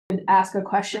ask a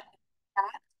question,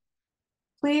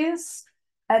 please.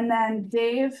 And then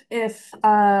Dave, if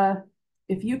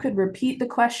you could repeat the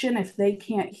question if they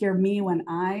can't hear me when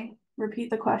I repeat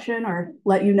the question, or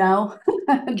let you know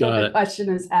that Got the it. question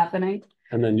is happening.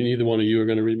 And then either one of you are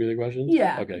going to read me the questions?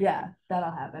 Yeah, Okay. yeah,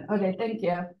 that'll happen. Okay, thank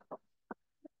you.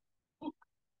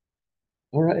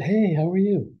 All right. Hey, how are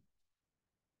you?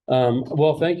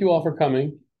 Well, thank you all for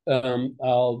coming.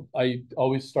 I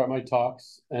always start my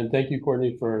talks, and thank you,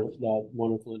 Courtney, for that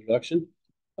wonderful introduction.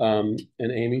 And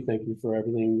Amy, thank you for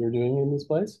everything you're doing in this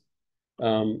place.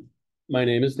 Um, my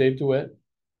name is Dave DeWitt.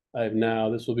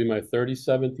 This will be my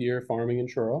 37th year farming in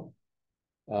Truro.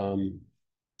 Um,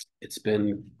 it's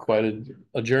been quite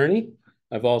a journey.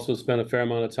 I've also spent a fair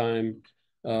amount of time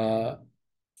uh,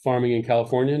 farming in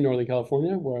California, Northern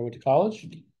California, where I went to college,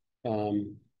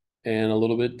 um, and a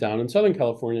little bit down in Southern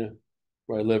California,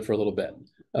 where I lived for a little bit.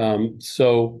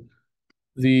 So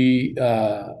the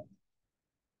uh,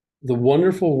 the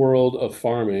wonderful world of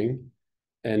farming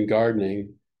and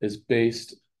gardening is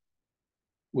based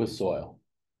with soil.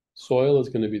 Soil is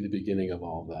going to be the beginning of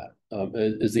all of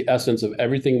that. Is the essence of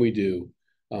everything we do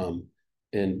um,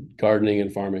 in gardening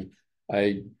and farming.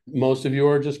 Most of you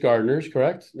are just gardeners,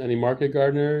 correct? Any market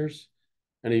gardeners?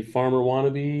 Any farmer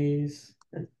wannabes?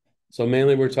 So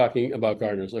mainly we're talking about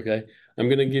gardeners, okay? I'm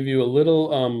going to give you a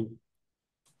little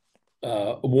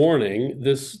warning.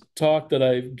 This talk that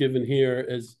I've given here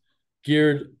is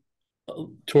geared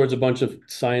towards a bunch of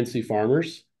sciencey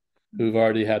farmers who've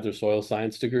already had their soil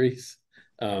science degrees.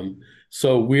 Um,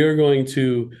 so we are going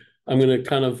to, I'm going to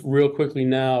kind of real quickly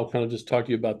now kind of just talk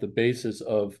to you about the basis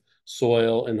of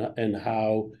soil and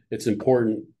how it's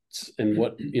important and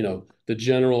what, the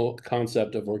general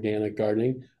concept of organic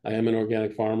gardening. I am an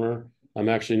organic farmer. I'm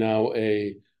actually now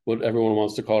what everyone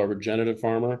wants to call a regenerative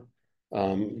farmer,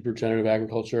 regenerative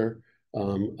agriculture.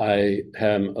 I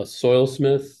am a soil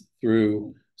smith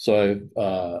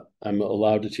I'm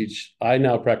allowed to teach. I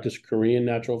now practice Korean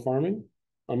natural farming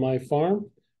on my farm.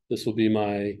 This will be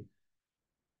my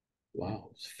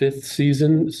fifth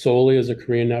season solely as a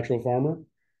Korean natural farmer.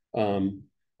 Um,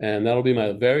 and that'll be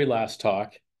my very last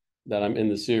talk that I'm in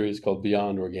the series called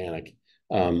Beyond Organic.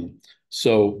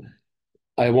 So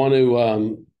I want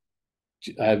to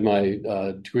I have my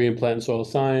degree in plant and soil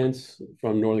science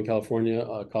from Northern California,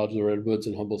 College of the Redwoods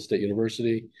and Humboldt State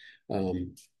University,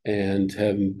 um, and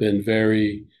have been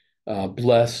very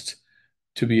blessed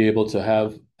to be able to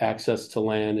have access to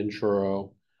land in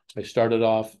Truro. I started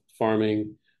off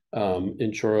farming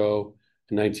in Truro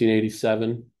in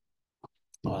 1987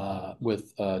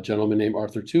 with a gentleman named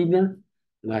Arthur Tubner,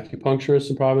 an acupuncturist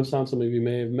in Provincetown. Some of you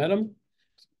may have met him.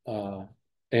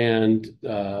 And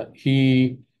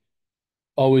he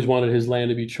always wanted his land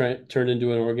to be turned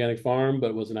into an organic farm,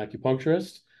 but was an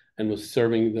acupuncturist and was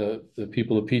serving the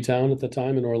people of P-Town at the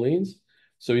time in Orleans.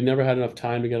 So he never had enough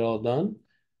time to get it all done.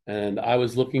 And I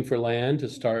was looking for land to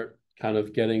start kind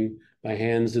of getting my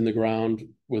hands in the ground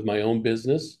with my own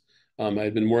business. I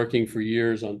had been working for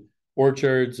years on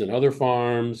orchards and other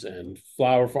farms and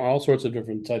flower farm, all sorts of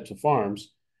different types of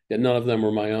farms, yet none of them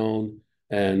were my own.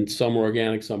 And some were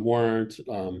organic, some weren't.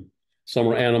 Some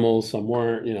were animals, some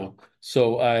weren't.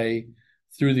 So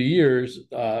through the years,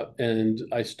 and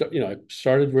I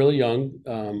started really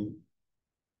young.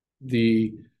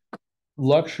 The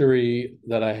luxury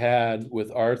that I had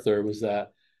with Arthur was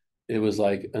that it was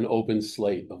like an open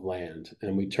slate of land,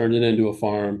 and we turned it into a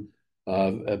farm.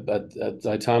 At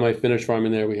the time I finished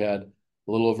farming there, we had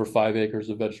a little over 5 acres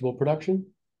of vegetable production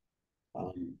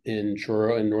in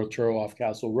Truro, in North Truro off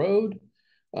Castle Road,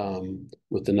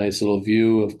 with a nice little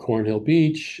view of Cornhill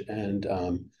Beach. And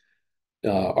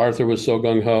Arthur was so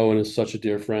gung ho and is such a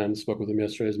dear friend. Spoke with him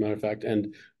yesterday, as a matter of fact.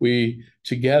 And we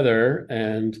together,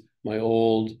 and my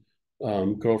old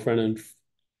girlfriend and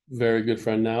very good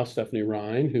friend now, Stephanie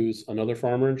Ryan, who's another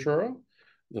farmer in Truro.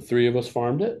 The three of us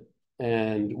farmed it,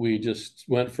 and we just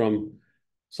went from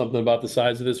something about the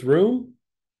size of this room,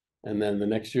 and then the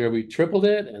next year we tripled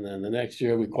it, and then the next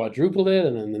year we quadrupled it,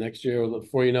 and then the next year,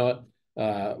 before you know it,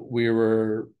 we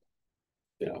were,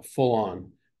 full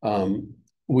on.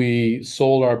 We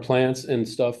sold our plants and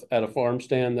stuff at a farm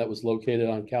stand that was located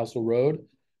on Castle Road,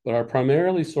 but our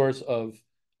primarily source our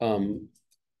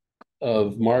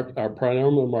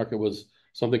primary market was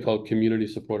something called community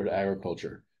supported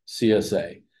agriculture,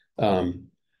 CSA.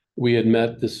 We had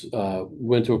went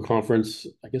to a conference,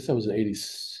 I guess that was in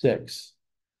 86.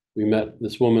 We met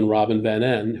this woman, Robin Van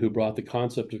En, who brought the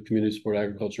concept of community supported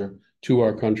agriculture to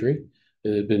our country.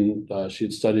 She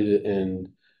had studied it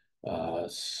in,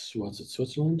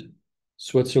 Switzerland?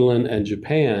 Switzerland and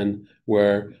Japan,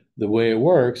 where the way it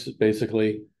works,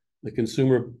 basically, the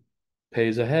consumer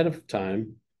pays ahead of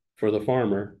time for the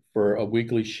farmer for a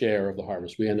weekly share of the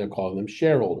harvest. We end up calling them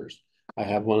shareholders. I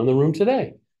have one in the room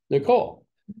today. Nicole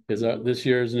is this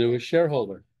year's newest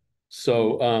shareholder.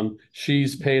 So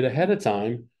she's paid ahead of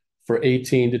time for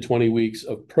 18 to 20 weeks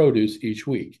of produce each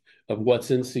week of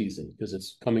what's in season because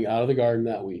it's coming out of the garden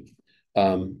that week.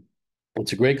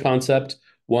 It's a great concept,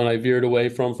 one I veered away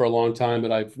from for a long time,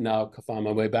 but I've now found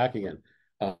my way back again.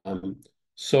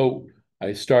 So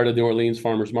I started the Orleans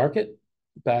Farmers Market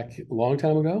back a long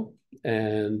time ago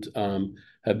and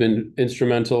have been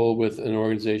instrumental with an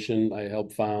organization I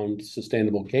helped found,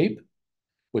 Sustainable Cape,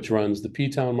 which runs the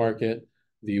P-Town Market,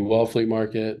 the Wellfleet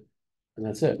Market, and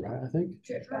that's it, right? I think.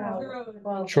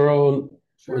 Truro.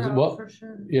 Was it what? For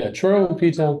sure. Yeah, Truro and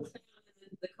P-Town.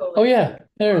 Oh yeah,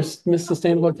 there's Miss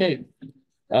Sustainable Cape.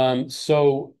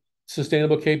 So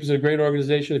Sustainable Cape is a great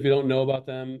organization. If you don't know about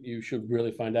them, you should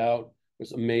really find out.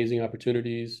 There's amazing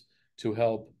opportunities to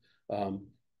help.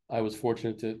 I was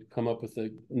fortunate to come up with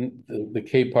the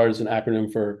CAPE part is an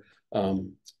acronym for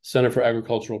Center for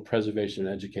Agricultural Preservation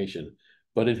and Education,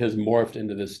 but it has morphed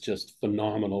into this just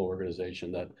phenomenal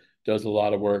organization that does a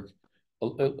lot of work.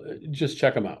 Just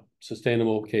check them out,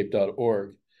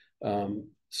 sustainablecape.org.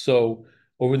 So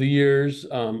over the years,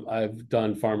 I've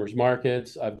done farmers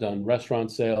markets, I've done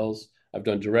restaurant sales, I've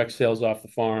done direct sales off the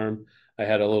farm. I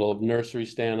had a little nursery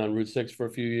stand on Route 6 for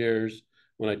a few years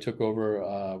when I took over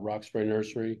Roxbury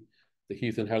Nursery, the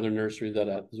Heath and Heather Nursery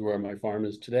that is where my farm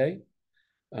is today.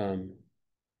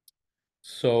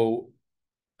 So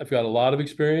I've got a lot of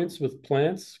experience with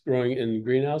plants growing in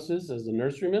greenhouses as a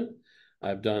nurseryman.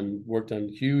 I've worked on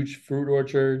huge fruit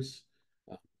orchards,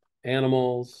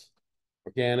 animals,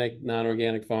 organic,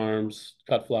 non-organic farms,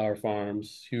 cut flower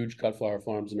farms, huge cut flower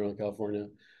farms in Northern California.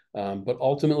 But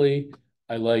ultimately,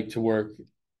 I like to work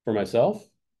for myself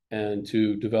and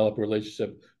to develop a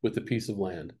relationship with the piece of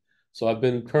land. So I've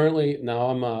been now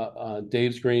I'm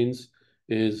Dave's Greens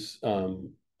is,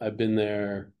 I've been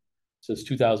there since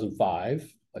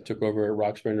 2005. I took over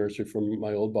Roxbury Nursery from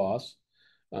my old boss.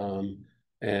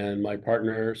 And my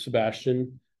partner,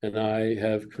 Sebastian, and I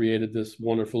have created this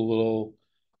wonderful little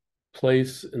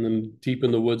place deep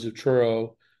in the woods of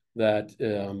Truro that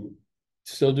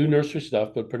still do nursery stuff,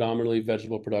 but predominantly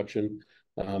vegetable production.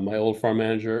 My old farm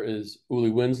manager is Uli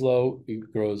Winslow. He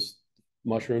grows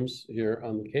mushrooms here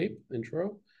on the Cape in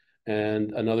Truro.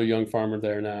 And another young farmer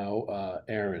there now,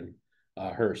 Aaron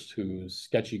Hurst, whose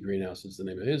Sketchy Greenhouse is the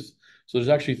name of his. So there's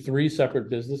actually 3 separate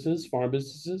businesses, farm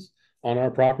businesses on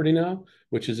our property now,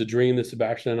 which is a dream that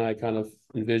Sebastian and I kind of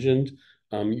envisioned,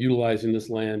 utilizing this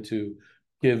land to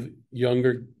give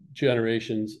younger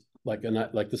generations like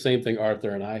the same thing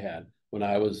Arthur and I had when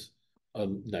I was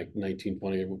like 19,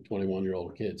 20,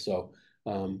 21-year-old kid. So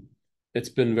it's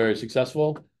been very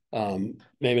successful.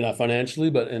 Maybe not financially,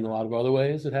 but in a lot of other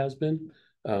ways it has been.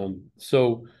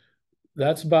 So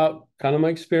that's about kind of my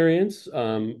experience.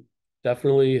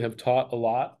 Definitely have taught a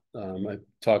lot. I've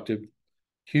talked to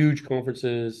huge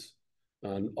conferences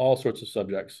on all sorts of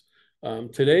subjects.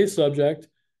 Today's subject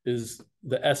is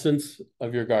the essence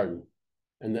of your garden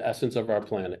and the essence of our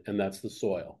planet, and that's the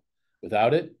soil.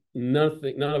 Without it, none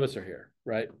of us are here,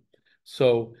 right?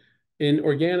 So in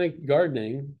organic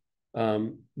gardening,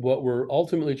 what we're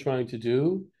ultimately trying to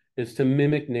do is to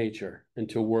mimic nature and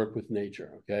to work with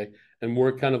nature, okay? And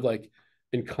work kind of like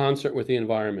in concert with the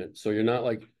environment. So you're not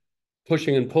like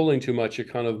pushing and pulling too much, you're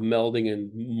kind of melding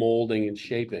and molding and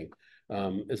shaping,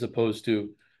 as opposed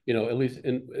to, at least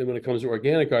when it comes to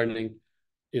organic gardening,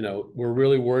 we're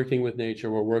really working with nature.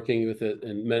 We're working with it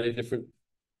in many different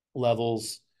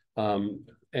levels.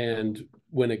 And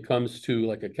when it comes to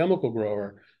like a chemical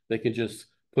grower, they can just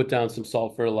put down some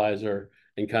salt fertilizer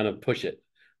and kind of push it.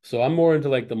 So I'm more into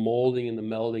like the molding and the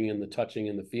melding and the touching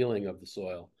and the feeling of the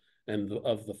soil and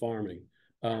of the farming.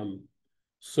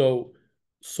 So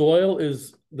soil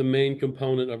is the main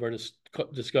component of our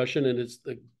discussion, and it's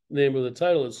the name of the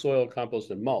title is Soil,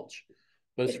 Compost, and Mulch.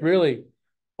 But it's really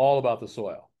all about the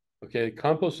soil, okay?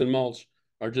 Compost and mulch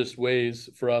are just ways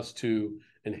for us to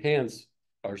enhance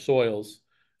our soils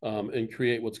and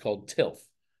create what's called tilth.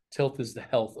 Tilth is the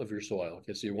health of your soil,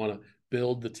 okay? So you want to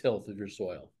build the tilth of your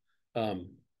soil.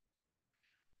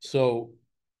 So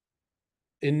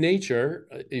in nature,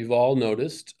 you've all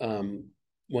noticed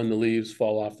when the leaves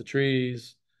fall off the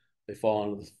trees, they fall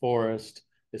into the forest,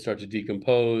 they start to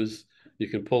decompose. You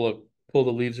can pull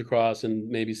the leaves across and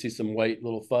maybe see some white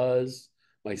little fuzz,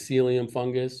 mycelium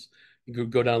fungus. You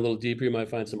could go down a little deeper, you might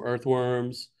find some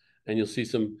earthworms, and you'll see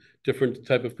some different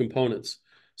type of components.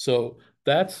 So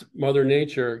that's Mother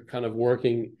Nature kind of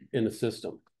working in a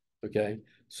system, okay?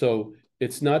 So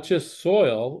it's not just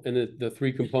soil and the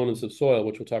three components of soil,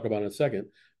 which we'll talk about in a second,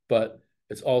 but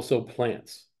it's also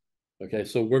plants. Okay,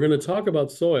 so we're going to talk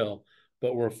about soil,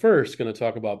 but we're first going to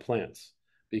talk about plants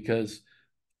because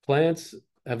plants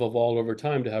have evolved over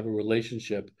time to have a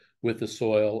relationship with the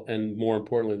soil and, more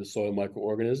importantly, the soil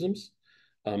microorganisms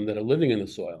that are living in the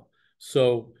soil.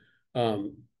 So we're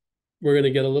going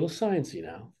to get a little sciencey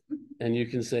now. And you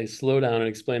can say, slow down and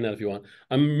explain that if you want.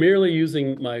 I'm merely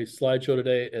using my slideshow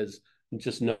today as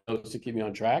just notes to keep me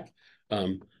on track.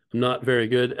 I'm not very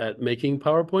good at making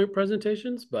PowerPoint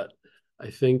presentations, but I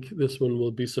think this one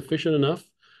will be sufficient enough.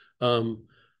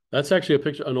 That's actually a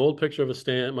picture, an old picture of a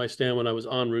stand, my stand when I was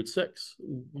on Route 6.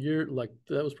 That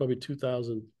was probably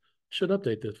 2000. Should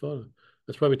update this photo.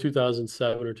 That's probably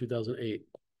 2007 or 2008.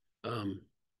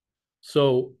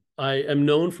 So I am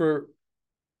known for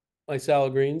my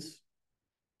salad greens,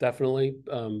 definitely.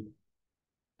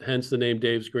 Hence the name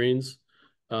Dave's Greens.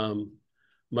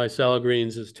 My salad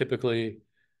greens is typically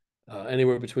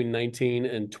anywhere between 19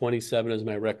 and 27 as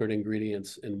my record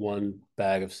ingredients in one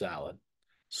bag of salad.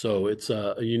 So it's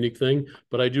a unique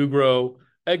but I do grow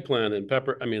eggplant and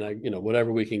pepper. I mean,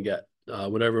 whatever we can get,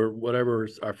 whatever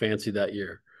our fancy that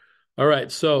year. All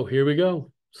right, so here we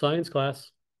go. Science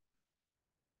class.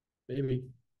 Maybe.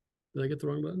 Did I get the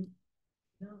wrong button?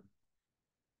 No.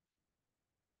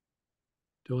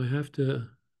 Do I have to?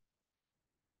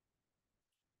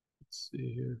 Let's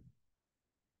see here.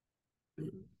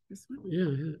 This one?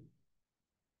 Yeah.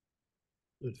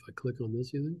 If I click on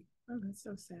this, you think? Oh, that's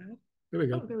so sad. There we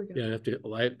go. Oh, there we go. Yeah, I have to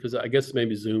light because I guess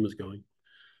maybe Zoom is going.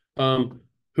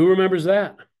 Who remembers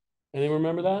that? Anyone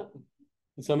remember that?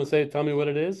 Can someone tell me what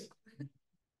it is?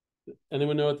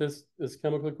 Anyone know what this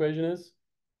chemical equation is?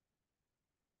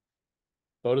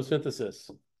 Photosynthesis.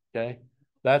 Okay.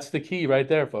 That's the key right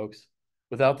there, folks.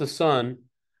 Without the sun,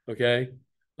 okay,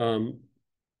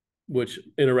 which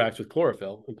interacts with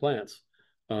chlorophyll in plants.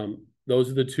 Those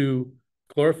are the two,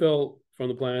 chlorophyll from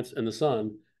the plants and the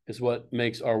sun is what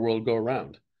makes our world go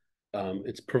around.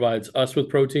 It provides us with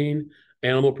protein,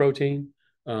 animal protein,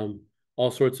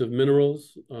 all sorts of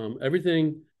minerals.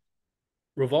 Everything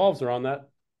revolves around that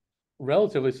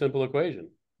relatively simple equation,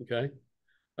 okay?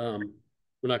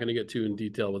 We're not going to get too in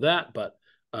detail with that, but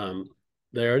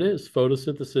there it is,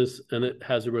 photosynthesis, and it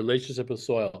has a relationship with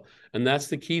soil. And that's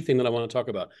the key thing that I want to talk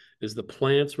about is the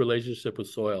plant's relationship with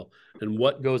soil and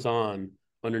what goes on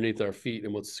underneath our feet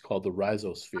and what's called the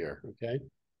rhizosphere, okay?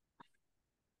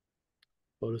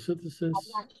 Photosynthesis.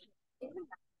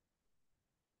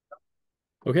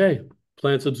 Okay,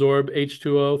 plants absorb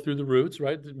H2O through the roots,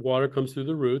 right? The water comes through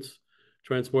the roots,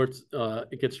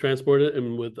 it gets transported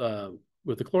and with the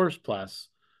chloroplasts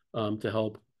to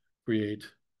help create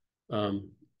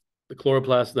the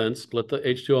chloroplasts then split the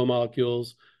H2O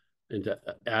molecules into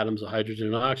atoms of hydrogen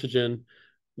and oxygen.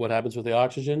 What happens with the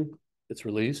oxygen? It's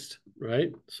released,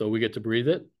 right? So we get to breathe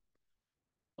it,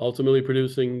 ultimately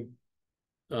producing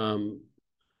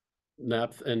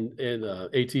naphtha and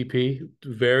ATP,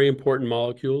 very important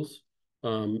molecules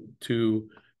to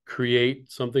create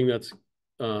something that's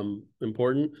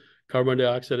important. Carbon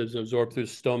dioxide is absorbed through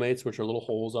stomates, which are little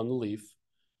holes on the leaf.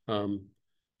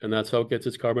 And that's how it gets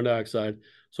its carbon dioxide.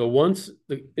 So once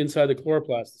inside the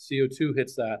chloroplast, the CO2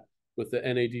 hits that with the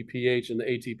NADPH and the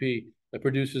ATP, that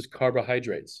produces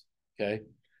carbohydrates, okay?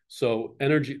 So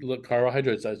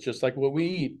carbohydrates, that's just like what we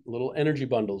eat, little energy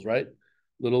bundles, right?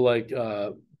 Little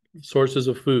sources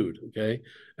of food, okay?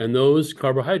 And those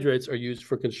carbohydrates are used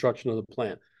for construction of the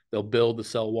plant. They'll build the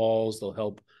cell walls, they'll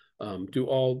help do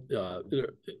all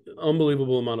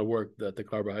unbelievable amount of work that the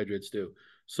carbohydrates do.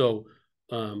 So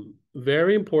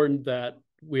very important that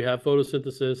we have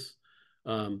photosynthesis.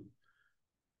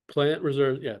 Plant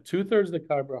reserves, 2/3 of the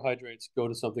carbohydrates go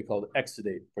to something called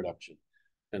exudate production.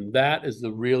 And that is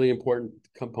the really important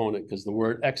component because the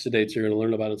word exudates you're going to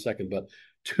learn about in a second, but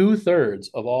 2/3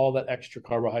 of all that extra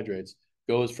carbohydrates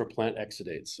goes for plant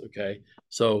exudates, okay?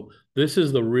 So this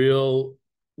is the real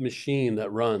machine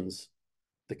that runs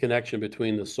the connection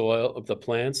between the soil of the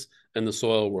plants and the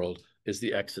soil world is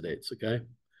the exudates, okay?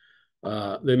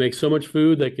 They make so much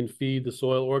food, they can feed the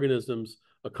soil organisms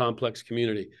a complex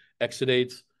community.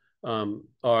 Exudates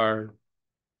are,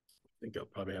 I think I'll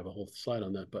probably have a whole slide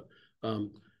on that, but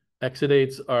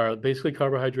exudates are basically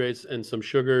carbohydrates and some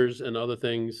sugars and other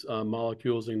things,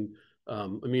 molecules and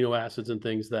amino acids and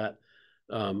things that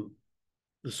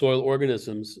the soil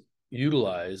organisms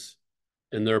utilize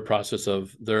in their process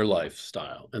of their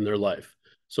lifestyle and their life.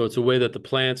 So it's a way that the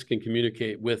plants can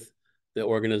communicate with the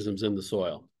organisms in the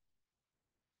soil.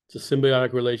 It's a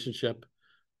symbiotic relationship,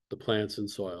 the plants and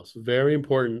soil. So very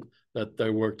important that they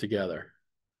work together.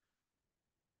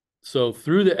 So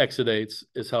through the exudates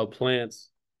is how plants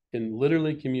can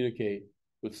literally communicate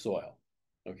with soil.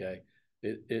 Okay.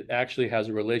 It actually has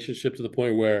a relationship to the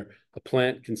point where a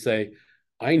plant can say,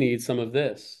 I need some of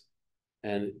this.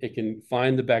 And it can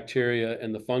find the bacteria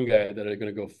and the fungi that are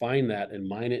going to go find that and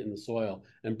mine it in the soil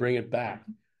and bring it back.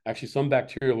 Actually, some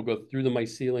bacteria will go through the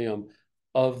mycelium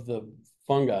of the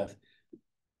fungus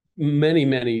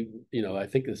many, I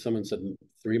think that someone said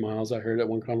 3 miles, I heard at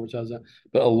one conference I was at,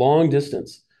 but a long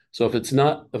distance. So if it's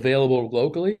not available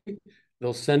locally,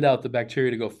 they'll send out the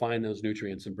bacteria to go find those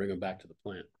nutrients and bring them back to the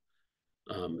plant.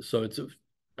 So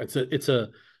it's a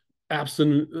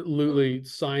absolutely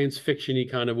science fiction-y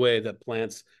kind of way that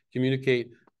plants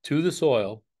communicate to the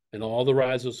soil and all the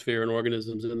rhizosphere and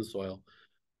organisms in the soil,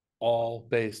 all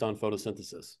based on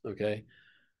photosynthesis. Okay.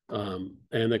 And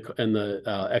the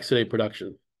exudate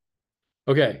production.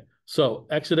 Okay, so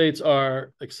exudates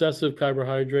are excessive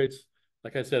carbohydrates.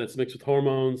 Like I said, it's mixed with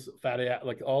hormones,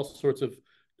 like all sorts of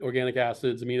organic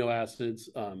acids, amino acids,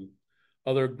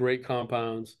 other great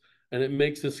compounds, and it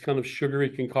makes this kind of sugary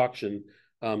concoction.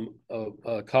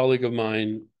 A colleague of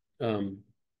mine, and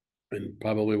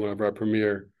probably one of our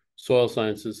premier soil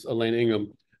scientists, Elaine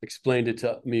Ingham, explained it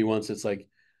to me once. It's like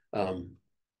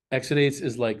exudates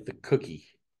is like the cookie.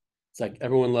 It's like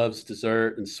everyone loves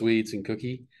dessert and sweets and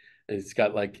cookie. And it's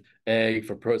got like egg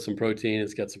for some protein.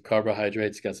 It's got some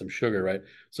carbohydrates. It's got some sugar, right?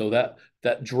 So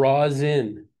that draws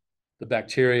in the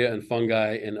bacteria and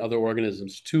fungi and other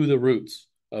organisms to the roots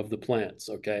of the plants.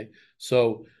 Okay,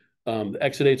 so the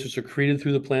exudates are secreted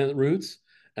through the plant roots,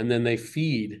 and then they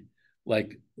feed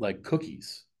like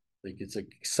cookies. Like it's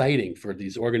exciting for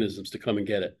these organisms to come and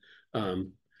get it.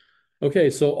 Okay,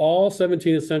 so all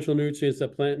 17 essential nutrients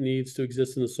that plant needs to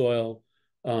exist in the soil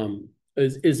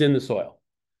is in the soil.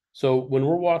 So when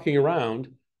we're walking around,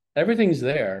 everything's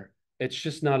there. It's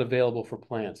just not available for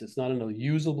plants. It's not in a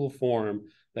usable form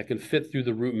that can fit through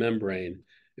the root membrane.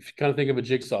 If you kind of think of a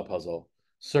jigsaw puzzle,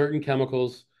 certain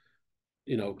chemicals,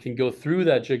 can go through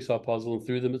that jigsaw puzzle and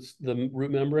through the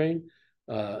root membrane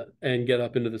and get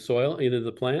up into the soil, into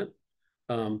the plant.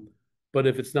 But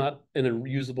if it's not in a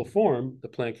usable form, the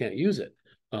plant can't use it,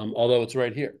 although it's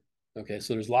right here. Okay,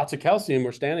 so there's lots of calcium.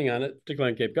 We're standing on it,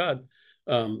 particularly on Cape Cod,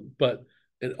 but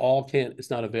it's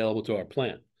not available to our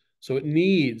plant. So it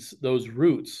needs those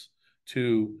roots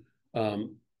to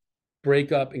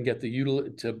break up and get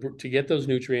to get those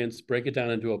nutrients, break it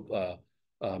down into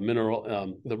a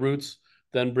mineral, the roots,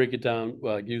 then break it down,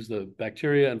 use the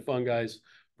bacteria and fungi,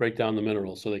 break down the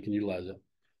minerals so they can utilize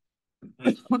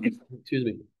it. Excuse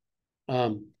me.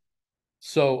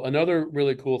 So another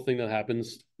really cool thing that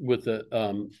happens with the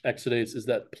exudates is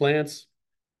that plants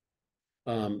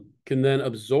can then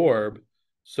absorb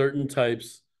certain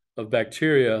types of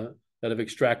bacteria that have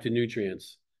extracted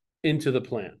nutrients into the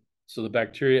plant. So the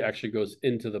bacteria actually goes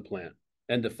into the plant.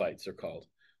 Endophytes are called.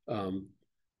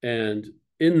 And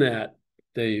in that,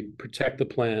 they protect the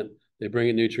plant, they bring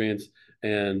in nutrients,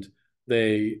 and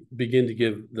they begin to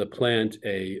give the plant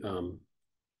a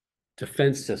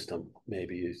defense system,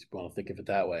 maybe you want to think of it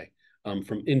that way,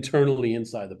 from internally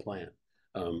inside the plant.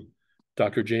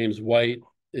 Dr. James White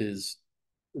is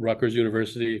Rutgers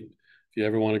University. If you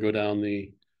ever want to go down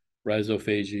the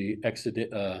rhizophagy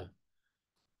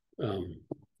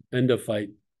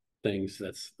endophyte things,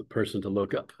 that's the person to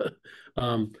look up.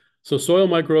 So soil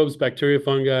microbes, bacteria,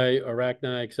 fungi,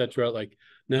 arachni, etc., like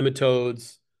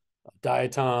nematodes,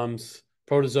 diatoms,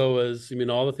 protozoas. I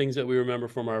mean, all the things that we remember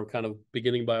from our kind of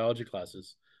beginning biology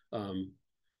classes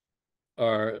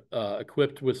are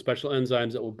equipped with special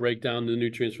enzymes that will break down the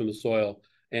nutrients from the soil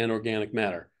and organic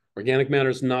matter. Organic matter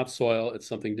is not soil. It's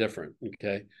something different,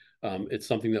 okay? It's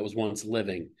something that was once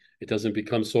living. It doesn't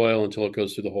become soil until it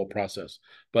goes through the whole process.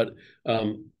 But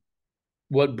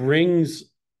what brings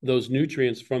those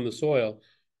nutrients from the soil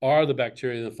are the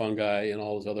bacteria and the fungi and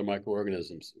all those other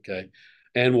microorganisms, okay?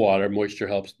 And water. Moisture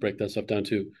helps break that stuff down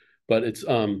too. But it's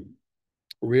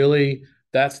really,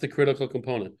 that's the critical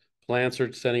component. Plants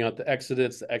are sending out the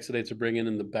exudates. The exudates are bringing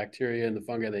in the bacteria and the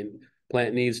fungi the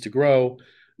plant needs to grow.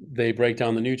 They break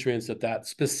down the nutrients that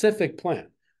specific plant,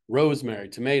 rosemary,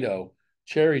 tomato,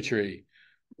 cherry tree,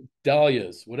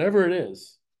 dahlias, whatever it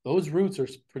is, those roots are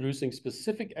producing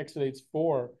specific exudates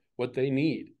for what they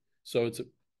need. So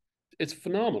it's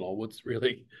phenomenal what's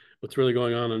really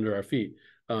going on under our feet.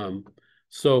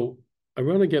 So I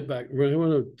want to get back. I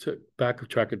want to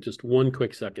backtrack it just one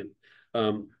quick second.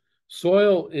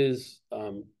 Soil is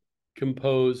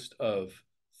composed of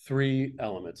three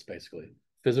elements, basically: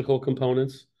 physical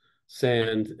components,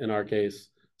 sand, in our case,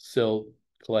 silt,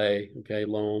 clay. Okay,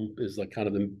 loam is like kind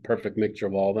of the perfect mixture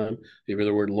of all of them. If you hear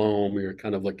the word loam, you're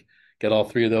kind of like get all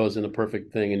three of those in a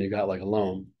perfect thing, and you got like a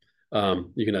loam.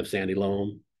 You can have sandy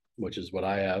loam, which is what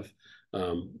I have.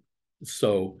 Um,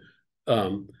 so,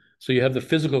 um, so you have the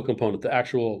physical component, the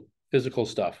actual physical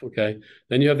stuff. Okay.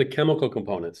 Then you have the chemical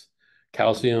components,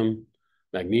 calcium,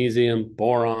 magnesium,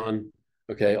 boron.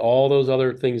 Okay. All those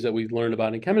other things that we learned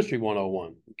about in chemistry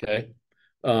 101. Okay.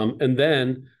 And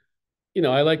then,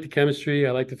 I like the chemistry,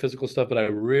 I like the physical stuff, but I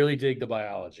really dig the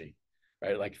biology,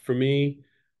 right? Like for me,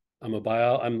 I'm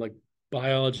like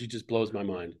biology just blows my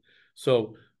mind.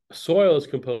 So soil is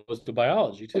composed of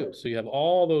biology too. So you have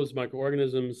all those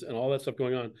microorganisms and all that stuff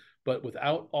going on, but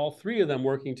without all three of them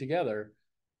working together,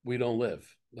 we don't live.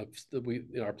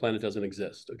 Our planet doesn't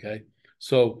exist. Okay,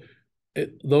 so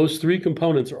those three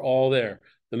components are all there.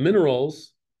 The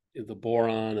minerals, the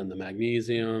boron and the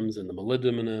magnesiums and the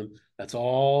molybdenum, that's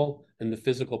all in the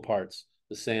physical parts,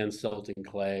 the sand, silt, and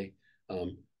clay.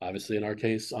 Obviously, in our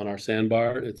case, on our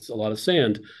sandbar, it's a lot of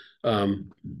sand. Um,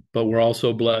 but we're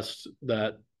also blessed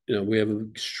that we have an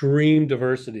extreme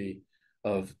diversity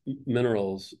of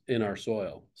minerals in our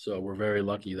soil. So we're very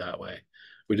lucky that way.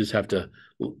 We just have to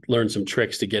learn some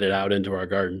tricks to get it out into our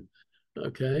garden.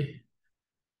 Okay.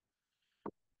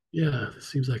 Yeah, it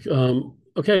seems like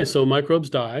okay, so microbes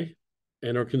die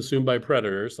and are consumed by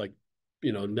predators like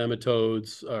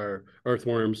nematodes or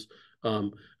earthworms.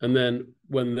 And then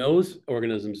when those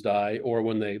organisms die, or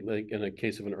when they, like in a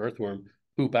case of an earthworm,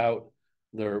 poop out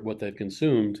what they've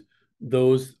consumed,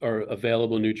 those are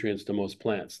available nutrients to most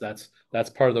plants. That's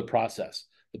part of the process.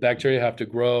 The bacteria have to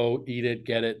grow, eat it,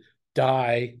 get it,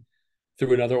 die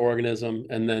through another organism,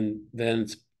 and then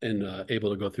it's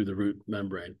able to go through the root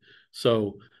membrane.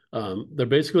 So they're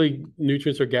basically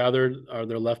nutrients are gathered,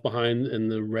 they're left behind,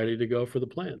 and they're ready to go for the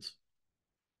plants.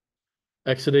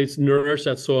 Exudates nourish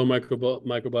that soil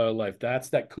microbiome life. That's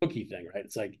that cookie thing, right?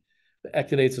 It's like the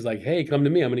exudates is like, hey, come to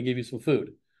me. I'm going to give you some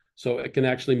food. So it can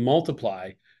actually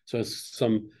multiply. So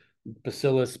some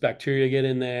bacillus bacteria get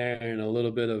in there, and a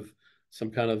little bit of some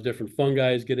kind of different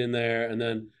fungi get in there, and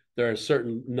then there are a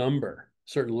certain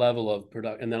level of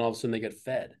production, and then all of a sudden they get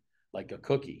fed like a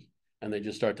cookie, and they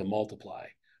just start to multiply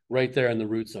right there in the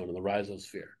root zone in the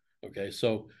rhizosphere. Okay,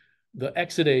 so the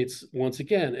exudates, once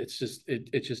again, it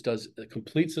just does a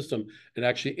complete system. It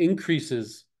actually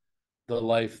increases the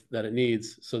life that it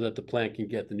needs so that the plant can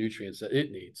get the nutrients that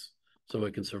it needs so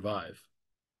it can survive.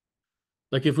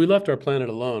 Like if we left our planet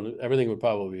alone, everything would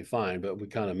probably be fine, but we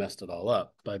kind of messed it all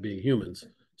up by being humans.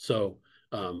 So,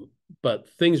 but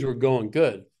things were going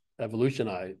good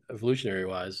evolutionary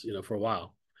wise, for a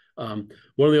while. One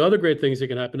of the other great things that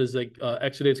can happen is like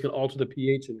exudates can alter the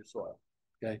pH in your soil.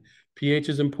 Okay, pH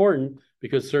is important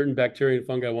because certain bacteria and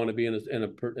fungi want to be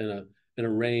in a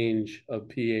range of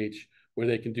pH where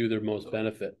they can do their most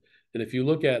benefit. And if you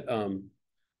look at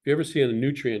if you ever see a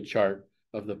nutrient chart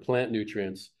of the plant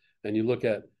nutrients, and you look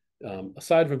at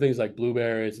aside from things like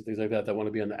blueberries and things like that want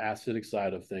to be on the acidic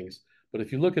side of things, but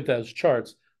if you look at those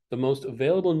charts, the most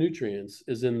available nutrients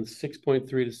is in 6.3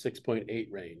 to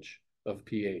 6.8 range of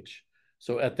pH.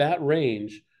 So at that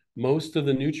range, most of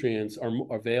the nutrients are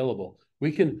available.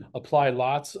 We can apply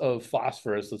lots of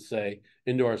phosphorus, let's say,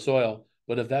 into our soil,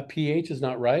 but if that pH is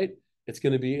not right, it's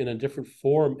going to be in a different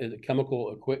form, in a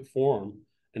chemical equipped form,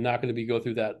 and not going to be go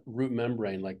through that root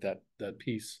membrane like that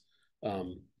piece,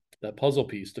 that puzzle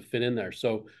piece to fit in there.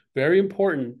 So very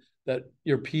important that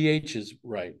your pH is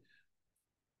right.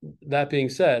 That being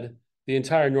said, the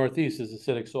entire Northeast is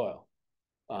acidic soil.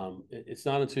 It's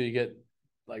not until you get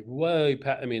like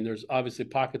I mean, there's obviously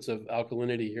pockets of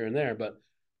alkalinity here and there, but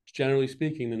generally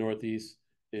speaking, the Northeast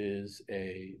is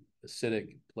a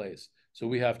acidic place. So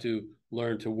we have to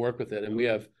learn to work with it. And we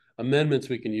have amendments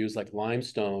we can use like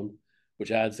limestone,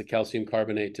 which adds the calcium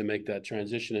carbonate to make that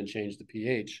transition and change the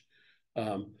pH.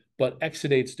 But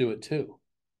exudates do it too,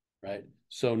 right?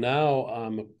 So now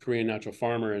I'm a Korean natural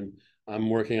farmer and I'm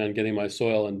working on getting my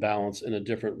soil in balance in a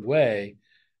different way.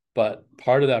 But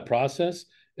part of that process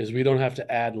is we don't have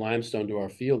to add limestone to our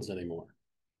fields anymore.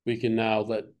 We can now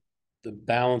let the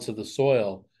balance of the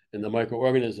soil and the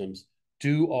microorganisms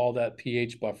do all that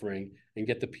pH buffering and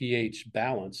get the pH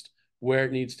balanced where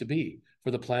it needs to be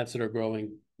for the plants that are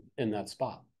growing in that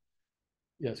spot.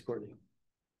 Yes, Courtney.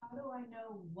 How do I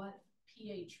know what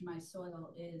pH my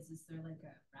soil is? Is there like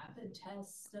a rapid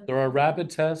test? There are rapid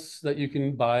tests that you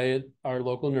can buy at our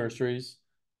local nurseries.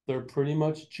 They're pretty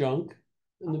much junk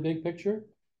in the big picture.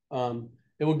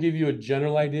 It will give you a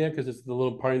general idea because it's the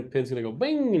little pin's going to go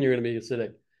bing and you're going to be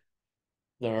acidic.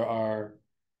 There are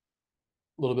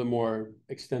a little bit more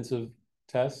extensive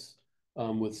tests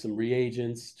with some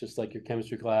reagents, just like your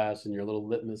chemistry class and your little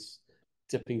litmus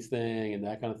tippings thing and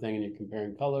that kind of thing. And you're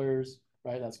comparing colors,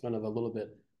 right? That's kind of a little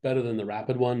bit better than the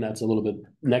rapid one. That's a little bit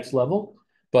next level.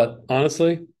 But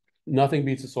honestly, nothing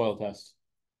beats a soil test,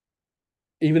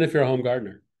 even if you're a home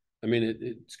gardener. I mean,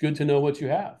 it's good to know what you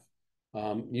have.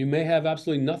 You may have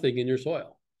absolutely nothing in your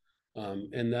soil.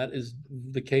 And that is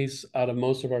the case out of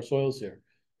most of our soils here.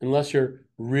 Unless you're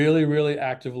really, really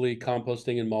actively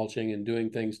composting and mulching and doing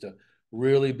things to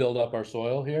really build up our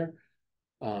soil here,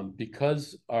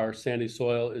 because our sandy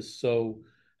soil has so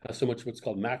much what's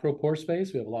called macro pore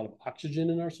space. We have a lot of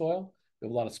oxygen in our soil. We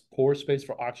have a lot of pore space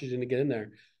for oxygen to get in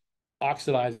there.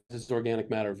 Oxidizes organic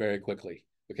matter very quickly.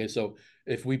 Okay, so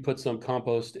if we put some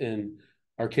compost in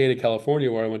Arcata,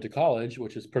 California, where I went to college,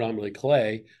 which is predominantly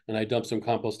clay, and I dump some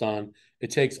compost on,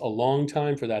 it takes a long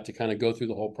time for that to kind of go through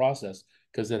the whole process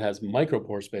because it has micro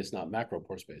pore space, not macro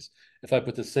pore space. If I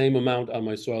put the same amount on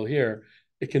my soil here,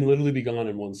 it can literally be gone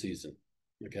in one season.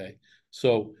 Okay,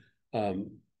 so a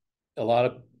lot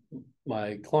of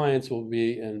my clients will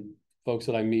be, and folks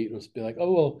that I meet will be like,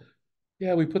 oh, well,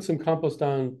 yeah, we put some compost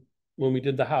on when we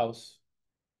did the house.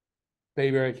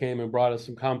 Bayberry came and brought us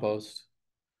some compost.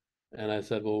 And I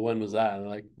said, well, when was that? And they're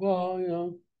like,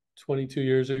 well, 22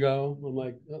 years ago. I'm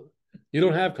like, oh, you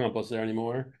don't have compost there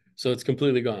anymore. So it's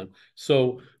completely gone.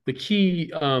 So the key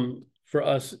for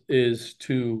us is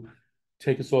to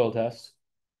take a soil test,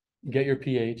 get your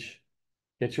pH,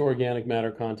 get your organic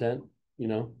matter content,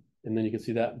 and then you can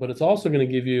see that. But it's also going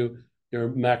to give you your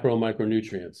macro and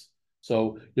micronutrients.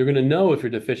 So you're going to know if you're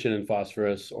deficient in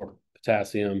phosphorus or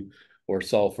potassium or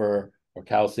sulfur or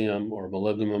calcium or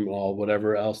molybdenum or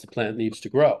whatever else the plant needs to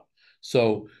grow.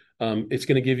 So it's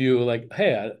going to give you like,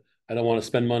 hey, I don't want to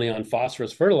spend money on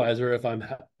phosphorus fertilizer if I'm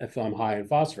high in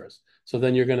phosphorus. So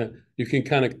then you can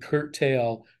kind of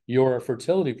curtail your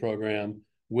fertility program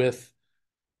with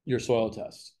your soil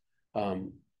test.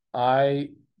 I'm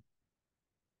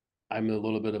a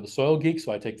little bit of a soil geek,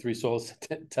 so I take 3 soil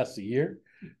tests a year.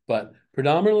 But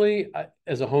predominantly,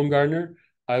 as a home gardener,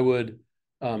 I would,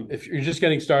 if you're just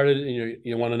getting started and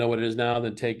you want to know what it is now,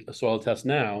 then take a soil test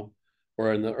now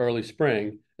or in the early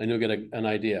spring, and you'll get an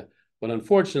idea. But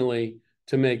unfortunately,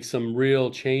 to make some real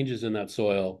changes in that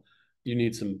soil, you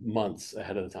need some months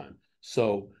ahead of the time.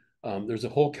 So there's a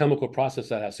whole chemical process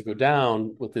that has to go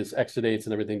down with this exudates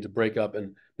and everything to break up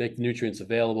and make the nutrients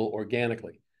available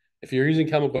organically. If you're using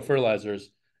chemical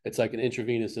fertilizers, it's like an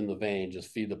intravenous in the vein.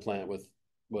 Just feed the plant with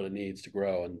what it needs to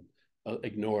grow and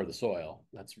ignore the soil.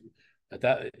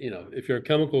 If you're a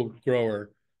chemical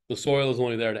grower, the soil is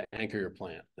only there to anchor your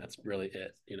plant. That's really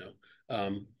it.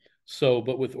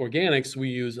 But with organics, we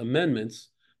use amendments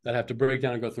that have to break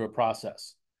down and go through a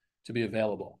process to be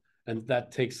available. And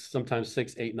that takes sometimes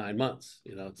 6, 8, 9 months.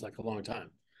 It's like a long time.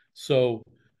 So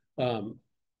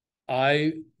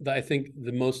I think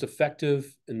the most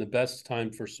effective and the best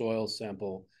time for soil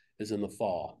sample is in the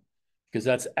fall, because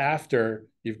that's after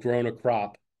you've grown a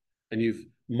crop and you've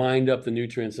mined up the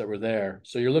nutrients that were there.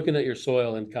 So you're looking at your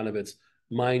soil in kind of its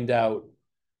mined out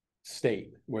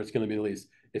state where it's going to be least.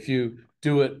 If you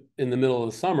do it in the middle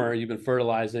of the summer, you've been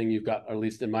fertilizing, you've got, or at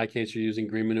least in my case, you're using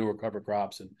green manure cover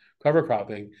crops and cover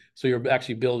cropping. So you're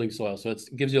actually building soil. So it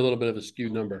gives you a little bit of a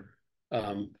skewed number.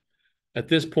 At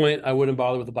this point, I wouldn't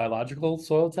bother with the biological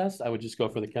soil test. I would just go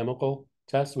for the chemical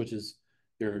test, which is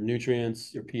your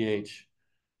nutrients, your pH.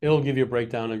 It'll give you a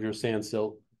breakdown of your sand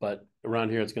silt, but around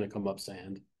here, it's going to come up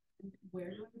sand. Where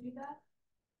do I do that?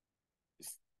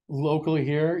 Locally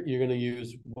here, you're going to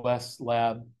use West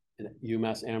Lab,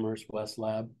 UMass Amherst West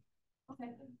Lab. Okay.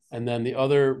 And then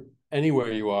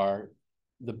anywhere you are,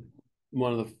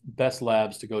 one of the best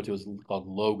labs to go to is called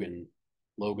Logan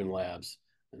Labs.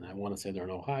 And I want to say they're in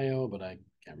Ohio, but I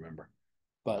can't remember.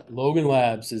 But Logan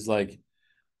Labs is like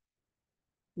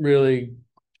really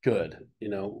good.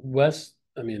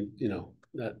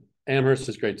 That Amherst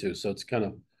is great too. So it's kind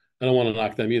of, I don't want to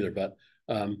knock them either, but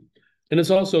and it's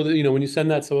also that, when you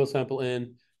send that soil sample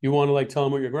in, you want to like tell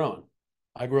them what you're growing.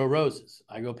 I grow roses,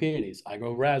 I grow peonies, I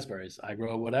grow raspberries, I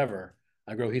grow whatever,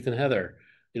 I grow heath and heather.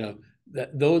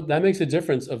 That makes a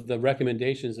difference of the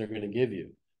recommendations they're going to give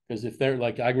you. Because if they're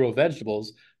like, I grow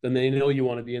vegetables, then they know you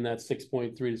want to be in that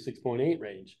 6.3 to 6.8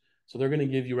 range. So they're going to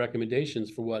give you recommendations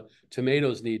for what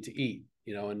tomatoes need to eat,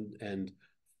 and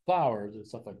flowers and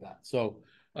stuff like that. So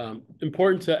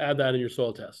important to add that in your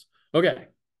soil test. Okay,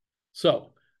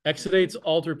 so exudates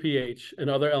alter pH and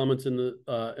other elements in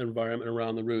the environment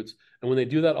around the roots. And when they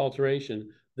do that alteration,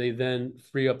 they then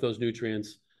free up those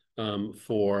nutrients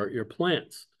for your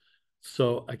plants.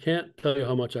 So I can't tell you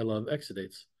how much I love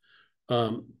exudates.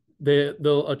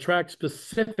 They'll attract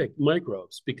specific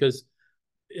microbes, because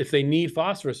if they need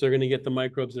phosphorus, they're going to get the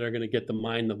microbes that are going to get the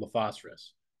mind of the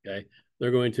phosphorus. Okay,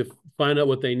 they're going to find out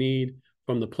what they need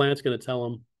from the plant's going to tell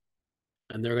them,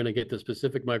 and they're going to get the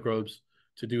specific microbes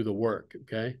to do the work,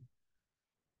 okay?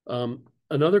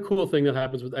 Another cool thing that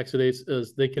happens with exudates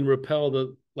is they can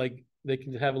repel they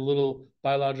can have a little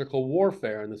biological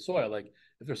warfare in the soil. Like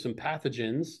if there's some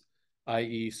pathogens,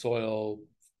 i.e. soil,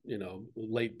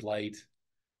 late blight,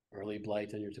 early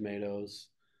blight on your tomatoes,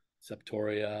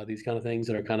 septoria, these kind of things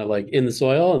that are kind of like in the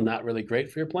soil and not really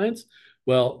great for your plants.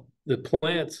 Well, the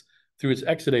plants, through its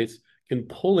exudates, can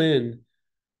pull in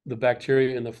the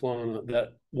bacteria in the phloem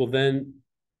that will then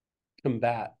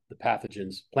combat the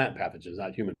pathogens, plant pathogens,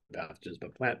 not human pathogens,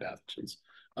 but plant pathogens,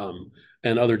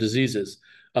 and other diseases.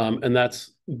 And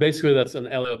that's an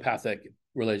allelopathic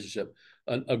relationship.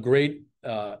 A great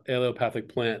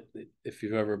allelopathic plant, if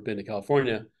you've ever been to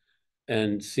California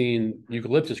and seen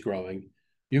eucalyptus growing,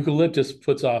 eucalyptus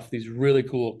puts off these really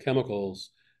cool chemicals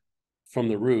from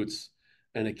the roots,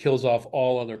 and it kills off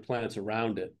all other plants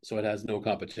around it, so it has no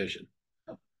competition,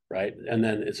 right? And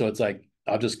then so it's like,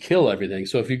 I'll just kill everything.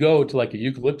 So if you go to like a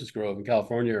eucalyptus grove in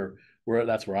California, or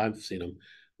that's where I've seen them,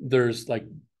 there's like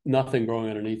nothing growing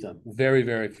underneath them. Very,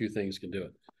 very few things can do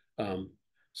it.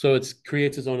 So it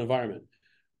creates its own environment.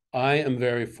 I am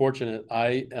very fortunate.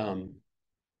 I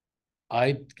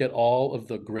get all of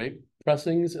the grape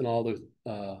pressings and all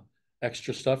the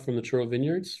extra stuff from the Truro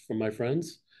vineyards from my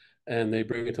friends, and they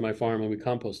bring it to my farm and we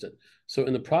compost it. So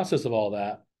in the process of all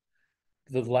that,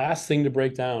 the last thing to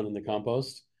break down in the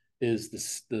compost is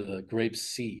the grape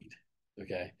seed,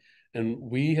 okay? And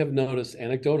we have noticed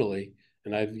anecdotally,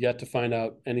 and I've yet to find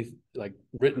out any like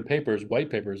written papers, white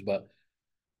papers, but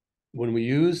when we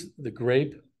use the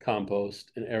grape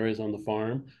compost in areas on the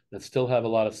farm that still have a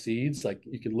lot of seeds, like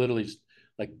you can literally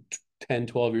like 10,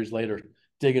 12 years later,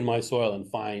 dig in my soil and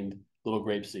find little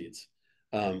grape seeds.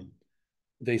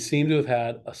 They seem to have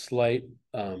had a slight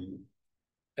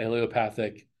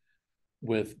allelopathic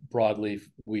with broadleaf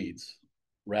weeds,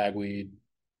 ragweed,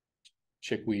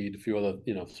 chickweed, a few other,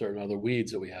 certain other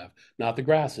weeds that we have. Not the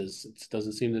grasses. It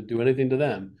doesn't seem to do anything to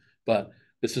them. But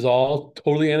this is all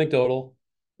totally anecdotal.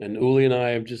 And Uli and I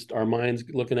have just our minds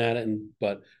looking at it,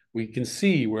 but we can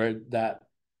see where that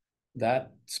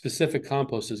specific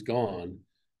compost is gone.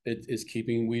 It is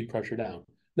keeping weed pressure down.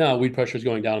 Now, weed pressure is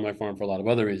going down on my farm for a lot of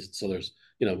other reasons. So there's,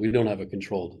 we don't have a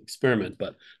controlled experiment,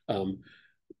 but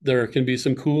there can be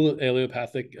some cool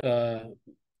allelopathic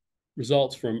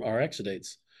results from our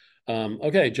exudates.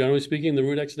 Okay, generally speaking, the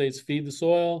root exudates feed the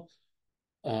soil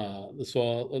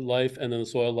life, and then the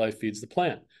soil life feeds the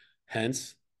plant.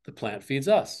 Hence, the plant feeds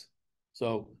us.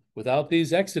 So without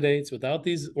these exudates, without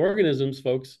these organisms,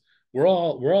 folks, we're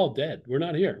all dead. We're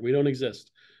not here. We don't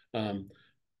exist.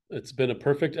 It's been a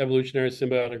perfect evolutionary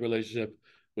symbiotic relationship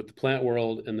with the plant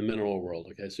world and the mineral world.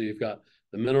 Okay, so you've got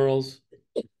the minerals,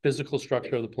 physical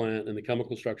structure of the plant, and the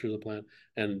chemical structure of the plant,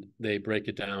 and they break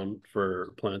it down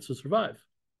for plants to survive.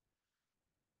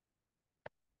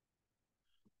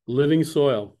 Living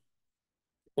soil.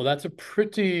 Well, that's a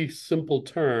pretty simple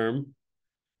term,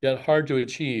 yet hard to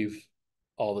achieve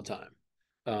all the time.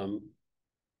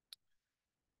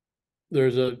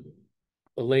 There's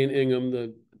Elaine Ingham,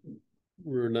 the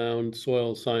renowned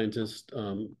soil scientist,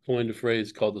 coined a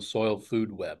phrase called the soil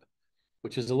food web,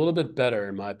 which is a little bit better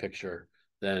in my picture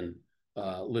than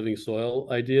living soil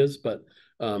ideas. But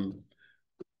the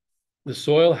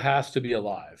soil has to be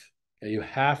alive. Okay? You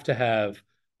have to have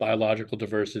biological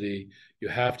diversity. You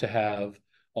have to have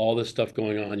all this stuff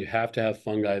going on. You have to have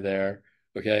fungi there.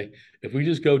 Okay. If we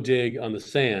just go dig on the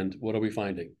sand, what are we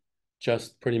finding?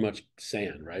 Just pretty much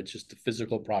sand, right? It's just the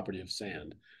physical property of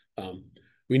sand.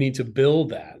 We need to build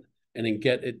that, and then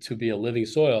get it to be a living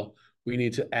soil. We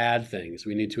need to add things.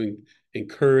 We need to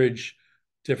encourage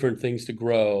different things to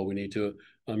grow. We need to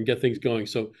get things going.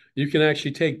 So you can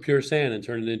actually take pure sand and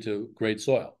turn it into great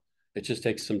soil. It just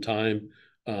takes some time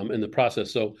in the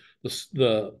process. So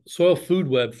the soil food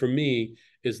web for me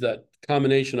is that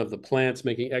combination of the plants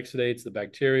making exudates, the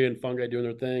bacteria and fungi doing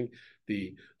their thing,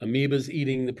 the amoebas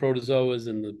eating the protozoas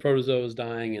and the protozoas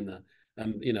dying, and the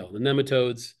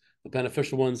nematodes, the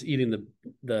beneficial ones eating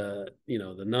the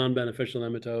non-beneficial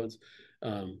nematodes.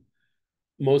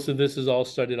 Most of this is all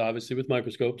studied obviously with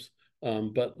microscopes,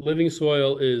 but living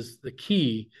soil is the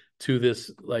key to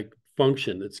this like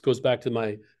function. It goes back to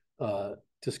my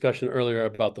discussion earlier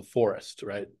about the forest,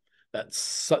 right? That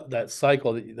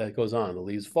cycle that goes on. The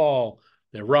leaves fall,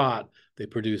 they rot, they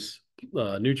produce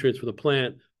nutrients for the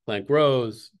plant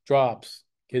grows, drops,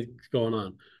 keeps going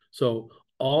on. So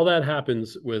all that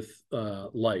happens with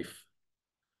life.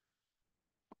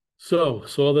 So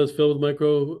soil that's filled with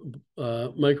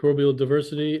microbial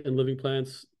diversity and living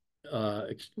plants,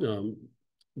 the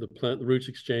roots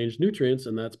exchange nutrients,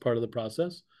 and that's part of the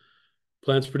process.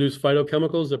 Plants produce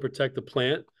phytochemicals that protect the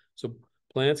plant. So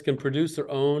plants can produce their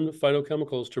own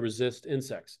phytochemicals to resist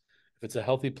insects. If it's a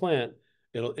healthy plant,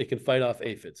 it can fight off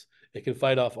aphids. It can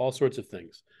fight off all sorts of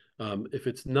things. If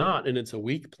it's not, and it's a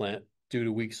weak plant due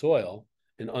to weak soil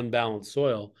and unbalanced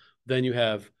soil, then you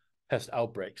have pest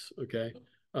outbreaks, okay?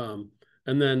 And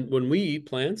then when we eat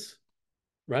plants,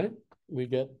 right, we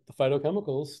get the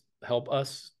phytochemicals help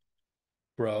us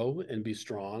grow and be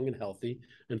strong and healthy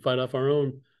and fight off our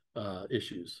own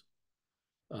issues.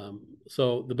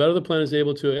 So the better the plant is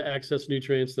able to access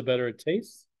nutrients, the better it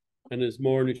tastes and is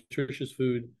more nutritious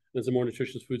food. It's a more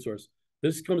nutritious food source.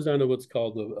 This comes down to what's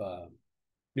called the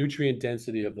nutrient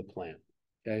density of the plant.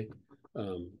 Okay.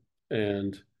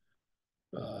 And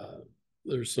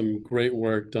there's some great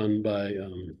work done by,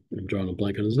 I'm drawing a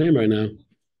blank on his name right now.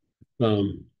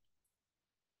 I'm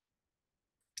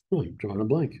drawing a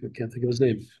blank. I can't think of his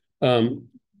name.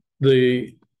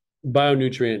 The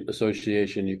Bionutrient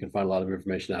Association, you can find a lot of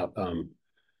information out. I'm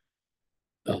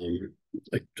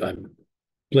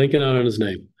blanking out on his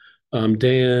name.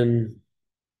 Dan,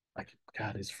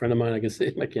 God, he's a friend of mine. I guess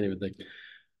I can't even think.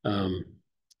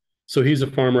 So he's a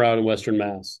farmer out in Western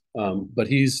Mass, but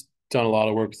he's done a lot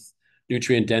of work with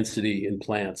nutrient density in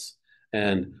plants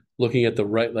and looking at the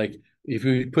right, like if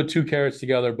you put two carrots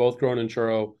together, both grown in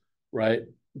Truro, right?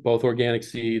 Both organic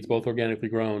seeds, both organically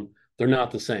grown, they're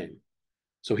not the same.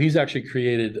 So he's actually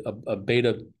created a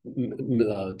beta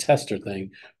tester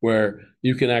thing where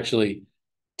you can actually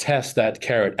test that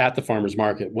carrot at the farmer's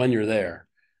market when you're there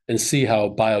and see how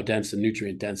biodense and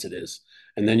nutrient dense it is.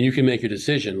 And then you can make your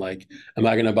decision like, am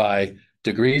I going to buy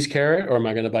Degrees carrot or am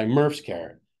I going to buy Murph's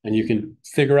carrot? And you can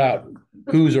figure out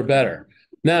whose are better.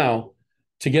 Now,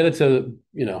 to get it to,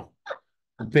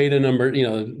 beta number,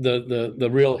 the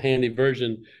real handy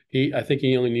version, I think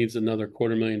he only needs another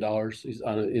 $250,000. He's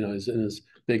on, he's in his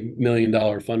big $1 million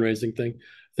fundraising thing.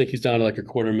 I think he's down to like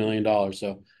 $250,000.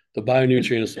 So the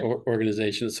Bionutrient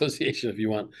Organization Association, if you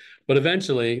want. But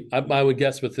eventually, I would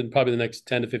guess within probably the next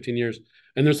 10 to 15 years,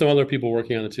 and there's some other people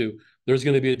working on it too, there's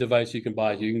going to be a device you can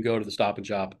buy. You can go to the Stop and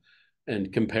Shop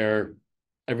and compare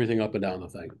everything up and down the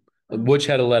thing. Which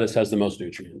head of lettuce has the most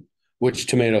nutrient? Which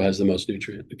tomato has the most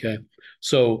nutrient? Okay.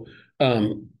 So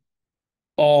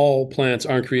all plants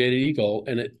aren't created equal,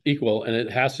 and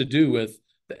it has to do with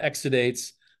the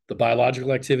exudates, the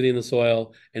biological activity in the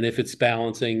soil, and if it's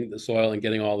balancing the soil and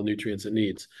getting all the nutrients it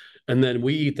needs. And then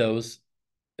we eat those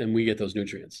and we get those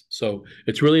nutrients. So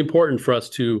it's really important for us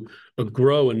to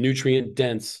grow a nutrient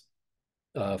dense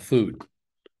food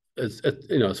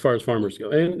as far as farmers go,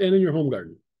 and in your home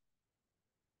garden.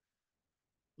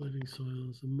 Living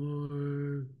soils and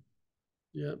more.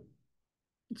 Yep.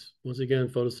 Once again,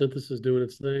 photosynthesis doing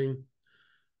its thing.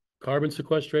 Carbon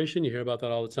sequestration, you hear about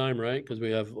that all the time, right? Because we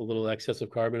have a little excess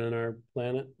of carbon in our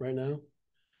planet right now.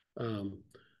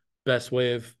 Best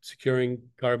way of securing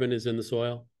carbon is in the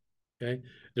soil. Okay.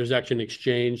 There's actually an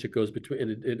exchange that goes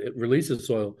between, it releases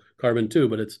soil carbon too,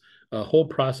 but it's a whole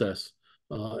process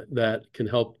that can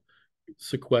help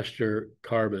sequester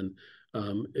carbon.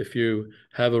 If you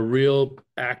have a real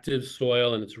active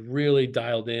soil and it's really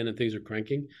dialed in and things are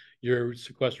cranking, you're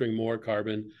sequestering more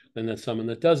carbon than someone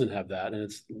that doesn't have that and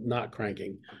it's not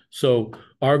cranking. So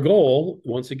our goal,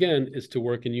 once again, is to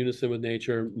work in unison with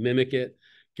nature, mimic it,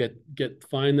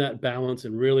 find that balance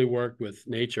and really work with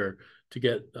nature to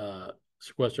get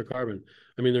sequester carbon.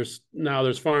 I mean, there's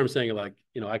farms saying like,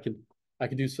 I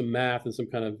could do some math and some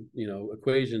kind of,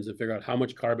 equations and figure out how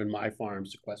much carbon my farm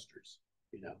sequesters,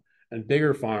 and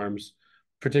bigger farms,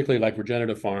 particularly like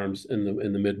regenerative farms in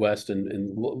the Midwest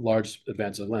and large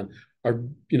advances of land are,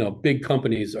 big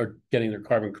companies are getting their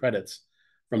carbon credits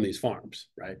from these farms,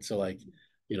 right? So like,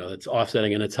 it's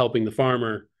offsetting and it's helping the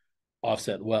farmer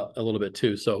offset well a little bit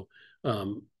too. So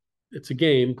it's a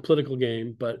game, political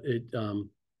game, but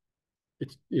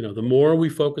it's, the more we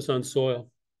focus on soil.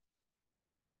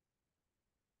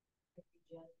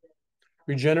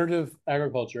 Regenerative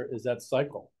agriculture is that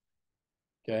cycle.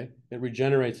 Okay, it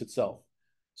regenerates itself.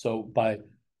 So by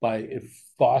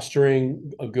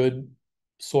fostering a good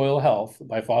soil health,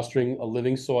 by fostering a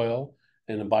living soil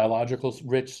and a biological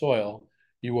rich soil,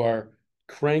 you're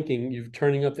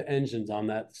turning up the engines on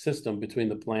that system between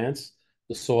the plants,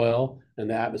 the soil, and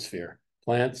the atmosphere.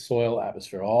 Plant, soil,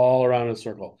 atmosphere, all around in a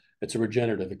circle. It's a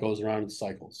regenerative. It goes around in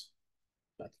cycles.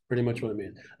 That's pretty much what it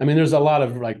means. I mean, there's a lot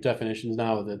of like definitions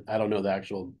now that I don't know the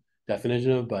actual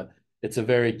definition of, but it's a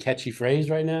very catchy phrase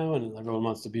right now, and everyone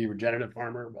wants to be a regenerative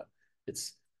farmer, but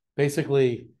it's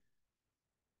basically,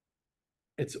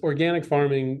 it's organic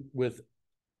farming with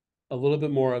a little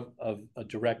bit more of a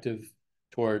directive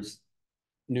towards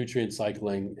nutrient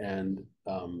cycling and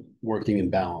working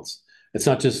in balance. It's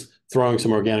not just throwing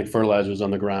some organic fertilizers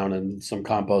on the ground and some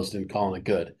compost and calling it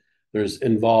good.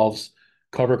 Involves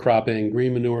cover cropping,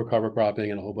 green manure cover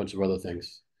cropping, and a whole bunch of other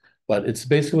things. But it's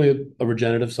basically a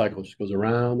regenerative cycle. It just goes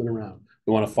around and around.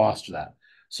 We want to foster that.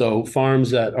 So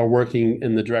farms that are working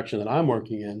in the direction that I'm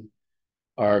working in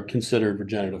are considered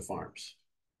regenerative farms.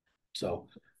 So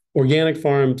organic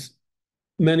farms,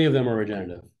 many of them are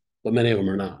regenerative, but many of them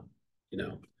are not,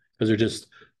 because they're just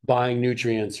buying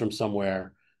nutrients from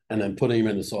somewhere and then putting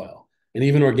them in the soil. And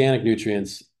even organic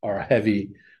nutrients are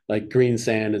heavy, like green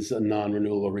sand is a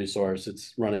non-renewable resource.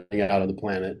 It's running out of the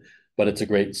planet, but it's a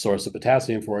great source of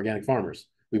potassium for organic farmers.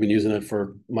 We've been using it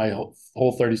for my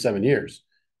whole 37 years,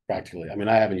 practically. I mean,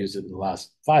 I haven't used it in the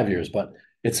last 5 years, but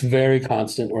it's very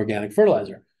constant organic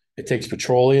fertilizer. It takes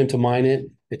petroleum to mine it.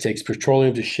 It takes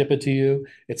petroleum to ship it to you.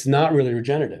 It's not really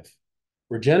regenerative.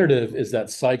 Regenerative is that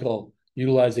cycle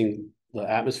utilizing the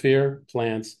atmosphere,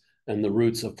 plants, and the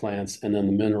roots of plants, and then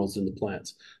the minerals in the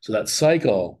plants. So that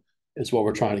cycle is what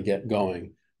we're trying to get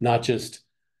going, not just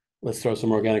let's throw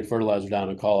some organic fertilizer down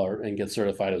and call it and get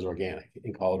certified as organic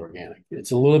and call it organic.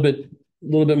 It's a little bit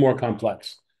more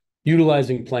complex.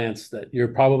 Utilizing plants that you're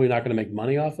probably not going to make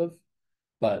money off of,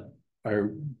 but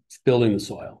are building the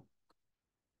soil.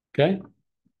 Okay.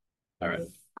 All right.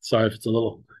 Sorry if it's a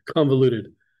little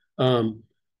convoluted.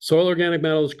 Soil organic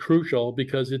matter is crucial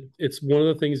because it's one of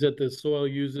the things that the soil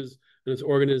uses and its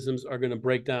organisms are going to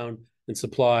break down and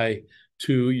supply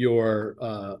to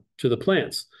the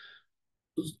plants.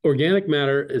 Organic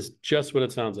matter is just what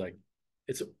it sounds like.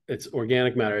 It's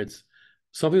organic matter. It's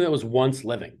something that was once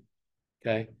living.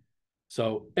 Okay.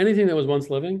 So anything that was once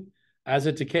living, as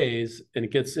it decays and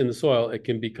it gets in the soil, it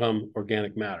can become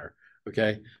organic matter.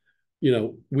 Okay.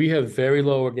 We have very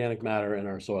low organic matter in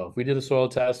our soil. If we did a soil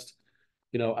test,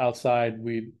 right outside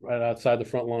the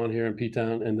front lawn here in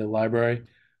P-Town in the library,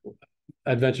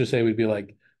 I'd venture to say we'd be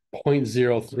like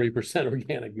 0.03%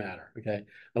 organic matter. Okay.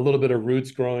 A little bit of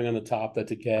roots growing on the top that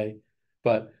decay.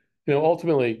 But,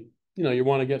 ultimately, you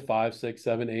want to get 5, 6,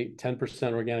 7, 8,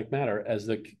 10% organic matter as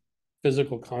the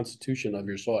physical constitution of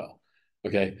your soil.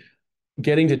 Okay.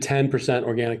 Getting to 10%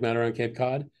 organic matter on Cape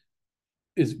Cod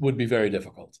would be very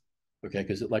difficult. Okay,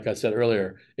 because like I said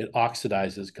earlier, it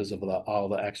oxidizes because of all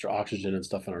the extra oxygen and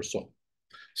stuff in our soil.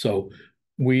 So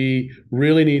we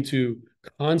really need to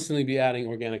constantly be adding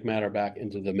organic matter back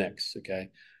into the mix. Okay,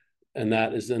 and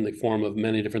that is in the form of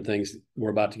many different things.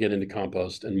 We're about to get into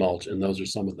compost and mulch, and those are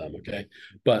some of them. Okay,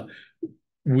 but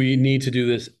we need to do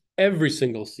this every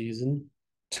single season,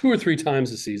 2 or 3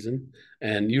 times a season,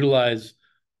 and utilize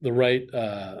the right,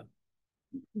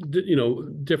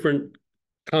 different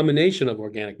combination of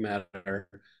organic matter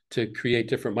to create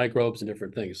different microbes and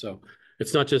different things. So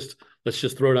it's not just let's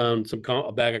just throw down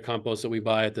a bag of compost that we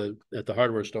buy at the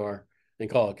hardware store and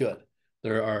call it good.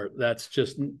 That's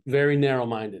just very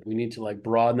narrow-minded. We need to like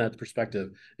broaden that perspective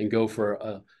and go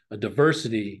for a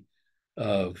diversity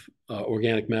of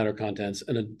organic matter contents,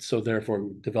 and so therefore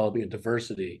developing a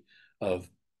diversity of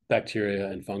bacteria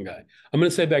and fungi. I'm going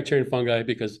to say bacteria and fungi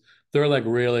because they're like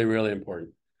really, really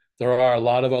important. There are a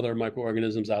lot of other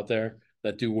microorganisms out there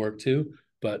that do work too,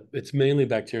 but it's mainly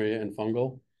bacteria and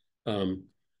fungal.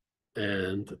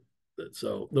 And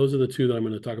so those are the 2 that I'm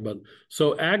going to talk about.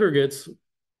 So aggregates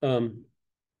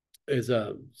is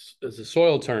a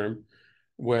soil term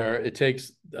where it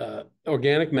takes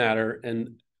organic matter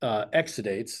and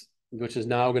exudates, which is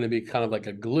now going to be kind of like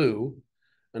a glue,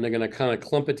 and they're going to kind of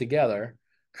clump it together,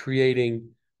 creating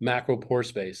macro pore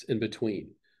space in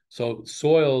between. So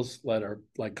soils that are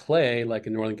like clay, like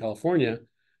in Northern California,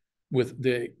 with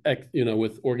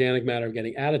with organic matter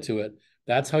getting added to it,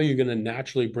 that's how you're going to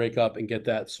naturally break up and get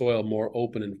that soil more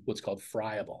open and what's called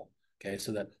friable. Okay,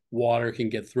 so that water can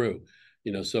get through.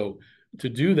 So to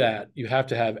do that, you have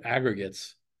to have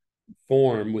aggregates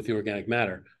form with the organic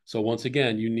matter. So once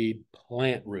again, you need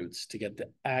plant roots to get the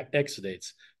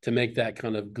exudates to make that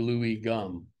kind of gluey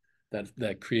gum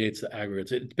that creates the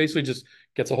aggregates. It basically just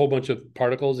gets a whole bunch of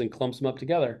particles and clumps them up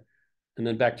together. And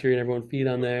then bacteria and everyone feed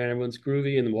on there, and everyone's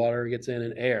groovy, and the water gets in,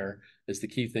 and air is the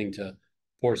key thing to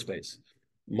pore space.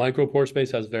 Micro pore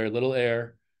space has very little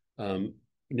air.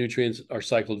 Nutrients are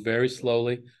cycled very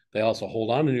slowly. They also hold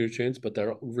on to nutrients, but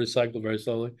they're recycled very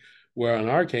slowly. Where in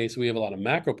our case, we have a lot of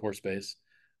macro pore space,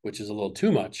 which is a little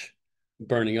too much,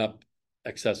 burning up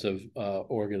excessive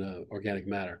organic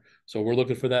matter. So we're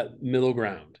looking for that middle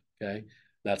ground. Okay,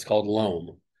 that's called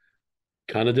loam.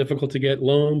 Kind of difficult to get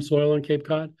loam soil on Cape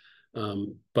Cod,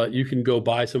 but you can go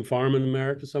buy some farm in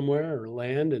America somewhere or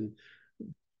land and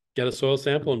get a soil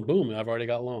sample, and boom, I've already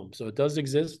got loam. So it does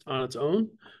exist on its own,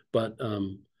 but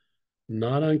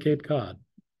not on Cape Cod,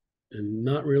 and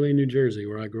not really in New Jersey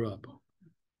where I grew up.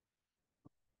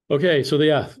 Okay, so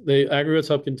the aggregates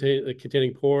help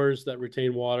containing pores that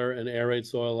retain water and aerate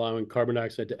soil, allowing carbon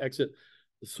dioxide to exit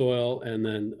the soil and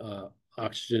then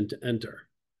oxygen to enter.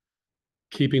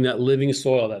 Keeping that living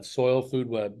soil, that soil food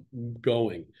web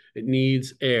going. It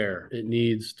needs air. It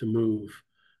needs to move.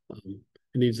 It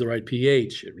needs the right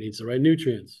pH. It needs the right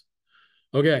nutrients.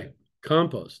 Okay,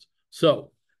 compost.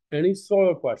 So, any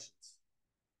soil questions?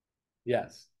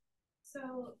 Yes.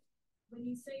 So when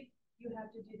you say you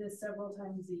have to do this several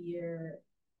times a year,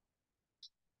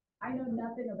 I know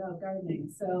nothing about gardening.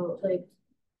 So like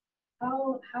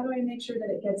how do I make sure that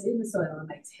it gets in the soil? Am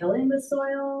I tilling the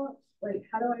soil? Like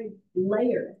how do I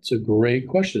layer it? It's a great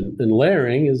question. And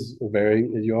layering is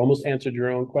you almost answered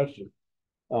your own question.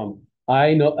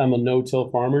 I know I'm a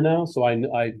no-till farmer now, so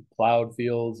I plowed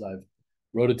fields, I've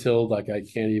rototilled, like I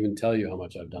can't even tell you how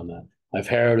much I've done that. I've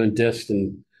harrowed and disked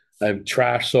and I've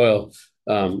trashed soil.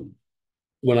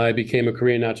 When I became a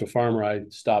Korean natural farmer, I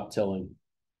stopped tilling.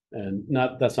 And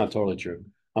that's not totally true.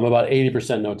 I'm about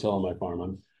 80% no-till on my farm.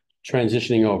 I'm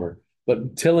transitioning over.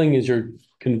 But tilling is your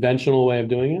conventional way of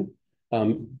doing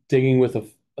it. Digging with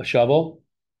a shovel,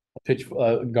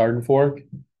 a garden fork,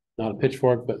 not a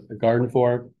pitchfork, but a garden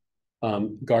fork.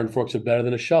 Garden forks are better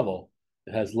than a shovel.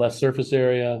 It has less surface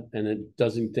area and it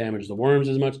doesn't damage the worms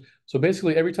as much. So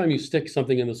basically, every time you stick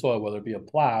something in the soil, whether it be a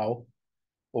plow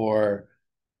or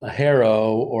a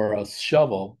harrow or a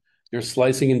shovel, you're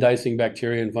slicing and dicing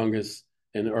bacteria and fungus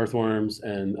and earthworms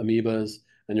and amoebas,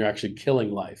 and you're actually killing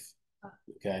life.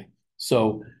 Okay.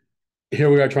 So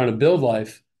here we are trying to build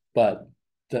life, but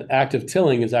the act of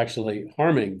tilling is actually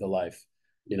harming the life,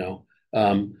 you know?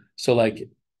 So like,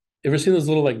 ever seen those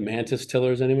little like mantis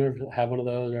tillers anywhere? Have one of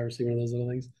those? Ever seen one of those little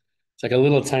things? It's like a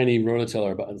little tiny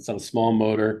rototiller, but it's on a small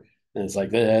motor and it's like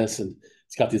this, and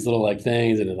it's got these little like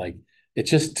things, and it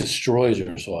just destroys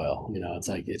your soil. It's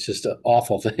like it's just an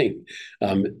awful thing.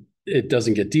 It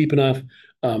doesn't get deep enough.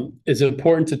 Is it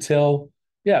important to till?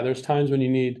 Yeah, there's times when you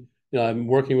need, I'm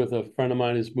working with a friend of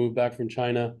mine who's moved back from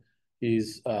China.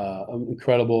 He's an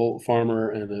incredible farmer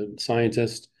and a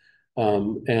scientist.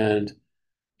 And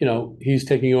he's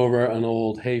taking over an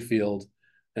old hayfield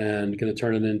and going to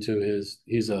turn it into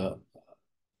he's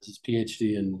his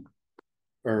PhD in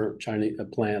Chinese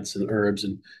plants and herbs,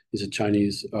 and he's a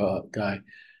Chinese guy,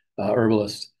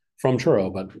 herbalist from Truro,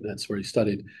 but that's where he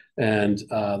studied. And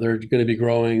they're going to be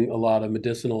growing a lot of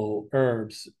medicinal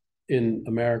herbs in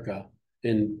America,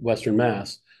 in Western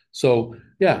Mass. So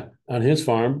yeah, on his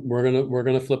farm, we're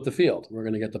gonna flip the field. We're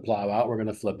gonna get the plow out. We're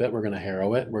gonna flip it. We're gonna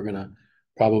harrow it. We're gonna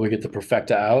probably get the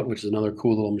perfecta out, which is another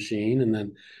cool little machine, and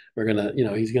then we're gonna,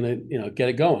 he's gonna, get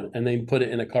it going, and then put it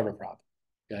in a cover crop.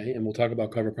 Okay, and we'll talk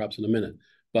about cover crops in a minute.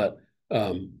 But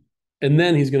and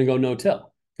then he's gonna go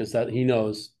no-till because that he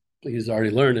knows he's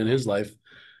already learned in his life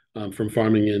from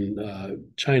farming in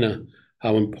China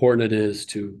how important it is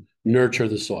to nurture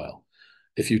the soil.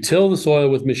 If you till the soil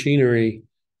with machinery,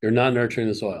 you're not nurturing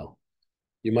the soil.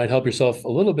 You might help yourself a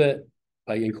little bit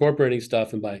by incorporating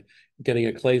stuff and by getting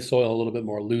a clay soil a little bit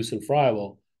more loose and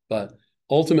friable, but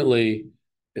ultimately,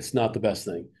 it's not the best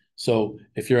thing. So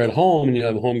if you're at home and you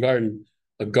have a home garden,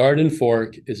 a garden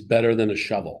fork is better than a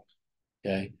shovel.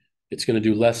 Okay, it's going to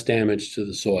do less damage to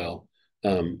the soil,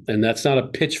 and that's not a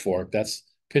pitchfork.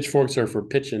 Pitchforks are for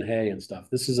pitching hay and stuff.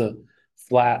 This is a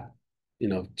flat,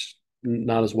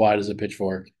 not as wide as a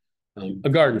pitchfork. A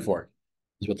garden fork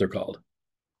is what they're called.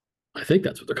 I think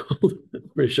that's what they're called. I'm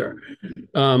pretty sure.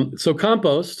 So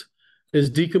compost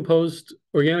is decomposed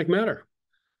organic matter.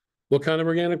 What kind of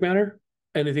organic matter?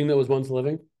 Anything that was once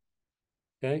living.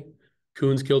 Okay.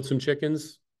 Coons killed some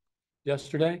chickens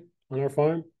yesterday on our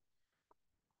farm.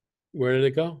 Where did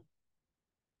it go?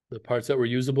 The parts that were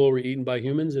usable were eaten by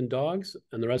humans and dogs,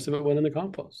 and the rest of it went in the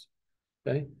compost.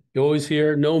 Okay. You always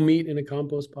hear no meat in a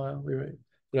compost pile, right?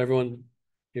 But everyone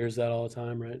hears that all the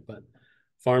time, right? But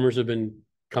farmers have been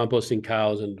composting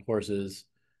cows and horses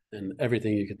and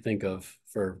everything you could think of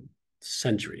for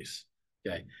centuries.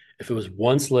 Okay. If it was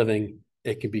once living,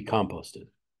 it could be composted.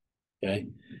 Okay.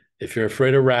 If you're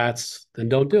afraid of rats, then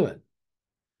don't do it.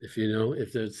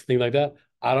 If there's things like that,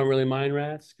 I don't really mind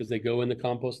rats because they go in the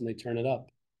compost and they turn it up,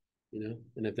 and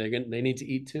if they need to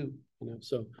eat too,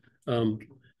 so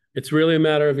it's really a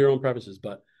matter of your own preferences.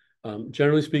 But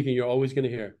generally speaking, you're always going to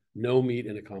hear no meat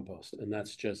in a compost, and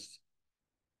that's just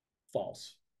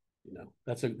false.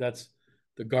 That's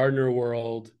the gardener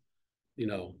world,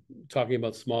 talking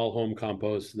about small home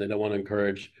compost, and they don't want to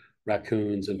encourage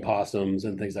raccoons and possums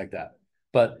and things like that.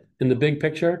 But in the big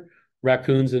picture,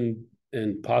 raccoons and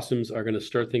possums are going to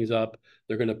stir things up.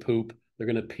 They're going to poop. They're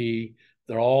going to pee.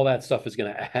 All that stuff is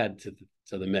going to add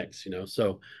to the mix.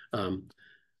 So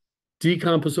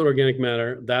decomposted organic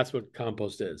matter, that's what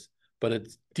compost is. But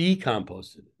it's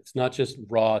decomposted. It's not just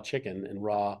raw chicken and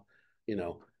raw, you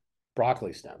know,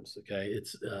 broccoli stems. Okay, it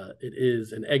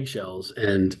is an eggshells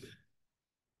and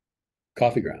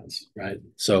coffee grounds, right?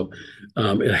 So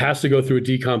it has to go through a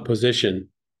decomposition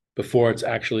before it's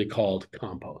actually called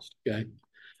compost. Okay,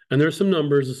 and there's some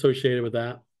numbers associated with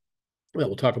that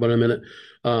we'll talk about in a minute.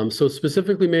 So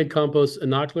specifically made compost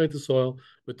inoculate the soil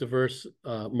with diverse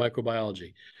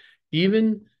microbiology.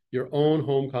 Even your own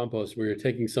home compost, where you're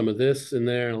taking some of this in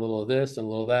there and a little of this and a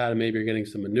little of that, and maybe you're getting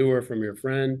some manure from your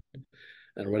friend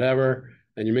and whatever,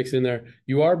 and you're mixing in there,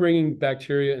 you are bringing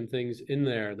bacteria and things in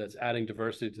there that's adding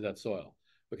diversity to that soil.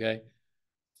 Okay.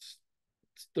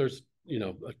 There's,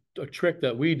 a trick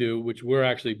that we do, which we're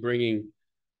actually bringing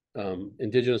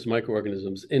indigenous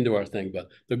microorganisms into our thing. But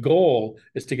the goal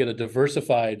is to get a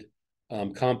diversified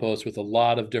compost with a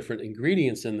lot of different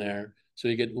ingredients in there. So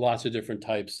you get lots of different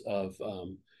types of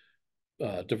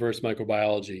diverse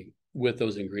microbiology with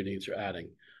those ingredients you're adding.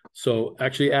 So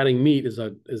actually adding meat is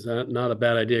not a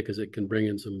bad idea because it can bring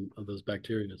in some of those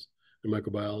bacteria and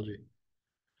microbiology.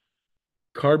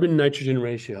 Carbon nitrogen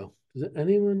ratio. Does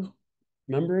anyone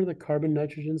remember the carbon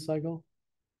nitrogen cycle?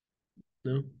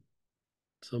 No?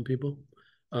 Some people.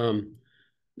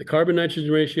 The carbon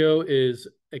nitrogen ratio is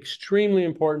extremely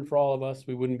important for all of us.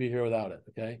 We wouldn't be here without it,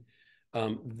 okay?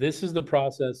 This is the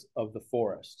process of the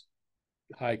forest.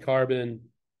 High carbon,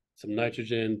 some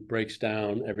nitrogen, breaks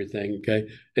down everything, okay?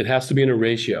 It has to be in a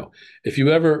ratio.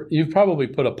 You've probably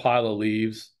put a pile of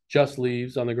leaves, just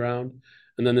leaves on the ground,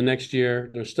 and then the next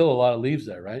year, there's still a lot of leaves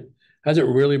there, right? Hasn't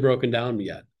really broken down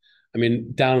yet. I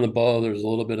mean, down in the bow, there's a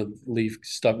little bit of leaf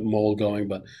stuck mold going,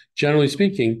 but generally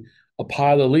speaking, a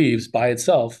pile of leaves by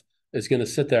itself is going to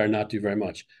sit there and not do very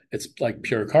much. It's like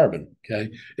pure carbon,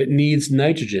 okay? It needs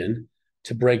nitrogen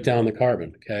to break down the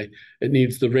carbon, okay? It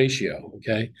needs the ratio,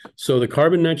 okay? So the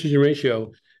carbon nitrogen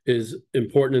ratio is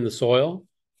important in the soil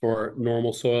for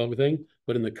normal soil everything,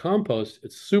 but in the compost,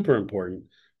 it's super important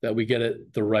that we get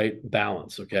it the right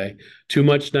balance, okay? Too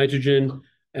much nitrogen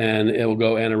and it will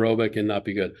go anaerobic and not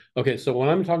be good. Okay, so when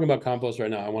I'm talking about compost right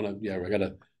now, I got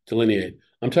to delineate.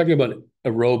 I'm talking about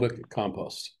aerobic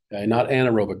compost, okay? Not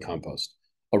anaerobic compost.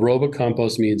 Aerobic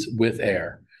compost means with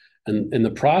air. And in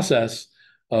the process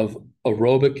of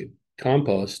aerobic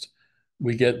compost,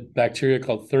 we get bacteria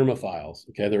called thermophiles,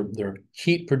 okay? They're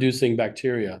heat-producing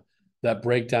bacteria that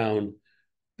break down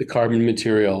the carbon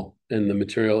material and the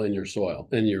material in your soil,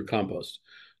 in your compost.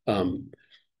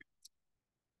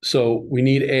 So we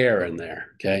need air in there,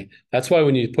 okay? That's why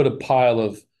when you put a pile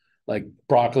of like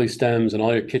broccoli stems and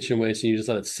all your kitchen waste and you just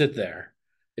let it sit there,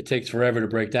 it takes forever to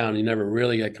break down. You never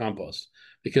really get compost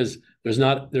because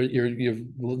you've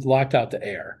locked out the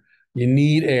air. You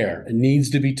need air. It needs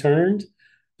to be turned.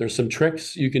 There's some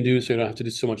tricks you can do so you don't have to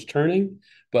do so much turning,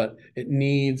 but it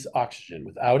needs oxygen.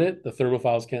 Without it, the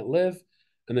thermophiles can't live.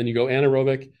 And then you go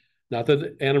anaerobic. Not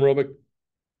that anaerobic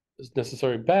is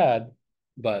necessarily bad,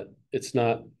 but it's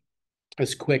not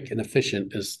as quick and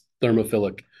efficient as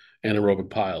thermophilic anaerobic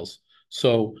piles.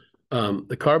 So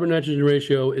the carbon nitrogen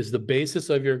ratio is the basis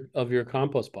of your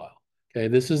compost pile. Okay,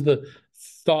 this is the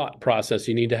thought process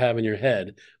you need to have in your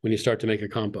head when you start to make a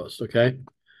compost. Okay.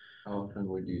 How often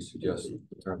would you suggest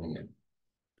turning it?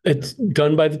 It's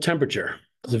done by the temperature.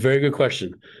 It's a very good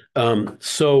question.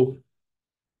 It's a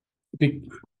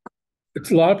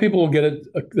lot of people will get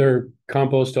their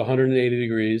compost to 180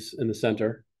 degrees in the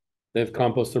center. They have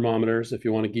compost thermometers. If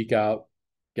you want to geek out,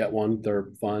 get one. They're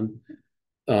fun.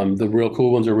 The real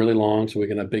cool ones are really long, so we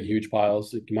can have big, huge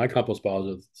piles. My compost piles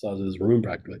are the size of this room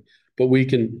practically. But we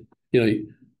can,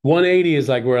 180 is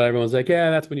like where everyone's like, yeah,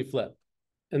 that's when you flip.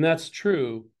 And that's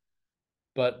true.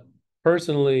 But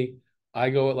personally, I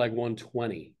go at like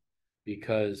 120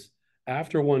 because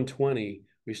after 120,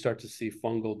 we start to see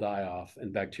fungal die off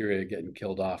and bacteria getting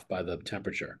killed off by the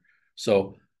temperature.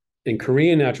 So in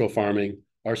Korean natural farming,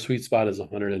 our sweet spot is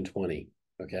 120,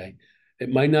 okay? It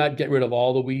might not get rid of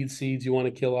all the weed seeds you want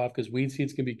to kill off because weed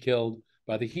seeds can be killed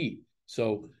by the heat.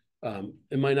 So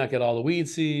it might not get all the weed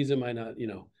seeds. It might not,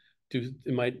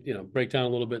 break down a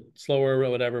little bit slower or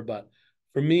whatever. But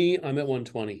for me, I'm at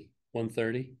 120,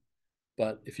 130.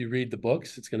 But if you read the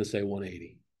books, it's going to say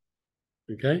 180,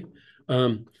 okay?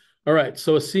 All right,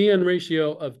 so a CN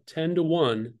ratio of 10 to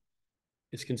 1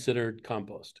 is considered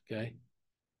compost, okay?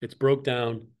 It's broke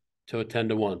down to a 10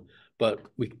 to 1, but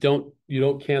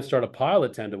can't start a pile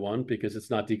at 10 to 1 because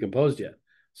it's not decomposed yet.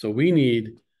 So we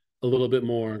need a little bit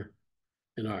more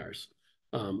in ours.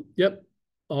 Yep,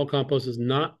 all compost is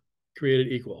not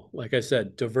created equal. Like I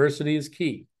said, diversity is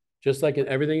key. Just like in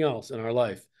everything else in our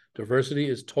life, diversity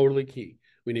is totally key.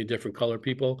 We need different color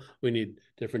people. We need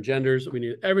different genders. We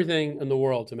need everything in the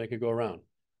world to make it go around,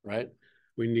 right?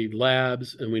 We need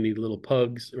labs and we need little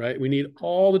pugs, right? We need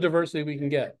all the diversity we can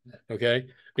get, okay?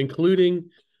 Including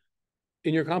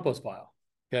in your compost pile,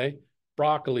 okay?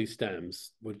 Broccoli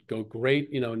stems would go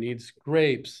great, you know, needs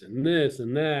grapes and this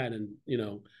and that. And, you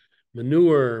know,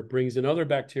 manure brings in other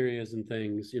bacterias and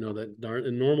things, you know, that aren't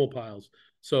in normal piles.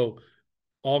 So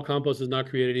all compost is not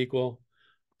created equal.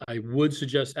 I would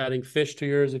suggest adding fish to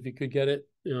yours if you could get it.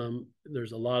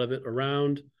 There's a lot of it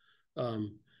around.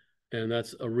 And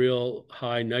that's a real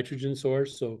high nitrogen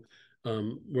source. So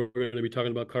we're going to be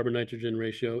talking about carbon nitrogen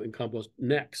ratio in compost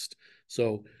next.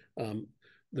 So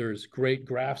there's great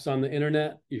graphs on the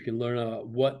internet. You can learn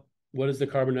what is the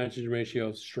carbon nitrogen ratio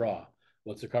of straw?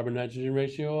 What's the carbon nitrogen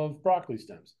ratio of broccoli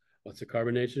stems? What's the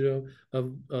carbon ratio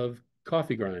of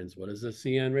coffee grinds? What is the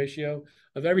CN ratio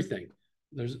of everything?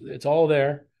 It's all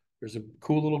there. There's a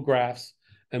cool little graphs.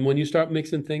 And when you start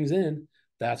mixing things in,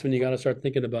 that's when you got to start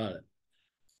thinking about it.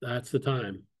 That's the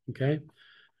time, okay?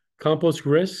 Compost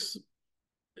risks,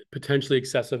 potentially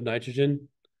excessive nitrogen,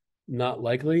 not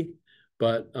likely,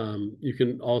 but you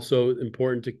can also,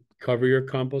 important to cover your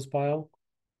compost pile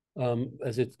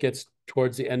as it gets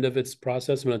towards the end of its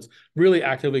process. When it's really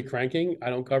actively cranking, I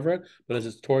don't cover it, but as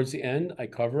it's towards the end, I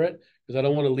cover it because I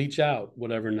don't want to leach out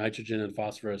whatever nitrogen and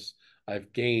phosphorus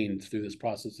I've gained through this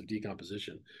process of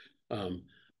decomposition.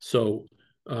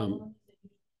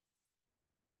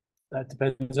 That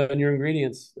depends on your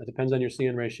ingredients. That depends on your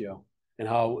CN ratio and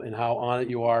how on it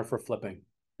you are for flipping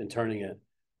and turning it.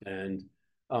 And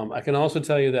I can also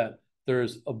tell you that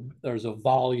there's a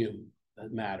volume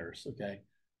that matters. Okay,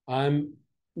 I'm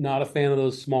not a fan of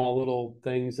those small little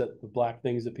things, that the black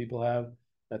things that people have.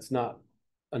 That's not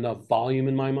enough volume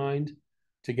in my mind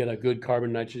to get a good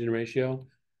carbon nitrogen ratio.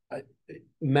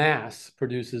 Mass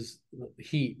produces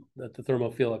heat that the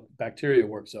thermophilic bacteria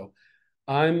work. So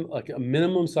I'm like, a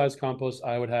minimum size compost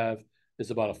I would have is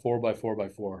about a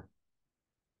 4x4x4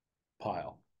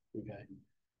 pile. Okay.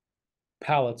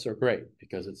 Pallets are great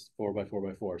because it's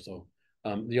 4x4x4. So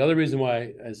the other reason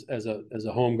why, as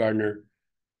a home gardener,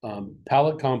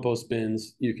 pallet compost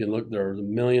bins, you can look, there's a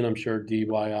million, I'm sure,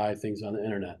 DIY things on the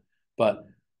internet, but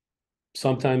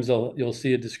sometimes you'll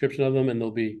see a description of them and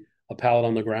there'll be a pallet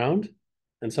on the ground,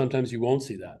 and sometimes you won't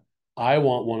see that. I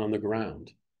want one on the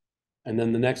ground. And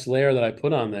then the next layer that I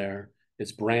put on there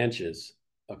is branches.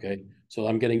 Okay. So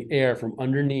I'm getting air from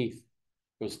underneath,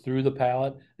 goes through the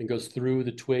pallet and goes through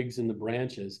the twigs and the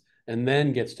branches, and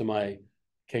then gets to my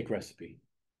cake recipe,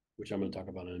 which I'm going to talk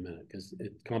about in a minute, because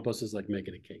compost is like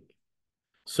making a cake.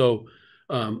 So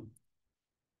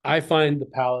I find the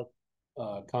pallet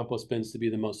compost bins to be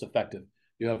the most effective.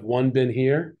 You have one bin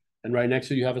here, and right next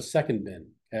to you have a second bin.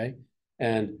 Okay.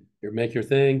 And you make your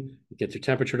thing, you get your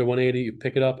temperature to 180, you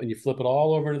pick it up and you flip it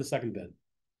all over to the second bin,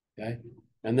 okay?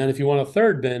 And then if you want a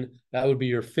third bin, that would be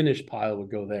your finished pile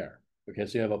would go there, okay?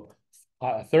 So you have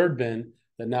a third bin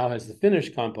that now has the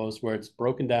finished compost where it's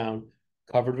broken down,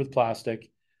 covered with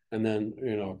plastic, and then,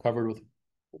 you know, covered with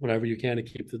whatever you can to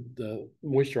keep the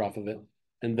moisture off of it.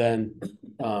 And then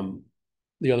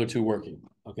the other two working,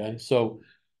 okay? So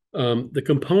the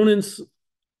components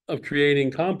of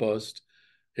creating compost,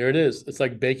 here it is. It's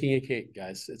like baking a cake,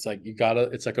 guys. It's like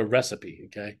it's like a recipe,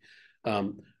 okay?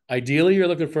 Ideally, you're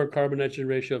looking for a carbon nitrogen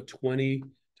ratio of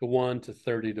 20:1 to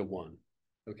 30:1,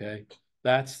 okay?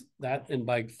 That's that. And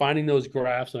by finding those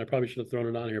graphs, and I probably should have thrown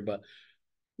it on here, but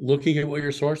looking at what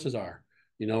your sources are.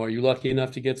 You know, are you lucky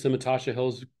enough to get some Natasha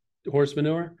Hill's horse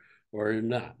manure or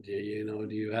not? Do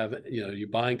you have, you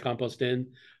buying compost in,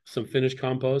 some finished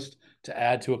compost to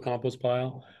add to a compost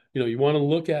pile? You want to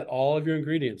look at all of your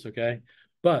ingredients, okay?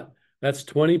 But that's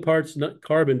 20 parts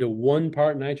carbon to 1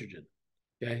 part nitrogen,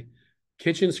 okay?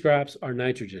 Kitchen scraps are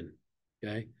nitrogen,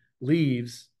 okay?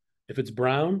 Leaves, if it's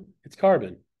brown, it's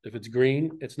carbon. If it's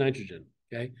green, it's nitrogen,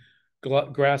 okay?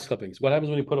 Grass clippings. What happens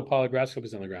when you put a pile of grass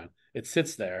clippings on the ground? It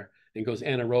sits there and goes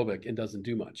anaerobic and doesn't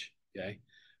do much, okay?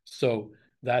 So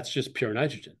that's just pure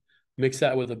nitrogen. Mix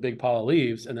that with a big pile of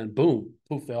leaves and then boom,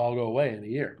 poof, they all go away in a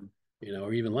year,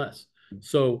 or even less.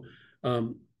 So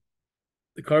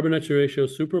the carbon nitrogen ratio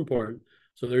is super important.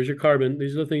 So there's your carbon.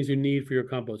 These are the things you need for your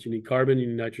compost. You need carbon, you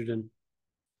need nitrogen,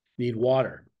 you need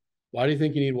water. Why do you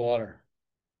think you need water?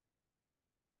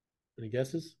 Any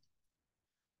guesses?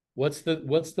 What's the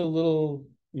little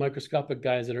microscopic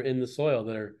guys that are in the soil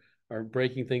that are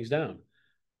breaking things down?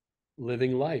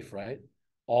 Living life, right?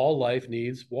 All life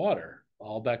needs water.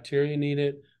 All bacteria need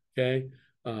it, okay?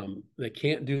 They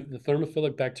can't do, the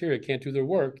thermophilic bacteria can't do their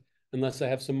work unless they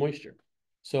have some moisture.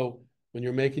 So when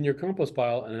you're making your compost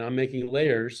pile, and I'm making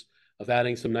layers of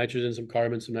adding some nitrogen, some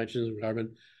carbon,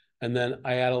 and then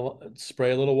I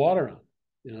spray a little water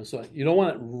on. So you don't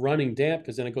want it running damp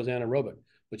because then it goes anaerobic,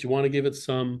 but you want to give it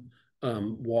some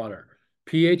water.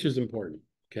 pH is important.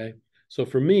 Okay, so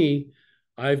for me,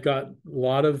 I've got a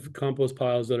lot of compost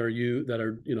piles that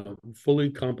are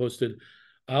fully composted.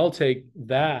 I'll take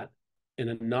that and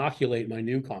inoculate my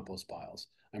new compost piles.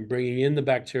 I'm bringing in the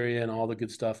bacteria and all the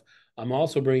good stuff. I'm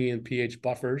also bringing in pH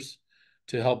buffers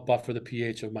to help buffer the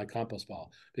pH of my compost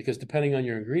pile, because depending on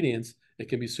your ingredients, it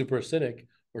can be super acidic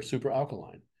or super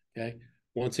alkaline. Okay.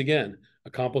 Once again, a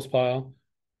compost pile,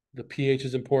 the pH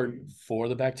is important for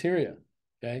the bacteria.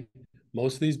 Okay.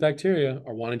 Most of these bacteria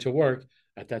are wanting to work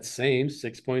at that same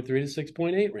 6.3 to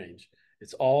 6.8 range.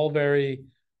 It's all very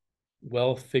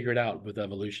well figured out with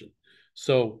evolution.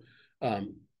 So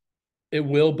it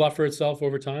will buffer itself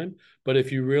over time. But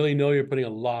if you really know you're putting a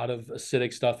lot of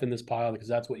acidic stuff in this pile, because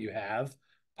that's what you have,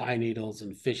 pine needles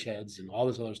and fish heads and all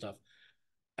this other stuff,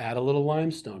 add a little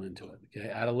limestone into it. Okay,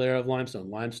 add a layer of limestone.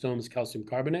 Limestone is calcium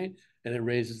carbonate, and it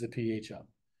raises the pH up.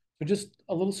 So just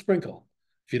a little sprinkle.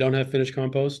 If you don't have finished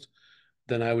compost,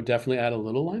 then I would definitely add a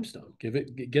little limestone.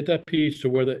 Get that pH to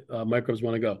where the microbes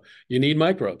want to go. You need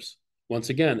microbes. Once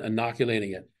again,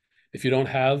 inoculating it. If you don't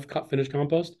have finished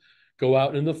compost, go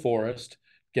out in the forest,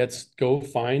 go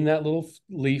find that little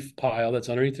leaf pile that's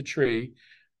underneath the tree,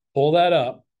 pull that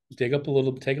up, take a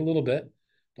little bit.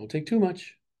 Don't take too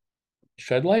much.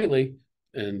 Tread lightly,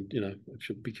 and I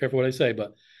should be careful what I say,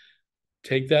 but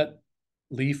take that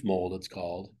leaf mold, it's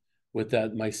called, with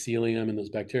that mycelium and those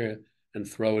bacteria, and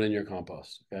throw it in your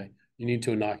compost. Okay, you need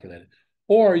to inoculate it,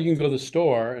 or you can go to the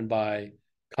store and buy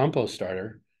compost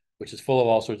starter, which is full of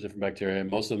all sorts of different bacteria, and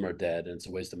most of them are dead, and it's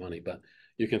a waste of money. But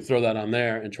you can throw that on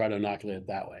there and try to inoculate it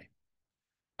that way.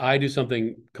 I do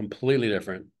something completely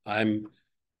different. I'm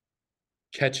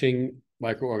catching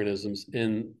microorganisms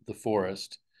in the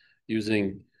forest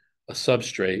using a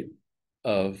substrate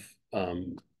of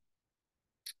al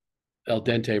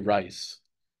dente rice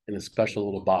in a special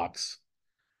little box.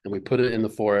 And we put it in the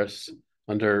forest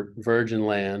under virgin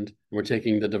land. And we're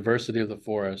taking the diversity of the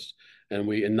forest and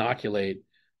we inoculate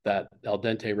that al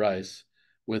dente rice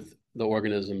with the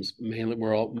organisms.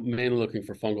 We're mainly looking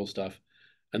for fungal stuff.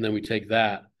 And then we take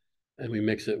that and we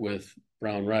mix it with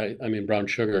brown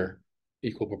sugar,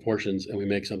 equal proportions, and we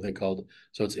make something called,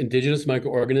 so it's indigenous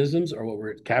microorganisms are what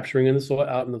we're capturing in the soil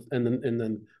out in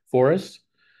the forest,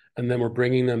 and then we're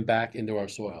bringing them back into our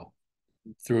soil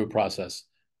through a process.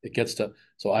 It gets to,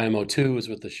 so IMO2 is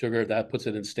with the sugar that puts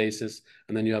it in stasis,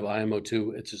 and then you have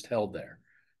IMO2, it's just held there.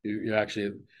 You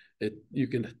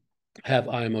can have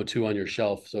IMO2 on your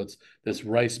shelf. So it's this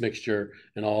rice mixture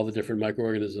and all the different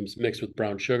microorganisms mixed with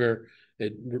brown sugar.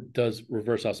 It does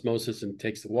reverse osmosis and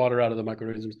takes the water out of the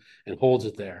microorganisms and holds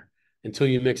it there until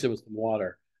you mix it with some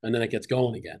water, and then it gets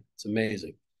going again. It's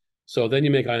amazing. So then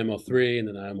you make IMO3 and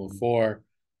then IMO4,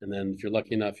 and then if you're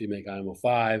lucky enough, you make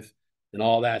IMO5, and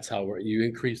all that's how you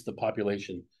increase the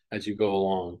population as you go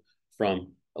along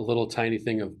from a little tiny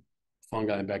thing of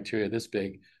fungi and bacteria this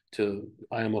big to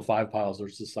IMO5 piles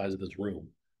that's the size of this room.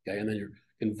 Okay, and then you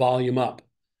can volume up,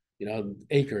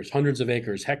 acres, hundreds of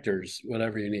acres, hectares,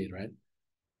 whatever you need, right?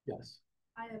 Yes.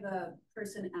 I have a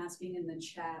person asking in the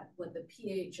chat what the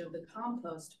pH of the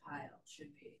compost pile should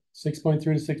be. 6.3 to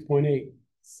 6.8.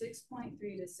 6.3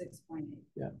 to 6.8.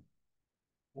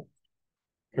 Yeah.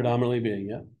 Predominantly being,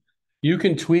 yeah. You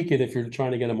can tweak it if you're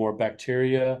trying to get a more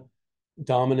bacteria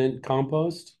dominant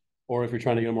compost, or if you're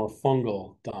trying to get a more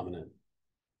fungal dominant.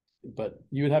 But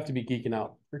you would have to be geeking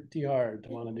out pretty hard to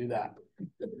want to do that.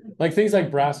 Like things like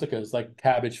brassicas, like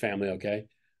cabbage family, okay?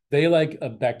 They like a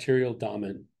bacterial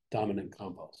dominant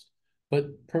compost. But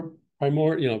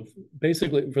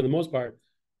basically, for the most part,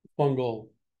 fungal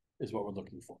is what we're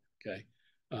looking for, okay?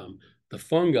 The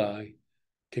fungi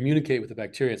communicate with the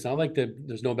bacteria. It's not like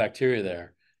there's no bacteria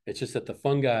there. It's just that the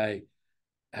fungi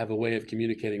have a way of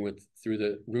communicating through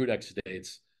the root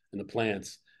exudates in the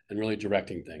plants and really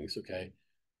directing things, okay?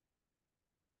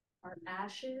 Are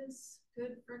ashes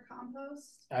good for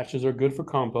compost? Ashes are good for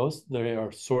compost. They are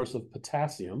a source of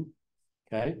potassium,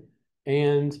 okay?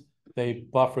 And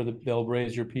they'll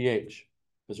raise your pH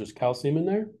because there's calcium in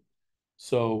there.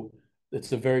 So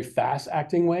it's a very fast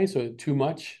acting way. So too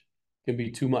much can be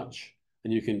too much,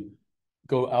 and you can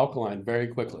go alkaline very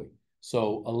quickly.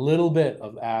 So a little bit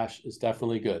of ash is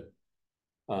definitely good.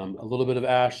 A little bit of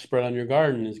ash spread on your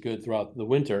garden is good throughout the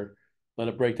winter. Let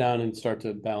it break down and start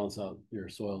to balance out your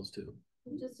soils too.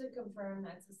 Just to confirm,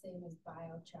 that's the same as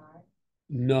biochar?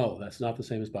 No, that's not the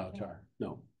same as biochar.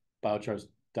 No, biochar is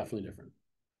definitely different.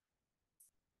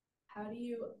 How do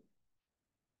you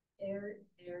aerate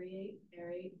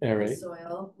the Aerate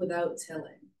soil without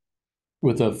tilling,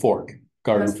 with a fork,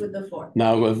 garden. just with the fork.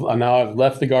 Now I've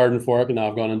left the garden fork and now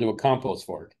I've gone into a compost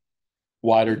fork.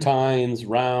 Wider tines,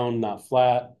 round, not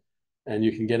flat, and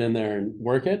you can get in there and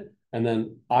work it. And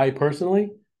then I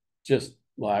personally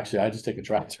I just take a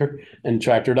tractor and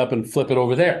tractor it up and flip it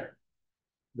over there.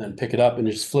 Then pick it up and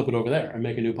just flip it over there and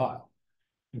make a new pile.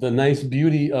 The nice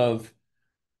beauty of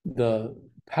the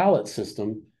pallet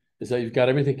system is that you've got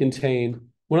everything contained.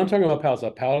 When I'm talking about pallets,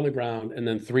 a pallet on the ground and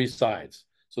then 3 sides.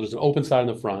 So there's an open side in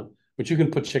the front, but you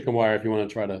can put chicken wire if you want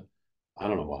to try to, I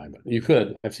don't know why, but you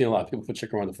could. I've seen a lot of people put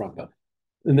chicken wire on the front,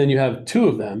 and then you have 2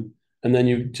 of them, and then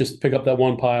you just pick up that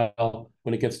one pile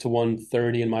when it gets to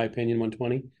 130, in my opinion,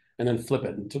 120, and then flip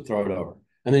it and throw it over.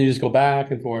 And then you just go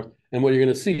back and forth. And what you're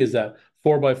going to see is that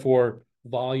 4x4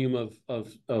 volume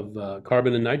of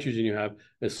carbon and nitrogen you have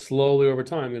is slowly over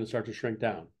time going to start to shrink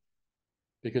down,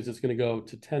 because it's going to go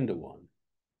to 10 to 1.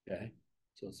 Okay.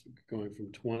 So it's going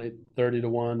from 30 to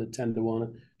 1 to 10 to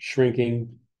 1,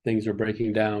 shrinking. Things are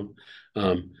breaking down.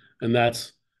 And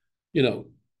that's,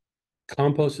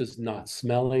 compost is not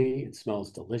smelly. It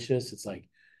smells delicious. It's like,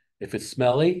 if it's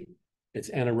smelly,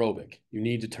 it's anaerobic. You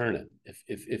need to turn it.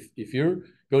 If you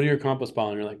go to your compost pile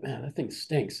and you're like, man, that thing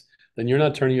stinks, then you're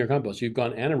not turning your compost. You've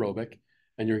gone anaerobic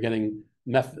and you're getting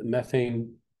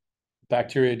methane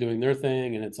bacteria doing their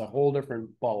thing, and it's a whole different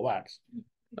ball of wax.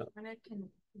 When it can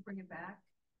bring it back,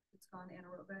 it's gone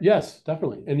anaerobic. Yes,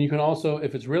 definitely. And you can also,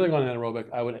 if it's really gone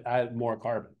anaerobic, I would add more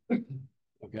carbon.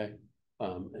 Okay.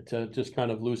 To just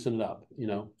kind of loosen it up,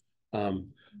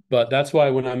 but that's why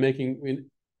when I'm making,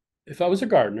 if I was a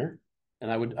gardener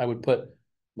and I would put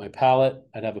my pallet,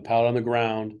 I'd have a pallet on the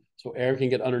ground so air can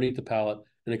get underneath the pallet,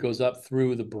 and it goes up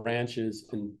through the branches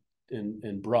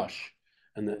and brush,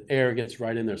 and the air gets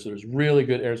right in there. So there's really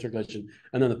good air circulation.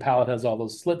 And then the pallet has all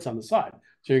those slits on the side.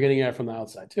 So you're getting air from the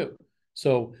outside too.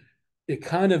 So it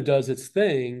kind of does its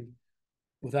thing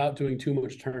without doing too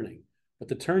much turning. But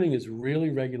the turning is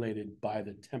really regulated by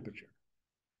the temperature.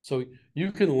 So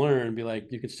you can learn,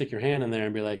 you can stick your hand in there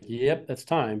and be like, yep, that's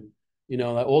time.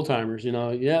 Like old timers,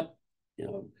 yep.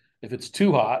 If it's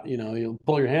too hot, you'll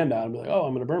pull your hand out and be like, oh,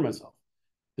 I'm going to burn myself.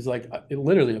 It's like,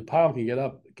 literally a pile can get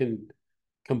up, can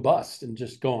combust and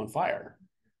just go on fire.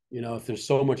 If there's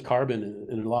so much carbon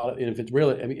and if it's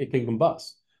really, it can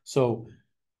combust. So,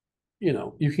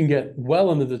 you can get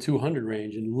well into the 200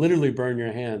 range and literally burn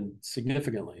your hand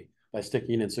significantly by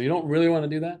sticking it in. So you don't really want to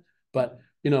do that. But,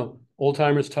 old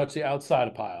timers touch the outside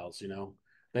of piles,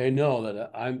 they know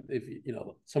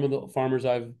that some of the farmers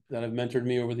that have mentored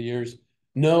me over the years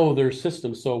know their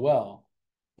system so well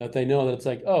that they know that it's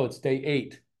like, oh, it's day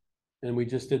 8 and we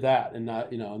just did that. And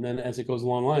not, and then as it goes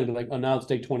along the line, it'll be like, oh, now it's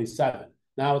day 27.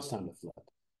 Now it's time to flip.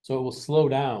 So it will slow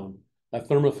down. That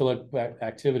thermophilic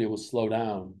activity will slow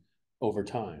down over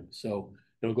time. So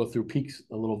it'll go through peaks,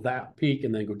 a little peak,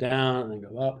 and then go down and then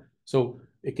go up. So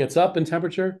it gets up in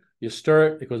temperature, you stir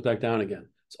it, it goes back down again.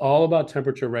 It's all about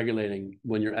temperature regulating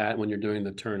when you're doing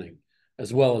the turning,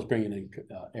 as well as bringing in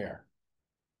air.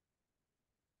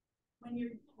 When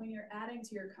you're adding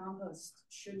to your compost,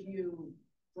 should you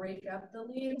break up the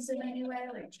leaves in any way,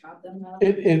 like chop them up?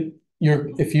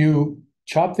 If you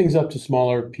chop things up to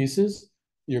smaller pieces,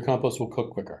 your compost will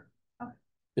cook quicker. Okay.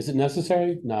 Is it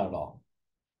necessary? Not at all.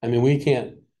 I mean, we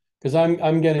can't, because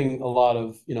I'm getting a lot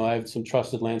of, I have some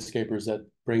trusted landscapers that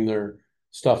bring their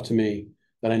stuff to me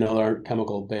that I know aren't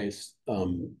chemical based,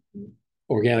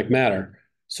 organic matter.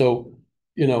 So,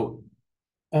 we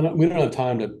don't have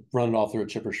time to run it all through a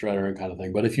chipper shredder and kind of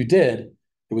thing. But if you did,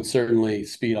 it would certainly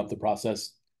speed up the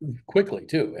process quickly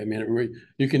too. I mean,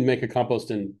 you can make a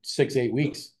compost in 6-8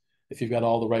 weeks if you've got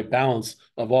all the right balance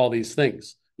of all these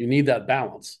things. You need that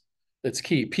balance. It's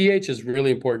key. pH is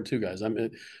really important too, guys. I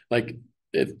mean, like,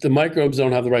 if the microbes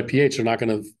don't have the right pH, they're not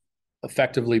going to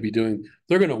effectively be doing,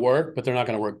 they're going to work, but they're not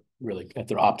going to work really at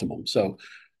their optimum. So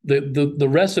the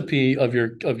recipe of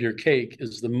your cake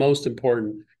is the most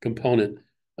important component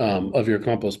of your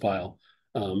compost pile.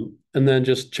 And then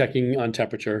just checking on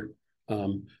temperature.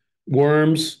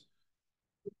 Worms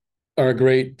are a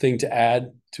great thing to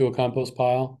add to a compost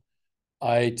pile.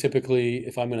 I typically,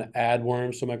 if I'm going to add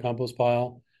worms to my compost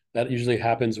pile, that usually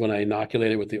happens when I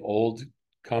inoculate it with the old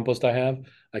compost I have.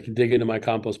 I can dig into my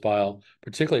compost pile,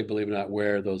 particularly, believe it or not,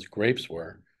 where those grapes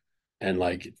were, and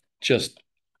just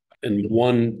in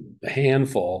one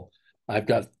handful, I've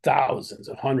got thousands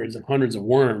and hundreds of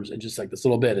worms, and just like this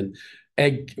little bit, and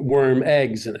worm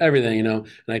eggs and everything, and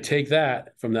I take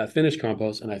that from that finished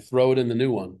compost and I throw it in the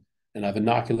new one, and I've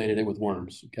inoculated it with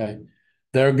worms. Okay.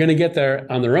 They're going to get there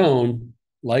on their own.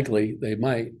 Likely they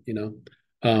might,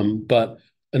 but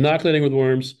inoculating with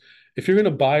worms. If you're going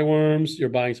to buy worms, you're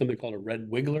buying something called a red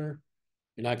wiggler.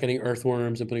 You're not getting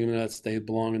earthworms and putting them in that they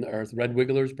belong in the earth. Red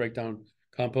wigglers break down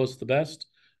compost the best.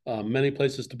 Many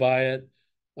places to buy it.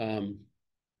 There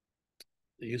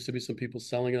used to be some people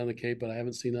selling it on the Cape, but I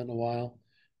haven't seen that in a while.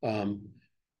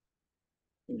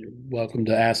 You're welcome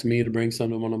to ask me to bring some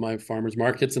to one of my farmers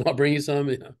markets, and I'll bring you some.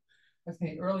 I was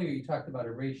saying earlier, you talked about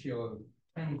a ratio of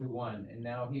 10 to 1, and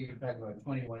now here you're talking about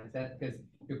 21. Is that because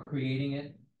you're creating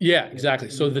it? Yeah, exactly.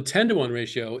 So the 10 to 1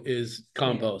 ratio is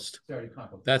compost. Sorry,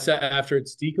 compost. That's after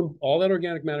it's all that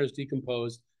organic matter is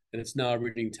decomposed, and it's now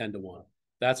reading 10 to 1.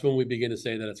 That's when we begin to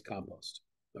say that it's compost.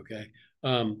 Okay.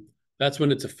 That's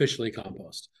when it's officially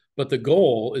compost. But the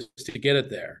goal is to get it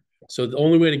there. So the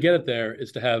only way to get it there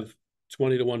is to have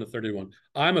 20 to 1 to 30 to 1.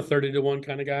 I'm a 30 to 1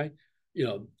 kind of guy. You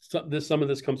know, some of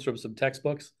this comes from some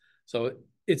textbooks. So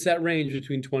it's that range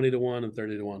between 20 to 1 and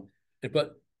 30 to 1.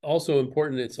 But also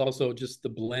important, it's also just the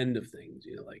blend of things,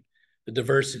 you know, like the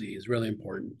diversity is really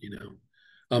important, you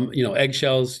know.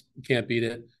 Eggshells, you can't beat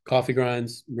it. Coffee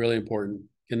grinds, really important,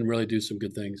 can really do some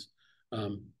good things.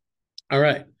 All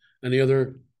right. Any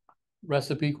other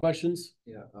recipe questions?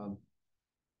 Yeah.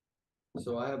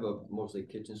 So I have mostly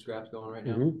kitchen scraps going right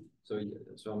now. Mm-hmm.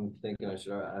 So I'm thinking I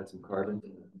should add some carbon.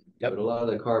 Yep. But a lot of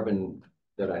the carbon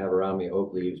that I have around me,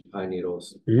 oak leaves, pine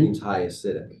needles, Mhm. seems high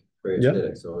acidic, very Yep.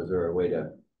 acidic. So is there a way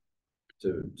to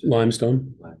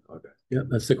Limestone. Okay. Yeah,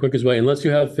 that's the quickest way, unless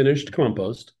you have finished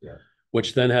compost, Yeah.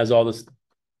 which then has all this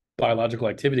biological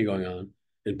activity going on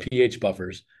and pH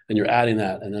buffers, and you're adding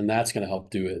that, and then that's going to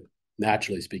help do it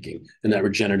naturally speaking in that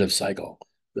regenerative cycle.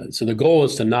 So the goal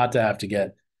is to not to have to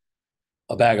get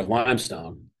a bag of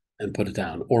limestone and put it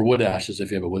down, or wood ashes if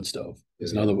you have a wood stove.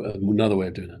 There's another way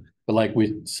of doing it. But like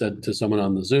we said to someone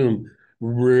on the Zoom,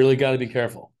 really got to be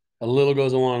careful. A little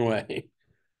goes a long way,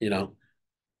 you know.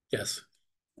 Yes.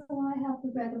 So I have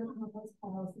the regular compost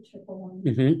piles, the triple one.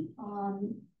 Mm-hmm.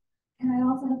 And I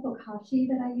also have bokashi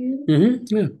that I use.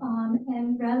 Mm-hmm. Yeah.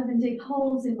 And rather than dig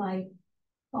holes in my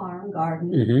farm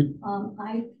garden, Mm-hmm.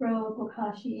 I throw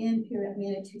bokashi in period. I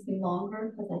mean, it takes me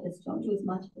longer because I just don't do as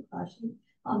much bokashi.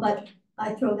 But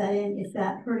I throw that in. Is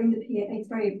that hurting the pH? It's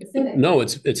very acidic. No,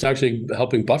 it's actually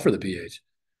helping buffer the pH.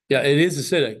 Yeah, it is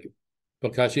acidic.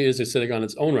 Bokashi is acidic on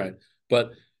its own right,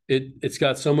 but it's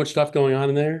got so much stuff going on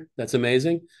in there that's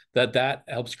amazing that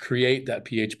helps create that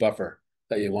pH buffer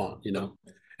that you want, you know.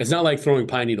 It's not like throwing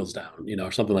pine needles down, you know,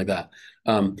 or something like that.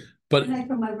 But and I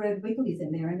throw my red wigglies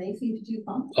in there and they seem to do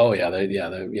fine. Oh yeah,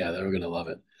 they're gonna love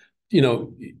it. You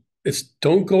know,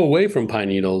 don't go away from pine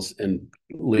needles and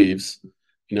leaves.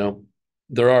 You know,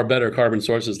 there are better carbon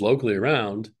sources locally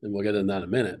around, and we'll get into that in a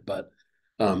minute, but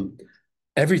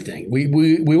everything. We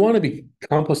want to be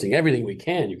composting everything we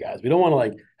can, you guys. We don't want to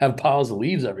like have piles of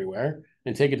leaves everywhere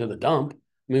and take it to the dump.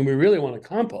 I mean, we really want to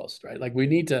compost, right? Like we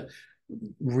need to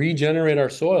regenerate our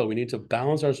soil. We need to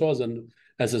balance our soils, and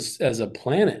as a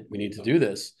planet, we need to do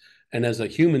this, and as a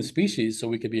human species, so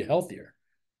we could be healthier.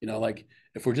 You know, like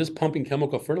if we're just pumping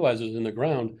chemical fertilizers in the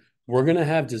ground, we're gonna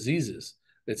have diseases.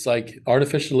 It's like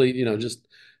artificially, you know, just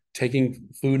taking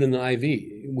food in the IV.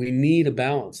 We need a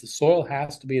balance. The soil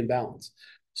has to be in balance.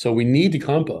 So we need to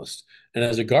compost. And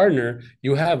as a gardener,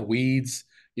 you have weeds,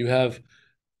 you have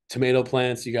tomato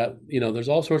plants, you got, you know, there's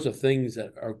all sorts of things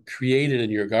that are created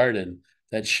in your garden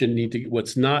that shouldn't need to,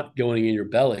 what's not going in your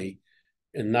belly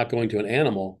and not going to an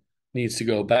animal needs to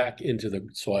go back into the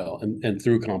soil and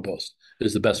through compost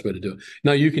is the best way to do it.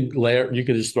 Now you can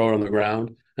just throw it on the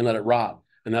ground and let it rot,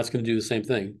 and that's going to do the same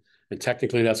thing. And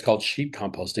technically that's called sheet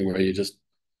composting, where you just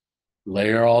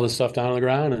layer all this stuff down on the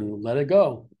ground and let it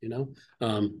go, you know?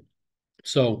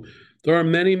 So there are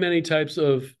many, many types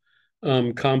of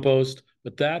compost,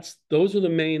 but those are the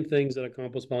main things that a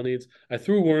compost pile needs. I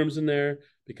threw worms in there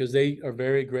because they are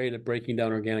very great at breaking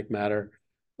down organic matter.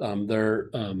 Their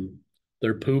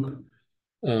poop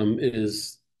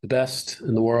is the best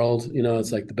in the world. You know,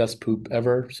 it's like the best poop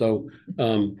ever. So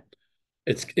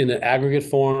it's in an aggregate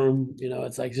form, you know,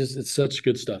 it's like it's such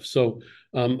good stuff. So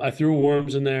I threw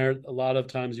worms in there. A lot of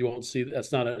times you won't see,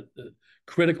 that's not a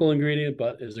critical ingredient,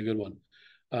 but is a good one.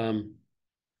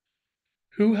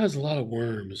 Who has a lot of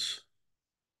worms?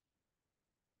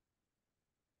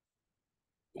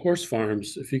 Horse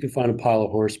farms. If you can find a pile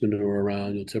of horse manure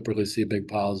around, you'll typically see big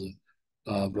piles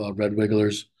of red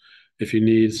wigglers if you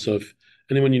need. So if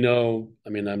anyone you know, I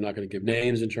mean, I'm not going to give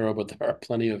names in Truro, but there are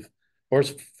plenty of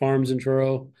horse farms in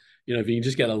Truro. You know, if you can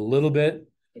just get a little bit.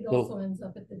 It also ends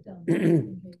up at the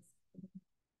dump.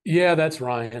 Yeah, that's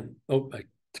Ryan. Oh, I'm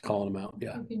calling him out.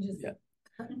 Yeah. You can just Yeah.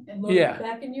 and load Yeah. it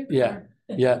back in your car.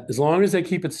 Yeah. Yeah. As long as they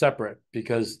keep it separate,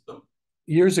 because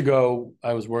years ago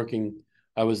I was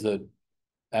the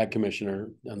ag commissioner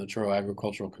on the Truro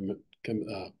Agricultural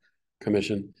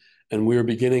Commission. And we were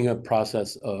beginning a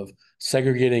process of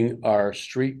segregating our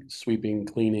street sweeping,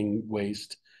 cleaning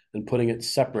waste and putting it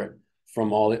separate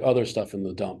from all the other stuff in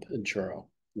the dump in Truro.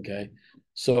 Okay.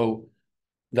 So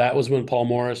that was when Paul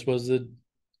Morris was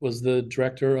the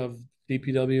director of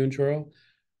DPW in Truro.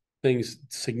 Things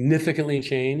significantly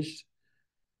changed,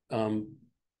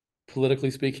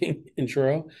 politically speaking, in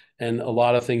Truro, and a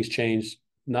lot of things changed,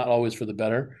 not always for the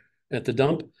better at the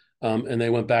dump. And they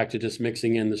went back to just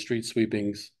mixing in the street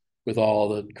sweepings with all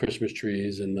the Christmas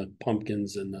trees and the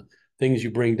pumpkins and the things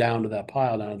you bring down to that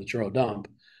pile down at the Truro dump,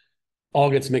 all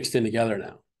gets mixed in together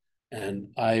now. And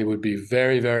I would be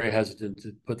very, very hesitant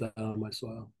to put that on my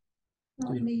soil.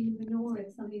 Well, I mean, manure,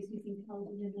 if somebody's using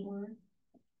pellet manure.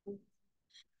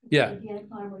 Yeah. Organic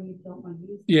farm where you don't want to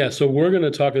use. Yeah, so we're going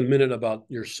to talk in a minute about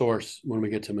your source when we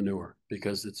get to manure,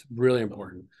 because it's really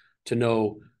important to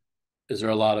know, is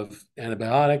there a lot of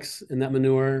antibiotics in that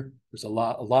manure? There's a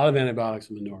lot of antibiotics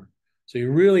in manure. So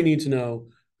you really need to know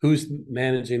who's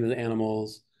managing the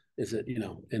animals. Is it,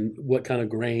 and what kind of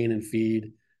grain and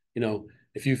feed,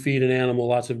 if you feed an animal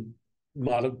lots of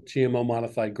GMO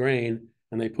modified grain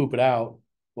and they poop it out,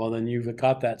 well, then you've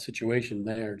got that situation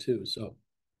there too. So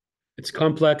it's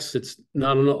complex. It's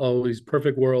not an always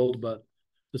perfect world, but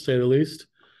to say the least.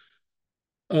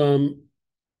 Oh,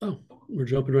 we're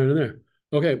jumping right in there.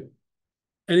 Okay.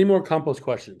 Any more compost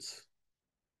questions?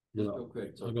 Just real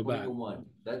quick, so I'll go back. 21,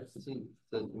 that seems,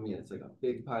 to me, it's like a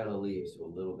big pile of leaves to a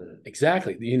little bit of.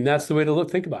 Exactly. And that's the way to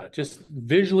think about it. Just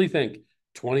visually think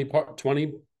 20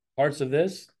 parts of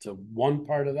this to one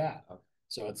part of that.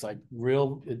 So it's like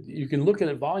you can look at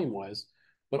it volume wise,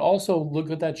 but also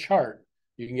look at that chart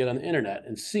you can get on the internet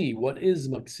and see what is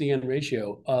the CN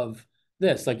ratio of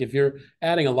this. Like if you're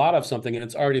adding a lot of something and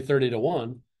it's already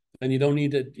 30-1, then you don't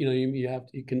need to,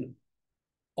 you can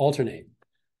alternate,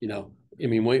 I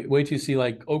mean, wait till you see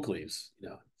like oak leaves,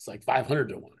 it's like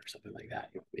 500-1 or something like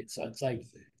that. So it's like,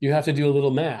 you have to do a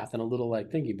little math and a little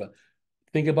like thinking, but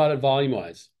think about it volume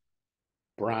wise.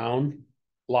 Brown,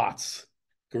 lots.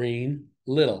 Green,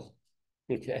 little.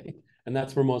 Okay. And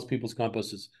that's where most people's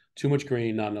compost is too much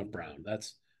green, not enough brown.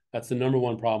 That's the number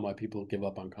one problem why people give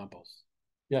up on compost.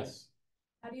 Yes.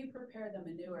 How do you prepare the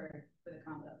manure for the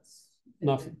compost?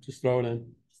 Nothing. Just throw it in.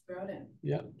 Just throw it in.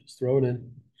 Yeah, just throw it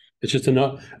in. It's just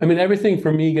enough. I mean, everything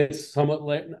for me gets somewhat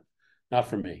late. Not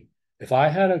for me. If I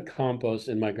had a compost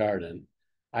in my garden,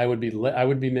 I would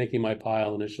be making my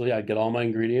pile initially. I'd get all my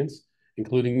ingredients,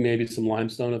 including maybe some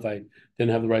limestone if I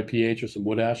didn't have the right pH, or some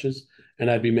wood ashes, and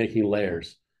I'd be making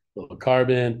layers. A little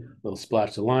carbon, a little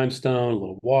splash of limestone, a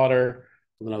little water,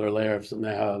 with another layer of something.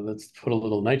 Let's put a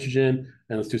little nitrogen,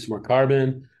 and let's do some more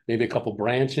carbon, maybe a couple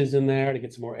branches in there to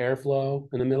get some more airflow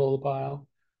in the middle of the pile.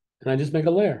 And I just make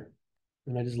a layer.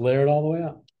 And I just layer it all the way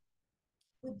up.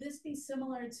 Would this be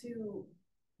similar to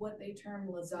what they term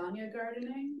lasagna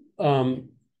gardening?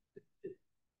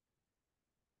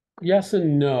 Yes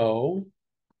and no.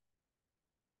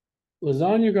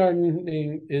 Lasagna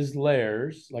gardening is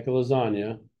layers, like a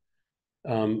lasagna.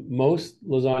 Most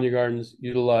lasagna gardens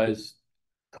utilize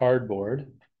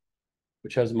cardboard,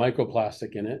 which has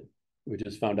microplastic in it. We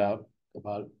just found out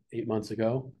about 8 months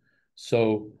ago.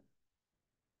 So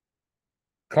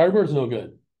cardboard's no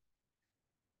good.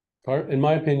 In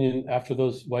my opinion, after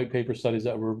those white paper studies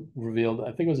that were revealed,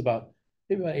 I think it was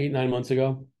maybe about 8-9 months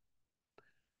ago.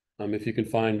 If you can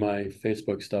find my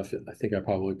Facebook stuff, I think I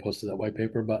probably posted that white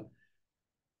paper, but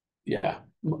yeah,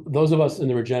 those of us in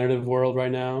the regenerative world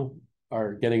right now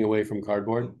are getting away from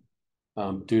cardboard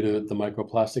due to the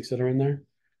microplastics that are in there.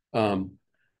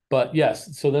 But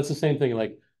yes, so that's the same thing.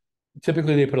 Like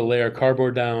typically they put a layer of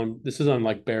cardboard down. This is on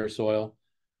like bare soil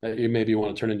that you maybe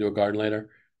want to turn into a garden later.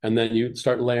 And then you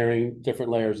start layering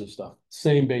different layers of stuff.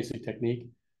 Same basic technique.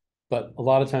 But a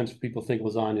lot of times people think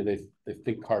lasagna, they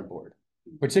think cardboard,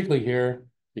 particularly here,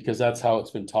 because that's how it's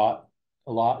been taught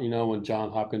a lot, when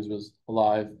John Hopkins was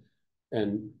alive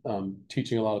and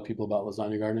teaching a lot of people about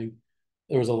lasagna gardening,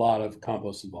 there was a lot of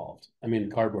compost involved. I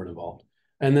mean, cardboard involved.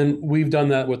 And then we've done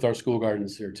that with our school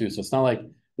gardens here too. So it's not like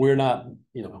we're not,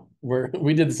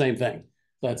 we did the same thing.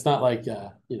 So it's not like,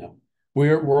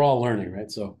 we're all learning,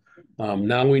 right? So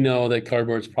now we know that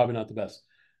cardboard is probably not the best.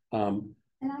 And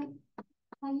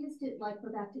I used it like for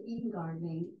back to Eden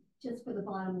gardening, just for the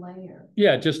bottom layer.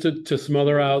 Yeah, just to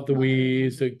smother out the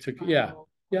weeds, yeah.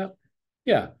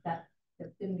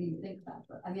 That didn't even think about,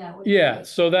 but I mean, Yeah,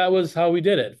 so that was how we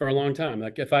did it for a long time.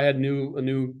 Like if I had a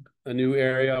new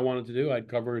area I wanted to do, I'd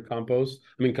cover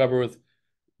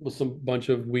with some bunch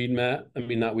of weed mat. I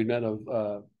mean, not weed mat,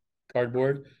 of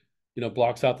cardboard,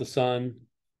 blocks out the sun,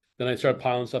 then I start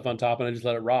piling stuff on top and I just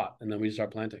let it rot, and then we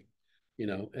start planting,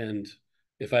 and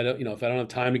if I don't have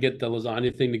time to get the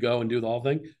lasagna thing to go and do the whole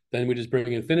thing, then we just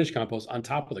bring in finished compost on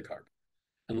top of the carb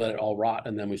and let it all rot,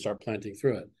 and then we start planting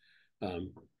through it.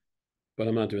 But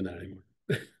I'm not doing that anymore.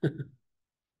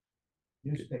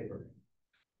 Newspaper,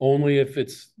 Only if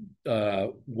it's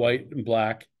white and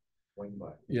black. white and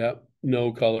black. Yeah,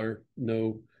 no color,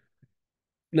 no.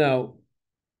 Now,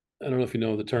 I don't know if you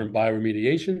know the term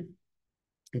bioremediation,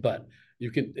 but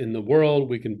you can, in the world,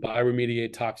 we can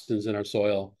bioremediate toxins in our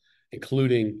soil,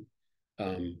 including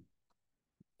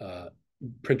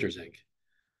printer's ink.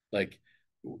 Like,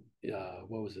 what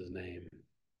was his name?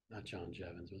 Not John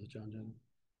Jevons. Was it John Jevons?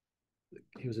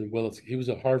 He was in Willits. He was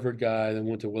a Harvard guy, then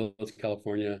went to Willits,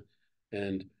 California,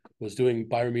 and was doing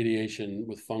bioremediation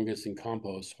with fungus and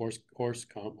compost, horse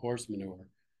manure,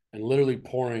 and literally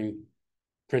pouring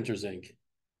printer's ink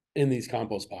in these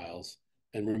compost piles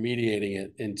and remediating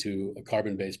it into a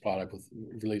carbon-based product with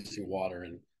releasing water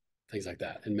and things like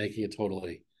that, and making it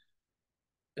totally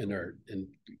inert and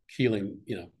healing,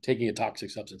 taking a toxic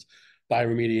substance.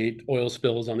 Bioremediate oil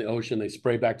spills on the ocean. They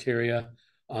spray bacteria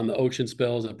on the ocean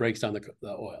spills. It breaks down the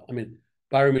oil. I mean,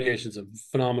 bioremediation is a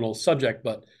phenomenal subject,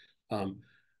 but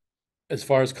as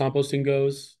far as composting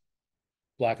goes,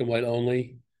 black and white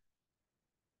only.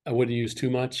 I wouldn't use too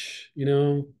much,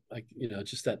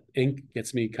 just that ink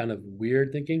gets me kind of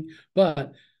weird thinking,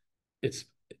 but it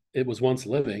was once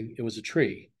living. It was a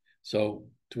tree. So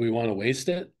do we want to waste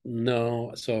it?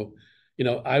 No. So,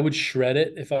 I would shred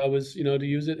it if I was, to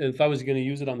use it. And if I was going to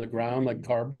use it on the ground, like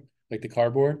the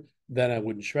cardboard, then I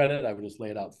wouldn't shred it. I would just lay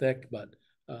it out thick, but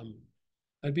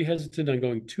I'd be hesitant on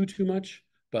going too much,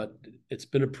 but it's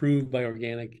been approved by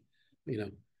organic,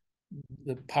 the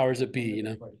powers that be,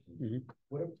 Mm-hmm.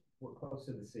 What if we're close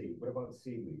to the sea? What about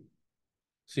seaweed?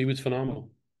 Seaweed's phenomenal.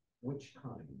 Which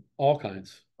kind? All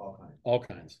kinds. All kinds. All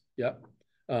kinds. Yep.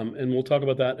 And we'll talk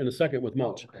about that in a second with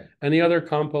mulch. Okay. Any other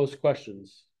compost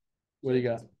questions? What do you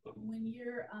got? When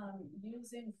you're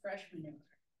using fresh manure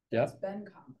Yeah. that's been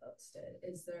composted,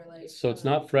 is there like So it's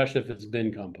not fresh if it's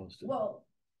been composted. well,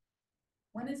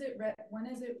 when is it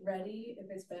ready if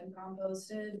it's been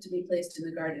composted to be placed in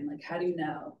the garden? Like, how do you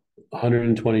know?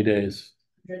 120 days.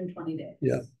 120 days.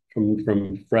 Yeah.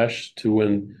 From fresh to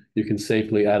when you can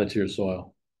safely add it to your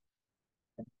soil.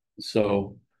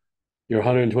 So your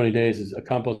 120 days is a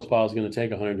compost pile is going to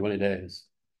take 120 days.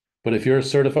 But if you're a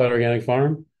certified organic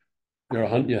farm,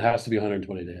 it has to be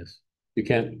 120 days. You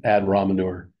can't add raw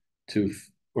manure to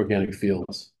organic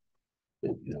fields.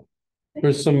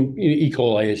 There's some E.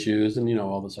 coli issues and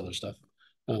all this other stuff.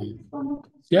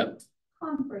 Yep.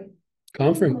 Comfrey.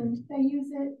 They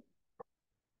use it.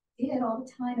 See it all the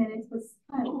time, and it was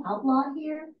kind of outlawed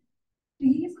here. Do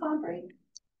you use comfrey?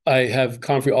 I have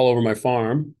comfrey all over my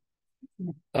farm.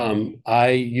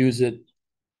 I use it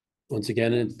once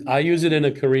again. I use it in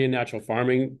a Korean natural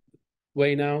farming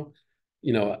way now.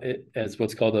 As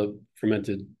what's called a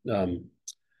fermented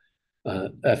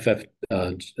FPJ,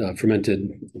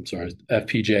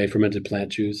 fermented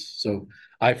plant juice. So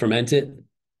I ferment it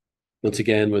once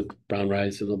again with brown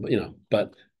rice, a little bit,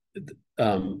 but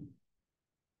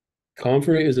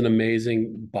comfrey is an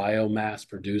amazing biomass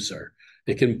producer.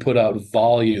 It can put out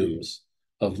volumes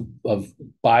of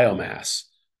biomass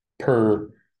per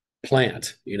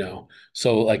plant,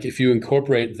 So like if you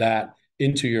incorporate that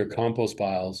into your compost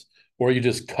piles, or you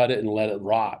just cut it and let it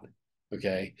rot,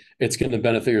 okay, it's going to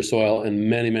benefit your soil in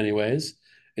many, many ways.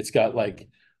 It's got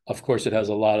of course, it has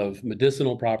a lot of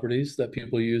medicinal properties that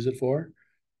people use it for.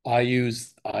 I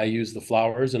use the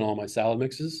flowers in all my salad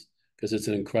mixes because it's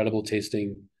an incredible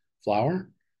tasting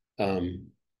flower.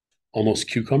 Almost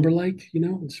cucumber-like,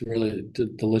 it's really a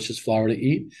delicious flower to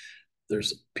eat.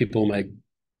 There's people make,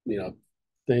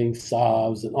 things,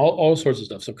 salves, and all sorts of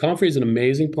stuff. So comfrey is an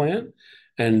amazing plant,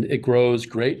 and it grows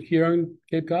great here on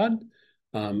Cape Cod.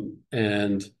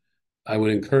 And I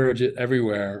would encourage it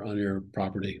everywhere on your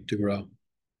property to grow.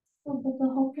 So, but the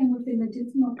whole thing with the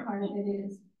medicinal part of it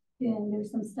is, then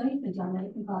there's some studies been done that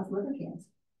it can cause liver cancer,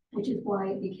 which is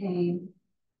why it became,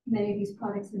 many of these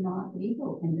products are not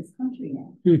legal in this country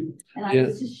now. And I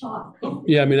was just shocked.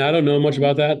 Yeah, I mean, I don't know much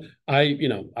about that. I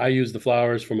use the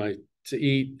flowers to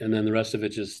eat, and then the rest of it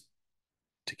just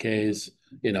decays.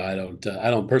 I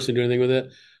don't personally do anything with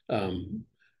it.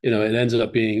 It ends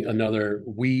up being another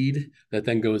weed that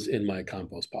then goes in my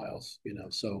compost piles,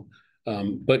 so,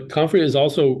 but comfrey is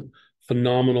also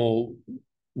phenomenal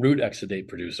root exudate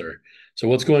producer. So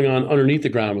what's going on underneath the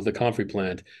ground with the comfrey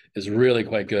plant is really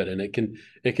quite good. And it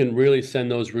can really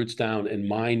send those roots down and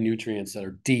mine nutrients that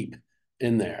are deep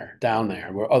in there, down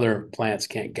there, where other plants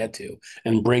can't get to,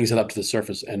 and brings it up to the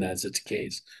surface and as it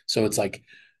decays. So it's like,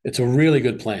 it's a really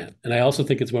good plant. And I also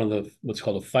think it's one of the, what's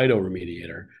called a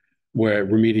phytoremediator, where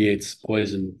it remediates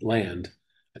poisoned land.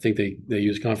 I think they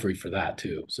use comfrey for that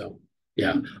too. So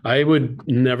yeah, I would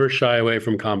never shy away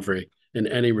from comfrey in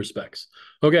any respects.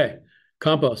 Okay,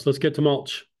 compost, let's get to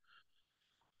mulch.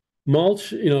 Mulch,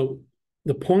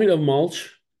 the point of mulch,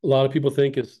 a lot of people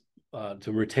think is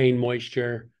to retain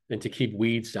moisture and to keep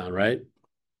weeds down, right?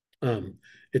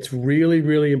 It's really,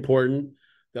 really important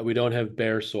that we don't have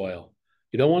bare soil.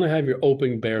 You don't want to have your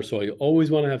open bare soil. You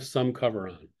always want to have some cover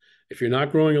on. If you're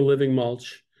not growing a living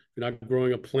mulch, if you're not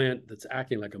growing a plant that's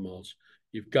acting like a mulch,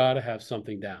 you've got to have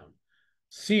something down.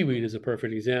 Seaweed is a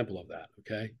perfect example of that,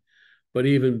 okay? But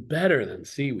even better than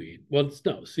seaweed, well,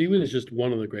 no, seaweed is just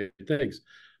one of the great things.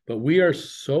 But we are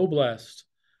so blessed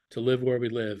to live where we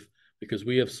live because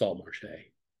we have salt marsh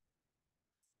hay.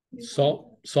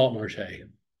 Salt marsh hay.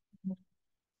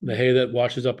 The hay that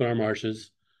washes up in our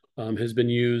marshes has been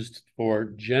used for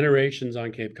generations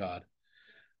on Cape Cod.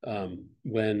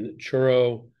 When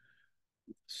Truro,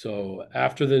 so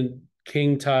after the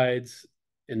king tides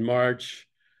in March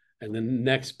and the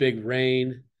next big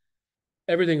rain,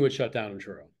 everything would shut down in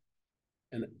Truro.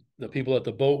 And the people at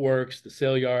the boat works, the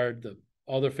sail yard, the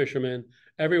other fishermen,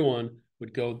 everyone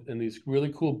would go in these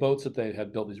really cool boats that they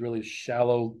had built, these really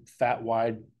shallow, fat,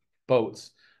 wide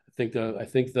boats. I think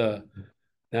the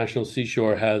National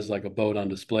Seashore has like a boat on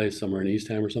display somewhere in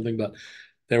Eastham or something, but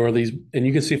there were these, and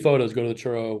you can see photos, go to the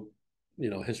Truro,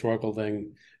 historical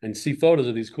thing and see photos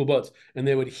of these cool boats. And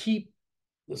they would heap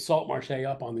the salt marsh hay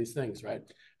up on these things, right?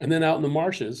 And then out in the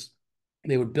marshes,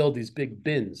 they would build these big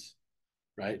bins,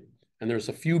 right? And there's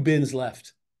a few bins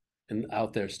left and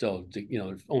out there still,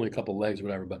 there's only a couple legs or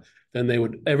whatever, but then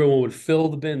everyone would fill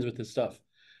the bins with this stuff.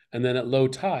 And then at low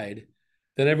tide,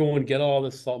 then everyone would get all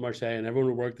this salt marsh hay and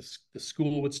everyone would work, the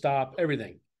school would stop,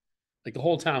 everything. Like the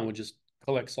whole town would just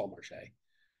collect salt marsh hay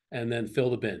and then fill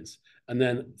the bins. And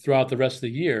then throughout the rest of the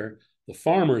year, the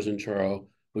farmers in Truro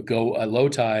would go at low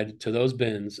tide to those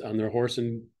bins on their horse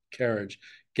and carriage,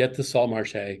 get the salt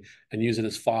marsh hay and use it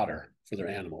as fodder for their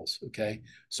animals, okay?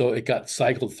 So it got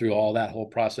cycled through all that whole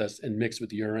process and mixed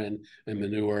with urine and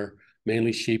manure,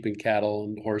 mainly sheep and cattle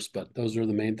and horse, but those are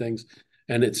the main things.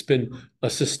 And it's been a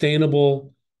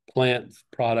sustainable plant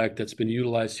product that's been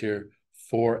utilized here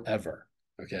forever,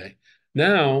 okay?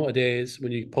 Nowadays,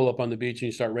 when you pull up on the beach and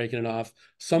you start raking it off,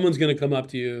 someone's going to come up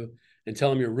to you and tell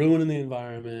them you're ruining the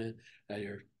environment, that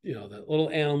you're, the little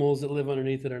animals that live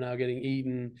underneath it are now getting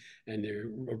eaten, and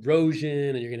there's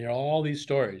erosion, and you're going to hear all these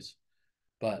stories.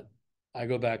 But I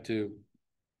go back to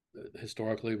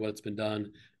historically what's been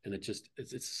done, and it's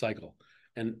a cycle.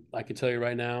 And I can tell you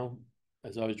right now,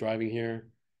 as I was driving here,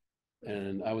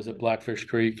 and I was at Blackfish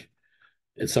Creek,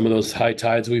 and some of those high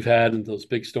tides we've had and those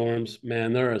big storms,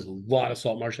 man, there is a lot of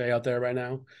salt marsh hay out there right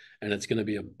now, and it's going to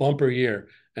be a bumper year.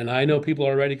 And I know people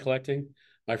are already collecting.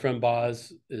 My friend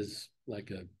Boz is like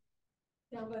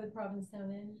down by the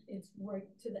Provincetown Inn, it's right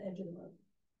to the edge of the road.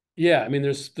 Yeah, I mean,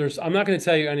 there's. I'm not going to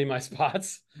tell you any of my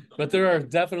spots, but there are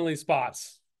definitely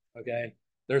spots. Okay,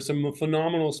 there's some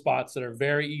phenomenal spots that are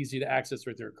very easy to access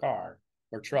with your car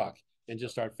or truck and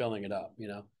just start filling it up.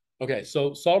 Okay,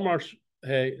 so salt marsh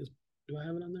hay is. Do I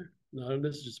have it on there? No,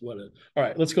 this is just what it is. All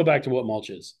right, let's go back to what mulch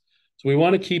is. So we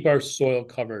want to keep our soil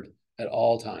covered at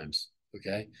all times,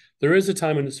 okay? There is a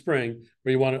time in the spring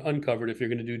where you want it uncovered if you're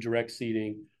going to do direct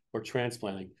seeding or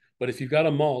transplanting. But if you've got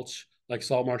a mulch, like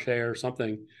salt marsh hay or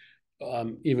something,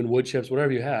 even wood chips,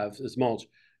 whatever you have is mulch,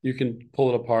 you can pull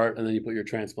it apart and then you put your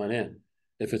transplant in.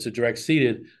 If it's a direct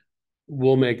seeded,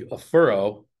 we'll make a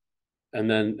furrow and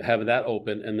then have that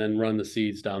open and then run the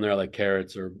seeds down there like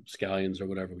carrots or scallions or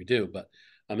whatever we do. But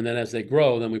and then as they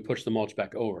grow, then we push the mulch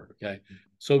back over, okay?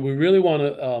 So we really want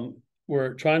to,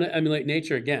 we're trying to emulate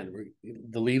nature again.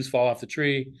 The leaves fall off the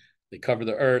tree, they cover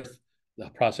the earth, the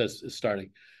process is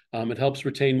starting. It helps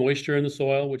retain moisture in the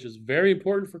soil, which is very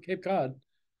important for Cape Cod.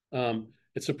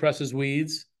 It suppresses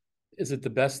weeds. Is it the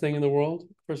best thing in the world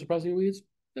for suppressing weeds?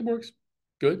 It works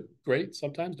good, great,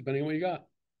 sometimes, depending on what you got.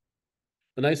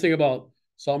 The nice thing about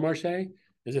salt marsh hay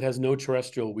is it has no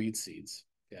terrestrial weed seeds,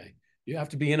 okay? You have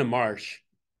to be in a marsh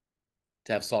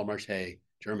to have salt marsh hay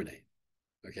germinate,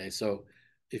 okay? So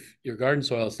if your garden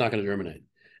soil, it's not going to germinate.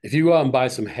 If you go out and buy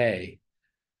some hay,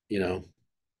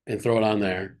 and throw it on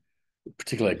there,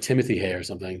 particularly like Timothy hay or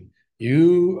something,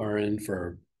 you are in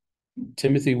for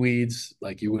Timothy weeds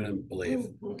like you wouldn't believe,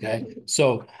 okay?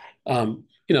 So,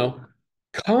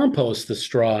 compost the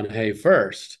straw and hay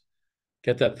first.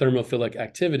 Get that thermophilic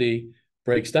activity,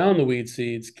 breaks down the weed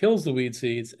seeds, kills the weed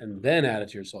seeds, and then add it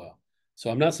to your soil. So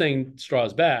I'm not saying straw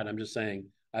is bad. I'm just saying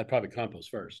I'd probably compost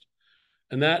first.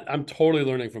 And that I'm totally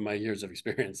learning from my years of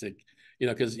experience. Like,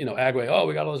 because, Agway, oh,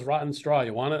 we got all this rotten straw.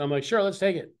 You want it? I'm like, sure, let's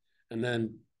take it. And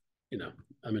then,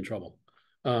 I'm in trouble.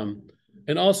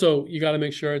 And also you got to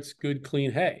make sure it's good,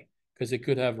 clean hay, because it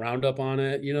could have Roundup on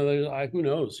it. Who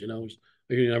knows,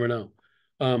 you never know.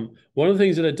 One of the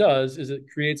things that it does is it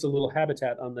creates a little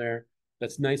habitat on there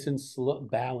that's nice and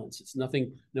balanced. It's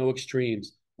nothing, no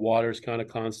extremes. Water's kind of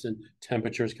constant,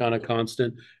 temperature's kind of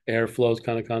constant, airflow's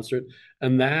kind of constant.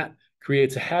 And that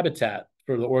creates a habitat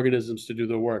for the organisms to do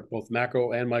their work, both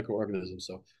macro and microorganisms.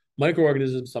 So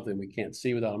microorganisms, something we can't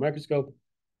see without a microscope.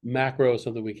 Macro is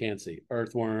something we can't see.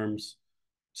 Earthworms,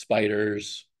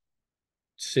 spiders,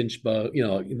 cinch bug,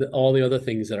 all the other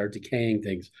things that are decaying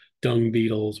things, dung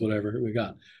beetles, whatever we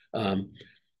got.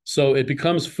 So it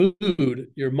becomes food.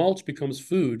 Your mulch becomes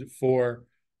food for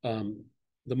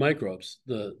the microbes.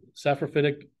 The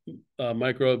saprophytic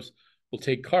microbes will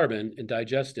take carbon and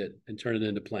digest it and turn it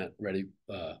into plant-ready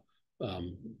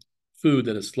food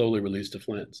that is slowly released to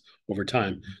plants over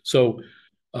time. So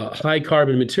high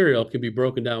carbon material can be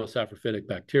broken down with saprophytic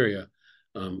bacteria,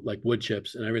 like wood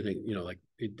chips and everything. Like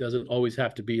it doesn't always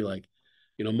have to be like,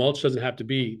 mulch doesn't have to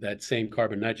be that same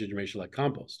carbon nitrogen ratio like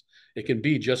compost. It can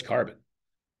be just carbon,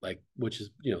 like, which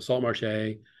is, salt marsh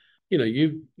hay,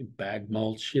 you bag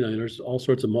mulch, there's all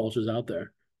sorts of mulches out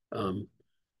there. And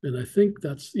I think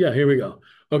yeah, here we go.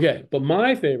 Okay, but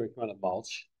my favorite kind of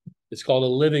mulch is called a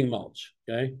living mulch,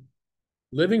 okay?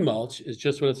 Living mulch is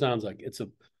just what it sounds like. It's a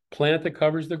plant that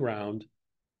covers the ground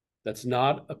that's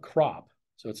not a crop.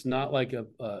 So it's not like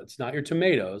it's not your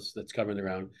tomatoes that's covering the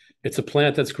ground. It's a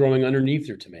plant that's growing underneath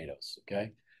your tomatoes,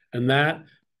 okay? And that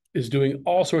is doing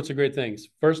all sorts of great things.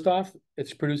 First off,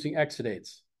 it's producing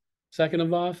exudates. Second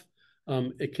of all,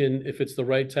 it can, if it's the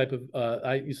right type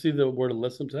of, you see the word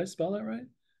alyssum, did I spell that right?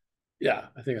 Yeah,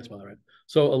 I think I spelled that right.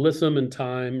 So alyssum and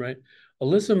thyme, right?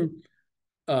 Alyssum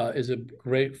is a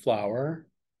great flower,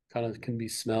 kind of can be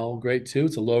smell great too.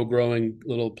 It's a low growing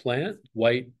little plant,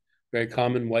 white, very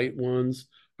common white ones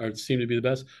seem to be the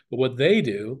best. But what they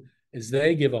do is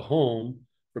they give a home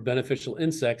for beneficial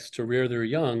insects to rear their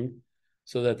young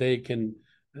so that they can,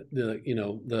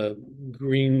 the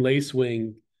green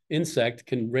lacewing insect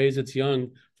can raise its young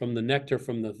from the nectar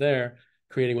from there,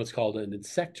 creating what's called an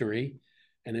insectary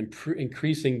and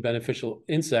increasing beneficial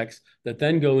insects that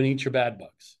then go and eat your bad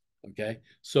bugs. Okay.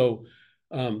 So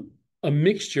a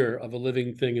mixture of a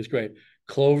living thing is great.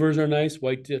 Clovers are nice.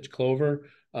 White ditch clover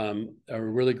are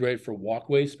really great for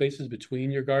walkway spaces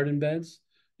between your garden beds.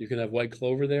 You can have white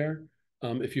clover there.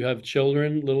 If you have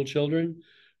children, little children,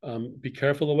 be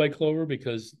careful of white clover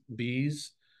because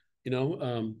bees,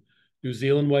 New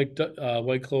Zealand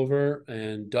white clover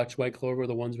and Dutch white clover are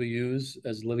the ones we use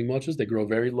as living mulches. They grow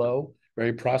very low,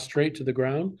 very prostrate to the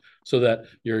ground, so that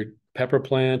your pepper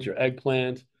plant, your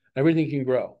eggplant, everything can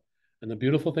grow. And the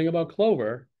beautiful thing about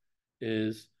clover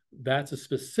is that's a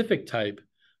specific type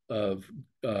of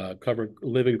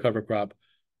living cover crop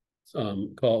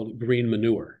called green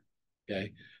manure.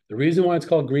 Okay, the reason why it's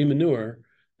called green manure,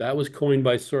 that was coined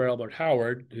by Sir Albert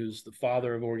Howard, who's the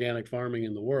father of organic farming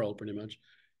in the world, pretty much.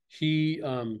 He,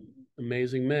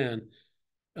 amazing man,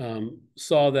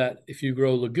 saw that if you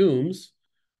grow legumes,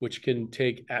 which can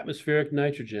take atmospheric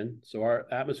nitrogen, so our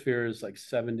atmosphere is like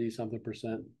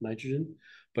 70-something% nitrogen,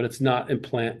 but it's not in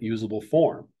plant usable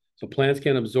form. So plants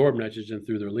can't absorb nitrogen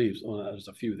through their leaves. Well, there's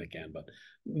a few that can, but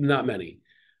not many.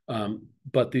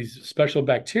 But these special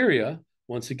bacteria,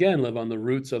 once again, live on the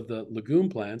roots of the legume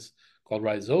plants called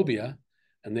rhizobia,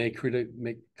 and they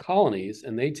make colonies,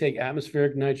 and they take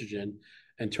atmospheric nitrogen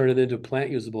and turn it into plant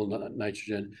usable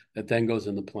nitrogen that then goes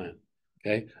in the plant.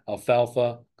 Okay,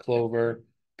 alfalfa, clover,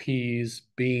 peas,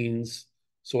 beans,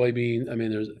 soybean. I mean,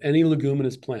 there's any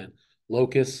leguminous plant,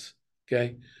 locusts,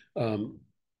 okay,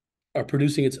 are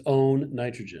producing its own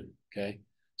nitrogen. Okay,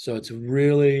 so it's a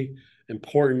really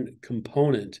important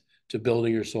component to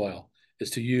building your soil is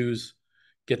to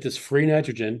get this free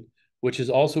nitrogen, which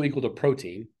is also equal to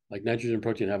protein. Like nitrogen and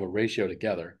protein have a ratio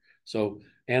together. So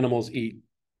animals eat,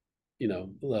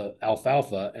 the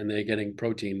alfalfa, and they're getting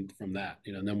protein from that,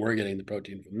 and then we're getting the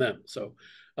protein from them. So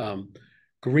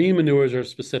green manures are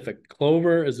specific.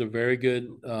 Clover is a very good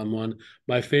one.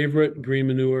 My favorite green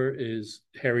manure is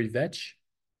hairy vetch.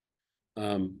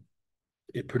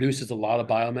 It produces a lot of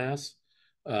biomass.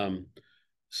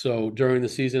 So during the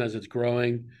season, as it's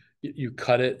growing, you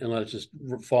cut it and let it just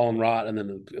fall and rot, and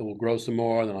then it will grow some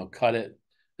more. And then I'll cut it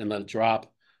and let it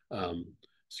drop.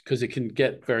 Because it can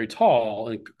get very tall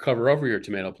and cover over your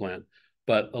tomato plant,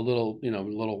 but a little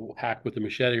hack with a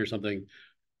machete or something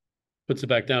puts it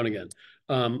back down again.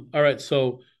 All right,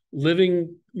 so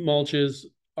living mulches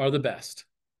are the best,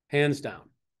 hands down,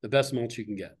 the best mulch you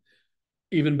can get.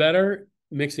 Even better,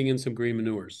 mixing in some green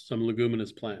manures, some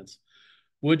leguminous plants.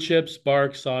 Wood chips,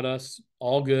 bark, sawdust,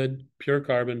 all good, pure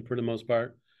carbon for the most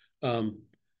part.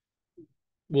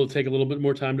 Will take a little bit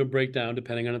more time to break down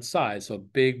depending on its size. So a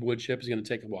big wood chip is going to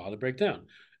take a while to break down.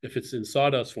 If it's in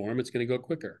sawdust form, it's going to go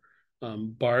quicker.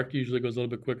 Bark usually goes a little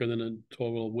bit quicker than a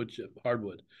total wood chip,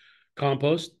 hardwood.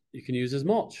 Compost, you can use as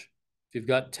mulch. If you've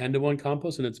got 10-to-1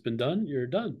 compost and it's been done, you're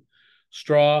done.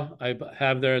 Straw, I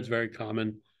have there, it's very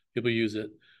common. People use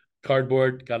it.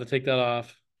 Cardboard, got to take that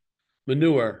off.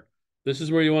 Manure, this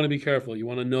is where you want to be careful. You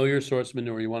want to know your source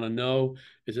manure. You want to know,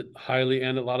 is it highly,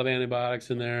 and a lot of antibiotics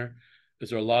in there? Is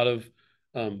there a lot of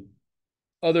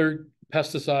other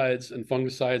pesticides and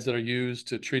fungicides that are used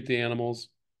to treat the animals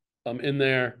in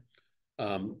there?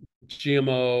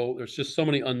 GMO, there's just so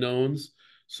many unknowns.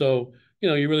 So,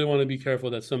 you really want to be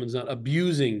careful that someone's not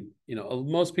abusing,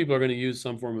 most people are going to use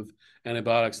some form of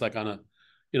antibiotics, like on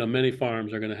many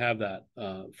farms are going to have that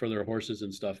for their horses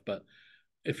and stuff. But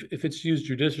if it's used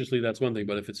judiciously, that's one thing.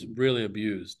 But if it's really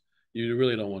abused, you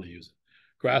really don't want to use it.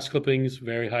 Grass clippings,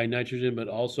 very high nitrogen, but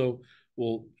also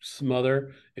will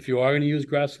smother. If you are going to use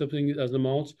grass clippings as a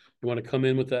mulch, you want to come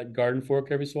in with that garden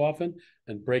fork every so often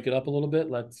and break it up a little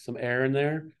bit, let some air in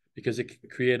there, because it can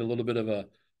create a little bit of a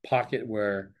pocket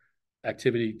where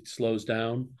activity slows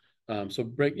down. So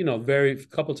break, very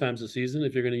couple times a season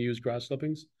if you're going to use grass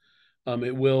clippings.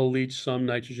 It will leach some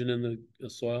nitrogen in the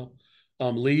soil.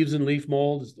 Leaves and leaf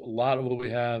mold is a lot of what we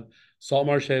have. Salt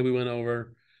marsh hay we went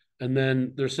over. And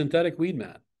then there's synthetic weed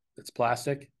mat. It's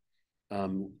plastic.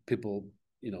 People,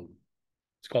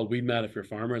 it's called weed mat if you're a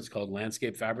farmer. It's called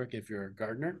landscape fabric if you're a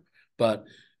gardener. But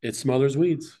it smothers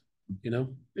weeds.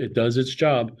 It does its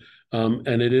job.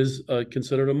 And it is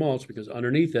considered a mulch because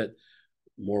underneath it,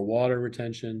 more water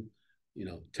retention,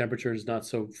 temperature is not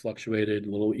so fluctuated,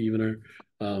 a little evener.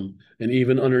 And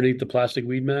even underneath the plastic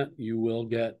weed mat, you will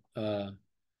get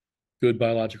good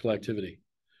biological activity.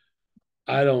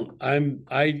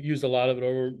 I used a lot of it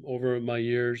over my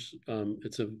years.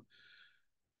 It's a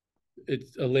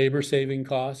labor saving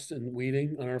cost in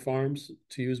weeding on our farms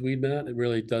to use weed mat. It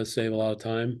really does save a lot of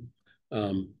time.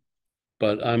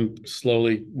 But I'm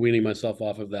slowly weaning myself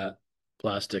off of that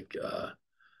plastic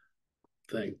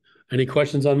thing. Any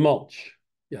questions on mulch?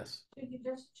 Yes. Should you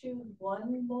just choose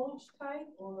one mulch type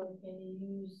or can you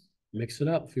use? Mix it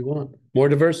up if you want. More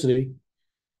diversity.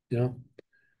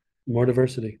 More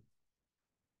diversity.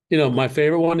 My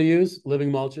favorite one to use,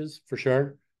 living mulches for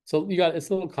sure. So it's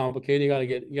a little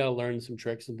complicated. You gotta learn some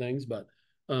tricks and things, but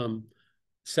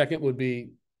second would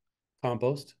be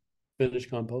compost, finished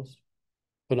compost,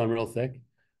 put on real thick.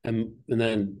 And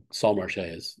then salt marsh hay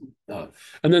is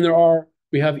and then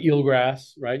we have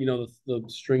eelgrass, right? The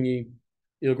stringy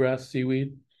eelgrass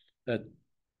seaweed that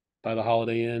by the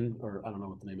Holiday Inn, or I don't know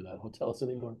what the name of that hotel is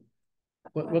anymore.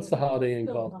 What's the Holiday Inn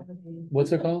called?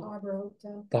 What's it called? Harbor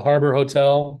Hotel. The Harbor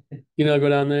Hotel. Go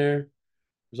down there.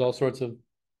 There's all sorts of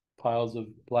piles of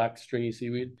black stringy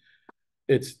seaweed.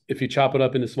 If you chop it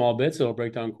up into small bits, it'll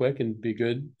break down quick and be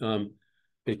good.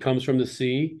 It comes from the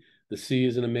sea. The sea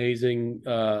is an amazing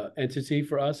entity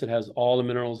for us. It has all the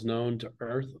minerals known to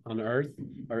Earth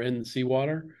are in the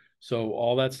seawater. So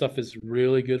all that stuff is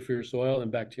really good for your soil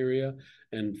and bacteria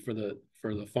and for the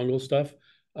fungal stuff.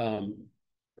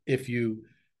 If you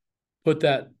put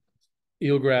that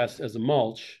eelgrass as a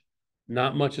mulch,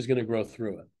 not much is going to grow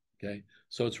through it. Okay.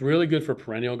 So it's really good for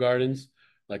perennial gardens,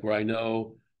 like where I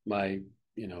know my,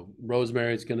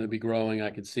 rosemary is going to be growing.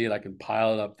 I can see it. I can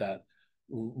pile it up that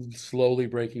slowly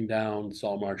breaking down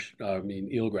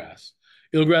eelgrass.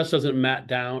 Eelgrass doesn't mat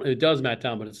down. It does mat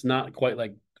down, but it's not quite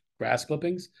like grass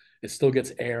clippings. It still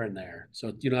gets air in there.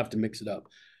 So you don't have to mix it up.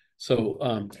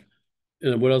 So,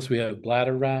 what else we have?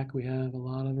 Bladderwrack. We have a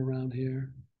lot of around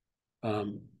here.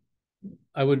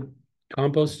 I would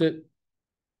compost it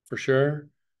for sure.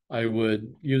 I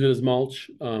would use it as mulch.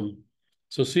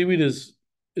 So seaweed is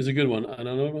a good one. And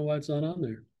I don't know why it's not on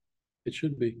there. It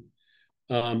should be.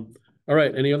 All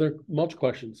right. Any other mulch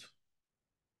questions?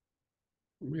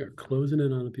 We are closing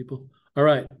in on the people. All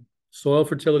right. Soil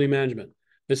fertility management.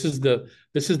 This is the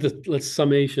let's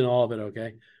summation all of it.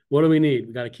 Okay. What do we need?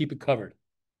 We got to keep it covered.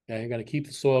 Okay. We got to keep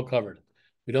the soil covered.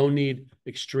 We don't need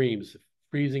extremes.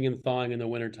 Freezing and thawing in the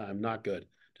wintertime, not good.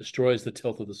 Destroys the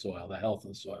tilth of the soil, the health of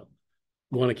the soil.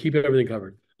 We want to keep everything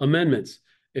covered. Amendments.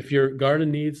 If your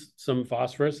garden needs some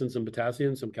phosphorus and some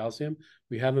potassium, some calcium,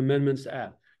 we have amendments to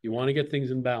add. You want to get things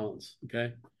in balance,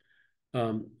 okay?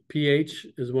 pH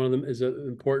is one of them, is an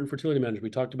important fertility management. We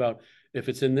talked about if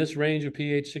it's in this range of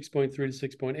pH 6.3 to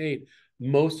 6.8,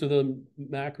 most of the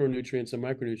macronutrients and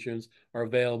micronutrients are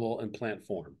available in plant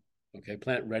form, okay,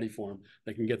 plant ready form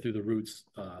that can get through the roots,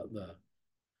 the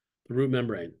root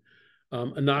membrane.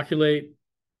 Inoculate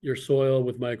your soil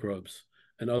with microbes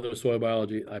and other soil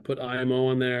biology. I put IMO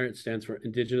on there. It stands for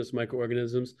indigenous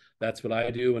microorganisms. That's what I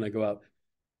do when I go out.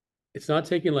 It's not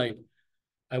taking like,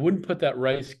 I wouldn't put that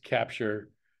rice capture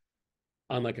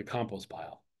on like a compost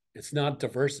pile. It's not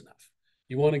diverse enough.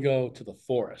 You want to go to the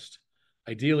forest.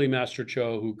 Ideally, Master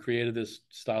Cho, who created this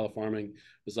style of farming,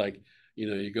 was like,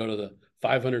 you go to the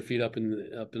 500 feet up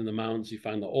in the mountains, you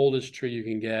find the oldest tree you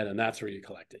can get, and that's where you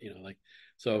collect it.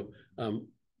 So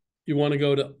you want to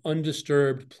go to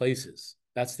undisturbed places.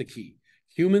 That's the key.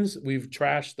 Humans, we've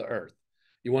trashed the earth.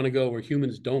 You want to go where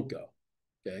humans don't go.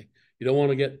 Okay, you don't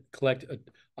want to collect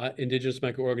indigenous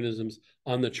microorganisms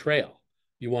on the trail.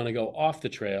 You want to go off the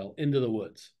trail into the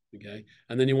woods. Okay,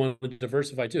 and then you want to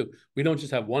diversify too. We don't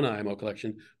just have one IMO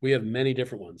collection. We have many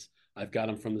different ones. I've got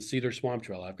them from the Cedar Swamp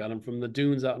Trail. I've got them from the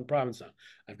dunes out in Provincetown.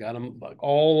 I've got them like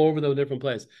all over the different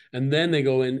places. And then they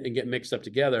go in and get mixed up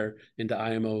together into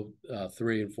IMO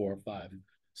 3 and 4 and 5.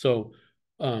 So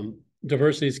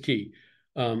diversity is key.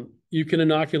 You can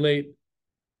inoculate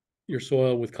your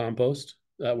soil with compost.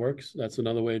 That works. That's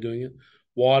another way of doing it.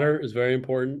 Water is very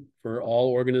important for all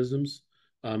organisms.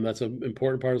 That's an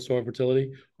important part of soil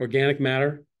fertility. Organic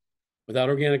matter. Without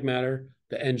organic matter,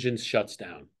 the engine shuts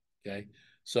down. Okay.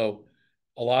 So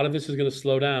a lot of this is going to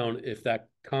slow down if that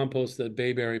compost that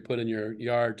Bayberry put in your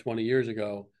yard 20 years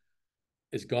ago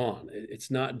is gone.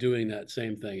 It's not doing that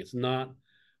same thing. It's not,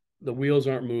 the wheels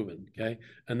aren't moving. Okay.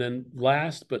 And then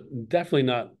last, but definitely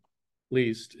not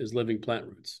least, is living plant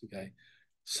roots. Okay.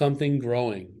 Something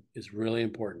growing is really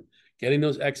important. Getting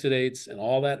those exudates and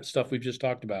all that stuff we've just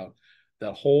talked about,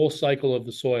 that whole cycle of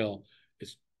the soil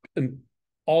is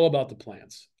all about the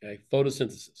plants. Okay.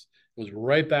 Photosynthesis. It goes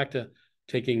right back to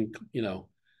taking,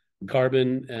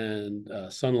 carbon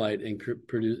and sunlight and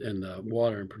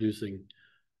water and producing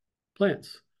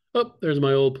plants. Oh, there's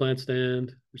my old plant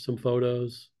stand. There's some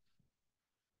photos.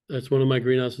 That's one of my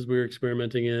greenhouses we were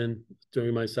experimenting in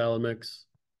doing my salad mix.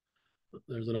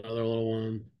 There's another little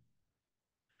one.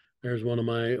 There's one of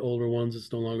my older ones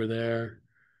that's no longer there.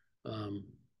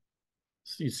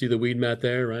 So you see the weed mat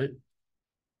there, right?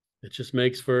 It just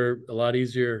makes for a lot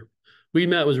easier. Weed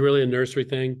mat was really a nursery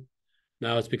thing.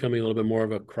 Now it's becoming a little bit more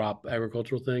of a crop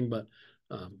agricultural thing, but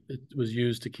it was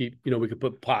used to keep, we could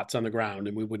put pots on the ground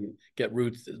and we wouldn't get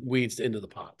weeds into the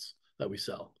pots that we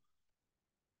sell.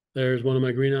 There's one of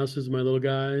my greenhouses, my little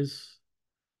guys.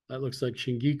 That looks like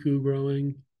Shingiku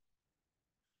growing.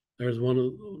 There's one of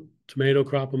the tomato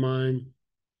crop of mine.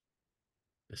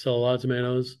 I sell a lot of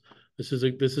tomatoes. This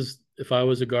is if I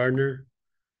was a gardener.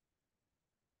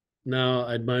 Now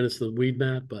I'd minus the weed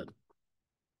mat, but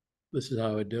this is how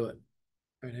I would do it.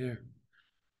 Right here.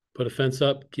 Put a fence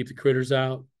up, keep the critters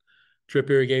out. Drip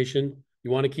irrigation. You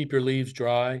want to keep your leaves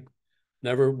dry.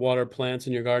 Never water plants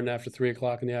in your garden after 3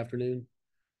 o'clock in the afternoon.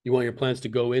 You want your plants to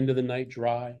go into the night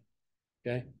dry.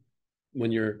 Okay.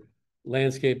 When your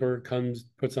landscaper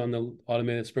puts on the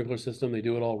automated sprinkler system, they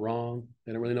do it all wrong.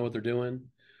 They don't really know what they're doing.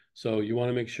 So you want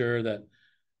to make sure that,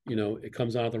 it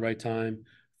comes on at the right time.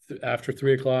 After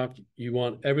 3 o'clock, you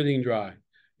want everything dry.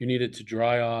 You need it to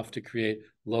dry off to create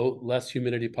less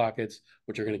humidity pockets,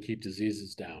 which are going to keep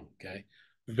diseases down. Okay.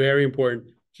 Very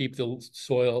important. Keep the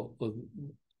soil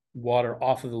water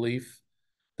off of the leaf.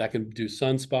 That can do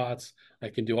sunspots.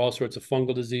 That can do all sorts of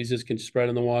fungal diseases, can spread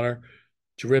in the water.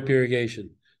 Drip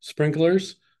irrigation.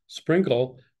 Sprinklers,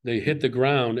 they hit the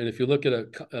ground. And if you look at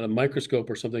a microscope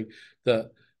or something, the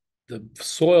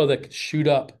soil that could shoot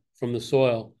up from the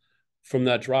soil, from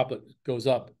that droplet goes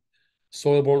up.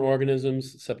 Soil-borne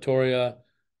organisms, septoria,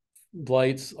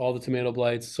 blights, all the tomato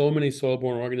blights, so many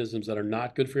soil-borne organisms that are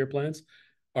not good for your plants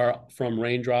are from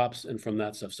raindrops and from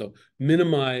that stuff. So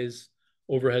minimize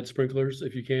overhead sprinklers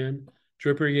if you can.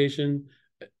 Drip irrigation,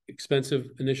 expensive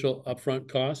initial upfront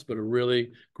cost, but a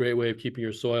really great way of keeping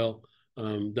your soil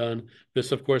done.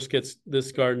 This, of course,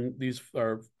 this garden, these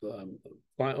are an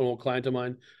old client of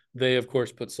mine. They, of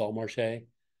course, put salt marche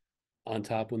on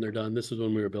top when they're done. This is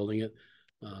when we were building it.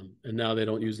 And now they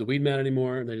don't use the weed mat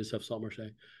anymore. They just have salt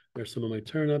marche. There's some of my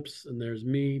turnips, and there's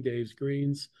me, Dave's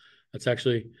greens. That's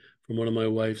actually from one of my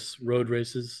wife's road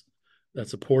races.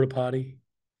 That's a porta potty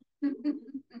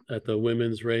at the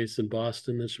women's race in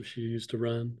Boston that she used to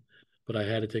run. But I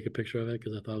had to take a picture of it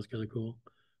because I thought it was kind of cool.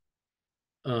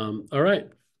 All right.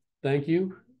 Thank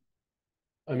you.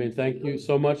 Thank you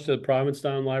so much to the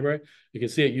Provincetown Library. You can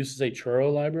see it used to say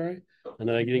Truro Library, and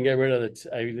then I didn't get rid of it.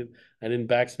 I didn't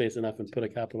backspace enough and put a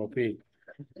capital P.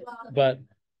 Well, But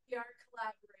we are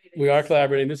collaborating. We are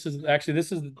collaborating. This is,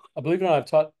 believe it or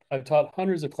not, I've taught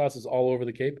hundreds of classes all over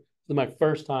the Cape. This is my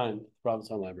first time at the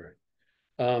Provincetown Library.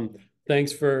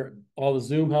 Thanks for all the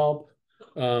Zoom help.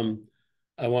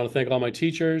 I want to thank all my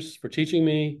teachers for teaching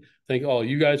me. Thank all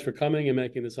you guys for coming and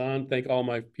making this on. Thank all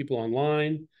my people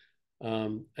online.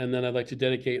 And then I'd like to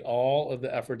dedicate all of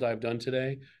the effort I've done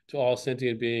today to all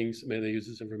sentient beings. May they use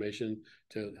this information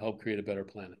to help create a better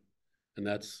planet. And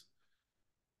that's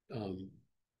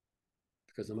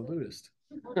because I'm a Buddhist.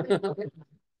 Thank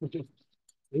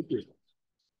you.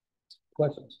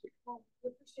 Questions? We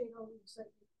appreciate all you said.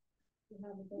 You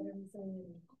have a better understanding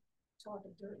and talk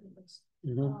of dirt and this.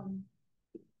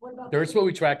 What about? Dirt's what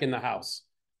we track in the house.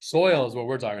 Soil is what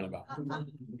we're talking about.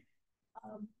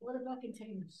 What about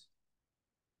containers?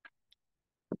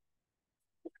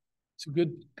 It's a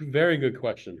very good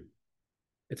question.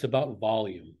 It's about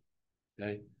volume,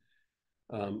 okay?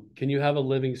 Can you have a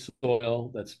living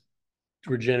soil that's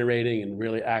regenerating and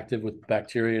really active with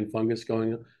bacteria and fungus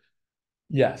going on?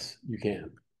 Yes, you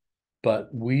can. But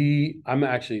I'm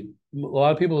actually, a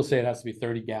lot of people will say it has to be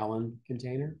 30-gallon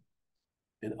container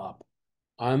and up.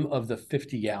 I'm of the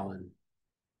 50-gallon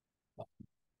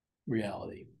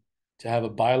reality. To have a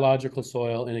biological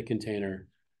soil in a container,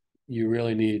 you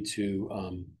really need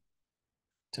to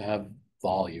have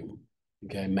volume,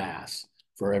 okay, mass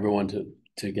for everyone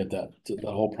to get that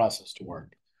whole process to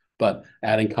work. But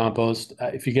adding compost,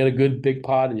 if you get a good big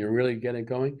pot and you're really getting it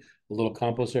going, a little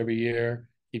compost every year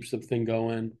keeps the thing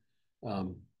going.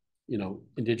 You know,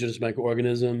 indigenous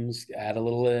microorganisms, add a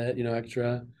little,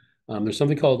 extra. There's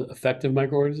something called effective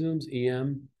microorganisms,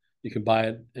 EM. You can buy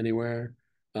it anywhere.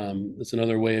 It's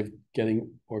another way of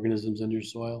getting organisms into your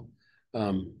soil.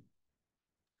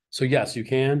 So yes, you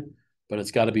can, but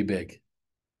it's got to be big.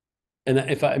 And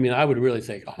I would really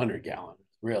say 100 gallon,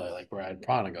 really, like where I'd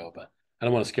probably go, but I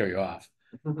don't want to scare you off.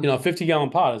 You know, a 50-gallon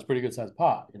pot is a pretty good sized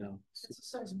pot, you know. That's the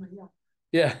size of my yacht.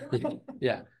 Yeah,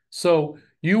 yeah. So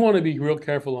you want to be real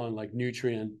careful on like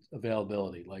nutrient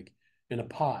availability. Like in a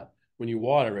pot, when you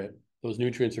water it, those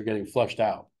nutrients are getting flushed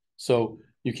out. So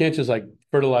you can't just like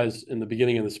fertilize in the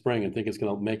beginning of the spring and think it's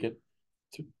going to make it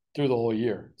through the whole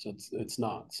year. So it's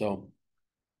not. So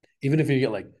even if you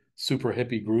get like super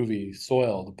hippie groovy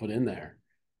soil to put in there,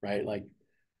 right? Like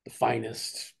the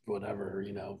finest, whatever,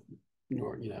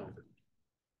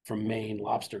 from Maine,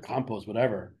 lobster compost,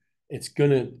 whatever, it's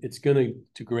gonna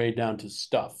degrade down to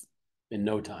stuff in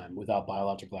no time without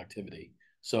biological activity.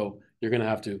 So you're gonna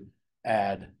have to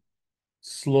add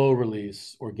slow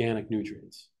release organic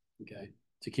nutrients, okay,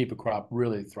 to keep a crop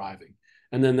really thriving.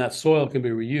 And then that soil can be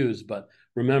reused, but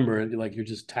remember, like you're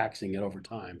just taxing it over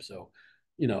time. So,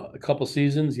 a couple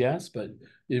seasons, yes, but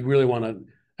you really want to,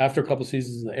 after a couple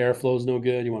seasons, the airflow is no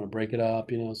good. You want to break it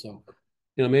up, so,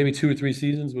 maybe 2 or 3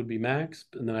 seasons would be max,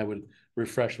 and then I would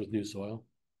refresh with new soil.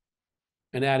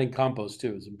 And adding compost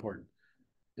too is important.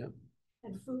 Yeah.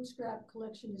 And food scrap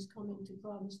collection is coming to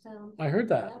Provincetown. I heard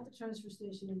that. At the transfer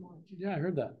station in March. Yeah, I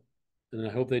heard that. And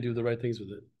I hope they do the right things with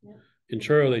it. Yeah. In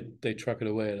Truro, they truck it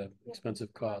away at an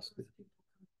expensive cost.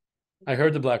 I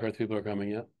heard the Black Earth people are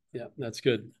coming. Yeah. Yeah, that's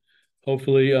good.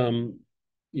 Hopefully,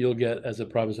 you'll get, as a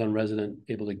Provincetown resident,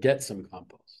 able to get some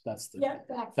compost. That's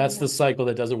the cycle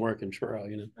that doesn't work in Truro, Oh,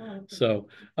 okay. So,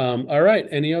 all right.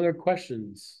 Any other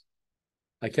questions?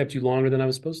 I kept you longer than I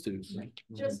was supposed to.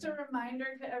 Just a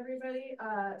reminder to everybody,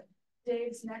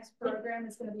 Dave's next program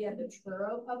is going to be at the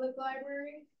Truro Public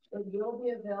Library. So you'll be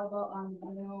available on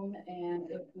Zoom, and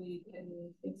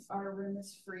if our room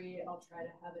is free, I'll try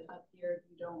to have it up here if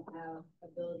you don't have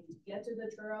ability to get to the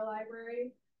Truro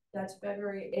Library. That's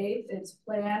February 8th. It's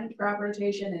planned crop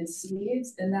rotation and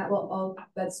seeds, and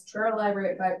that's Truro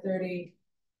Library at 5:30,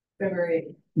 February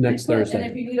 8th. Next Thursday. And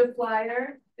if you need a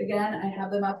flyer, again, I have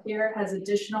them up here, has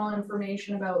additional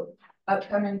information about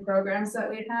upcoming programs that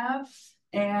we have.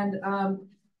 And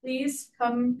please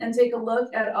come and take a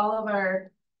look at all of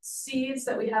our seeds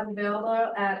that we have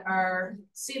available at our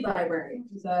seed library.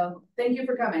 So thank you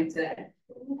for coming today.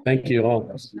 Thank you all.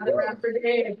 Another round for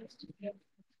Dave.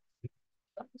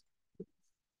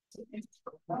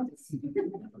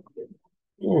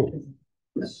 Oh.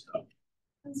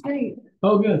 That's great.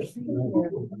 Oh, good.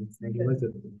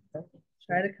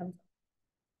 Try to come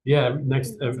Yeah,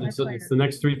 it's the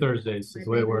next 3 Thursdays is the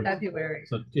way it works. February.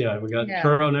 So yeah, we got Yeah.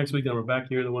 Truro next week, then we're back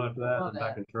here the one after that, Love and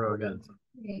back in Truro again. So,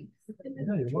 yeah,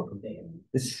 you're welcome.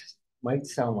 This might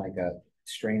sound like a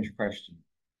strange question,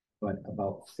 but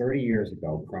about 30 years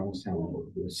ago,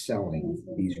 Provincetown was selling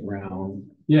these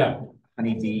round Yeah.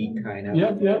 honeybee kind of.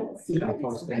 Yep.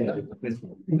 compost things.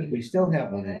 We still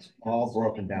have one that's all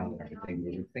broken down and everything.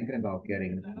 We were thinking about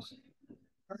getting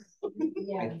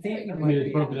I think it I might mean, it's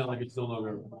be. broken down like it's no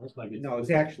longer, it's like it's. No, it's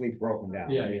actually broken down.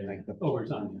 Yeah, I mean, yeah, like the. over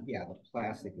time, Yeah, the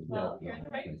plastic is Well,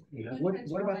 broken. Yeah.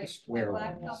 What about the square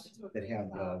ones that have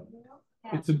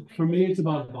the, For me, it's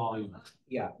about volume.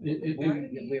 yeah, It-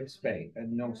 we have space,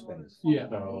 no space. Yeah.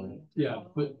 So, Yeah,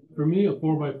 but for me, a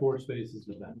 4x4 space is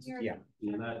the best. yeah,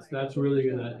 And that's really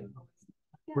gonna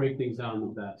break things down the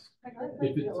best.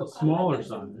 If it's a smaller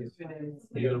size,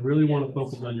 you're gonna really wanna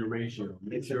focus on your ratio.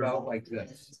 Make it's sure- about like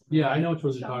this, Yeah, I know which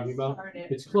ones you're talking about.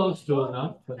 It's close to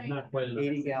enough, but not quite enough.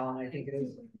 80 gallon, I think it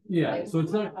is. Yeah, so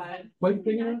it's not quite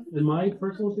big enough, in my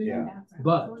personal opinion, Yeah.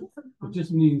 but it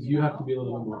just means you have to be a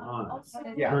little bit more honest.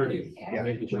 Yeah. Hurting, Yeah.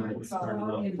 making sure that it's starting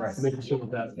up, Right. making sure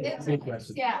that that's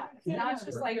interesting. Yeah, now it's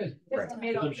just like. Right.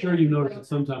 I'm sure you noticed that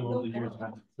sometime over the years,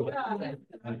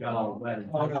 I got all better.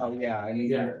 Oh, no, yeah, I mean,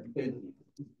 Yeah.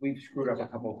 we've screwed up a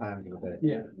couple times with it.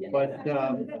 Yeah, But,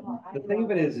 the thing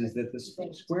of it is that the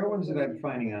square ones that I'm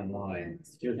finding online,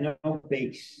 there's no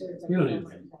base. you don't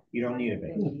need it. You don't need a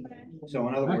base. So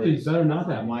in other Actually, it's words, better not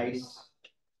to have. mice.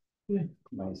 Yeah.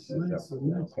 Mice. Nice, nice.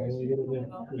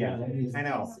 Yeah, I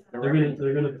know.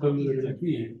 They're gonna come, they're gonna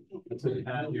feed, until you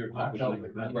have your population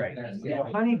like that. Right, the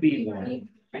honeybee one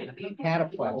had a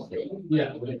plastic.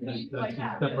 Yeah,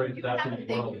 that separates that from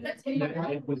the world.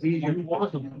 It was easier. You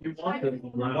want them. You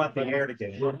want the air to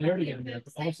get in. Well, there again,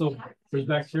 also, there's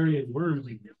bacteria and worms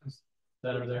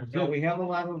that are there. So we have a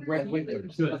lot of red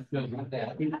windows. Good, good.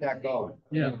 Keep that going.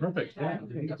 Yeah, perfect. Yeah.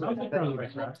 I think we're on the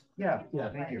right track. Yeah,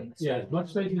 Yeah. thank you. Yeah, as much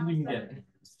space as you can get.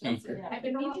 I've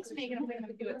been meaning to make it, I'm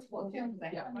gonna do it school too, because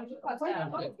I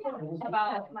have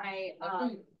about my,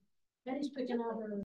 That is picking out her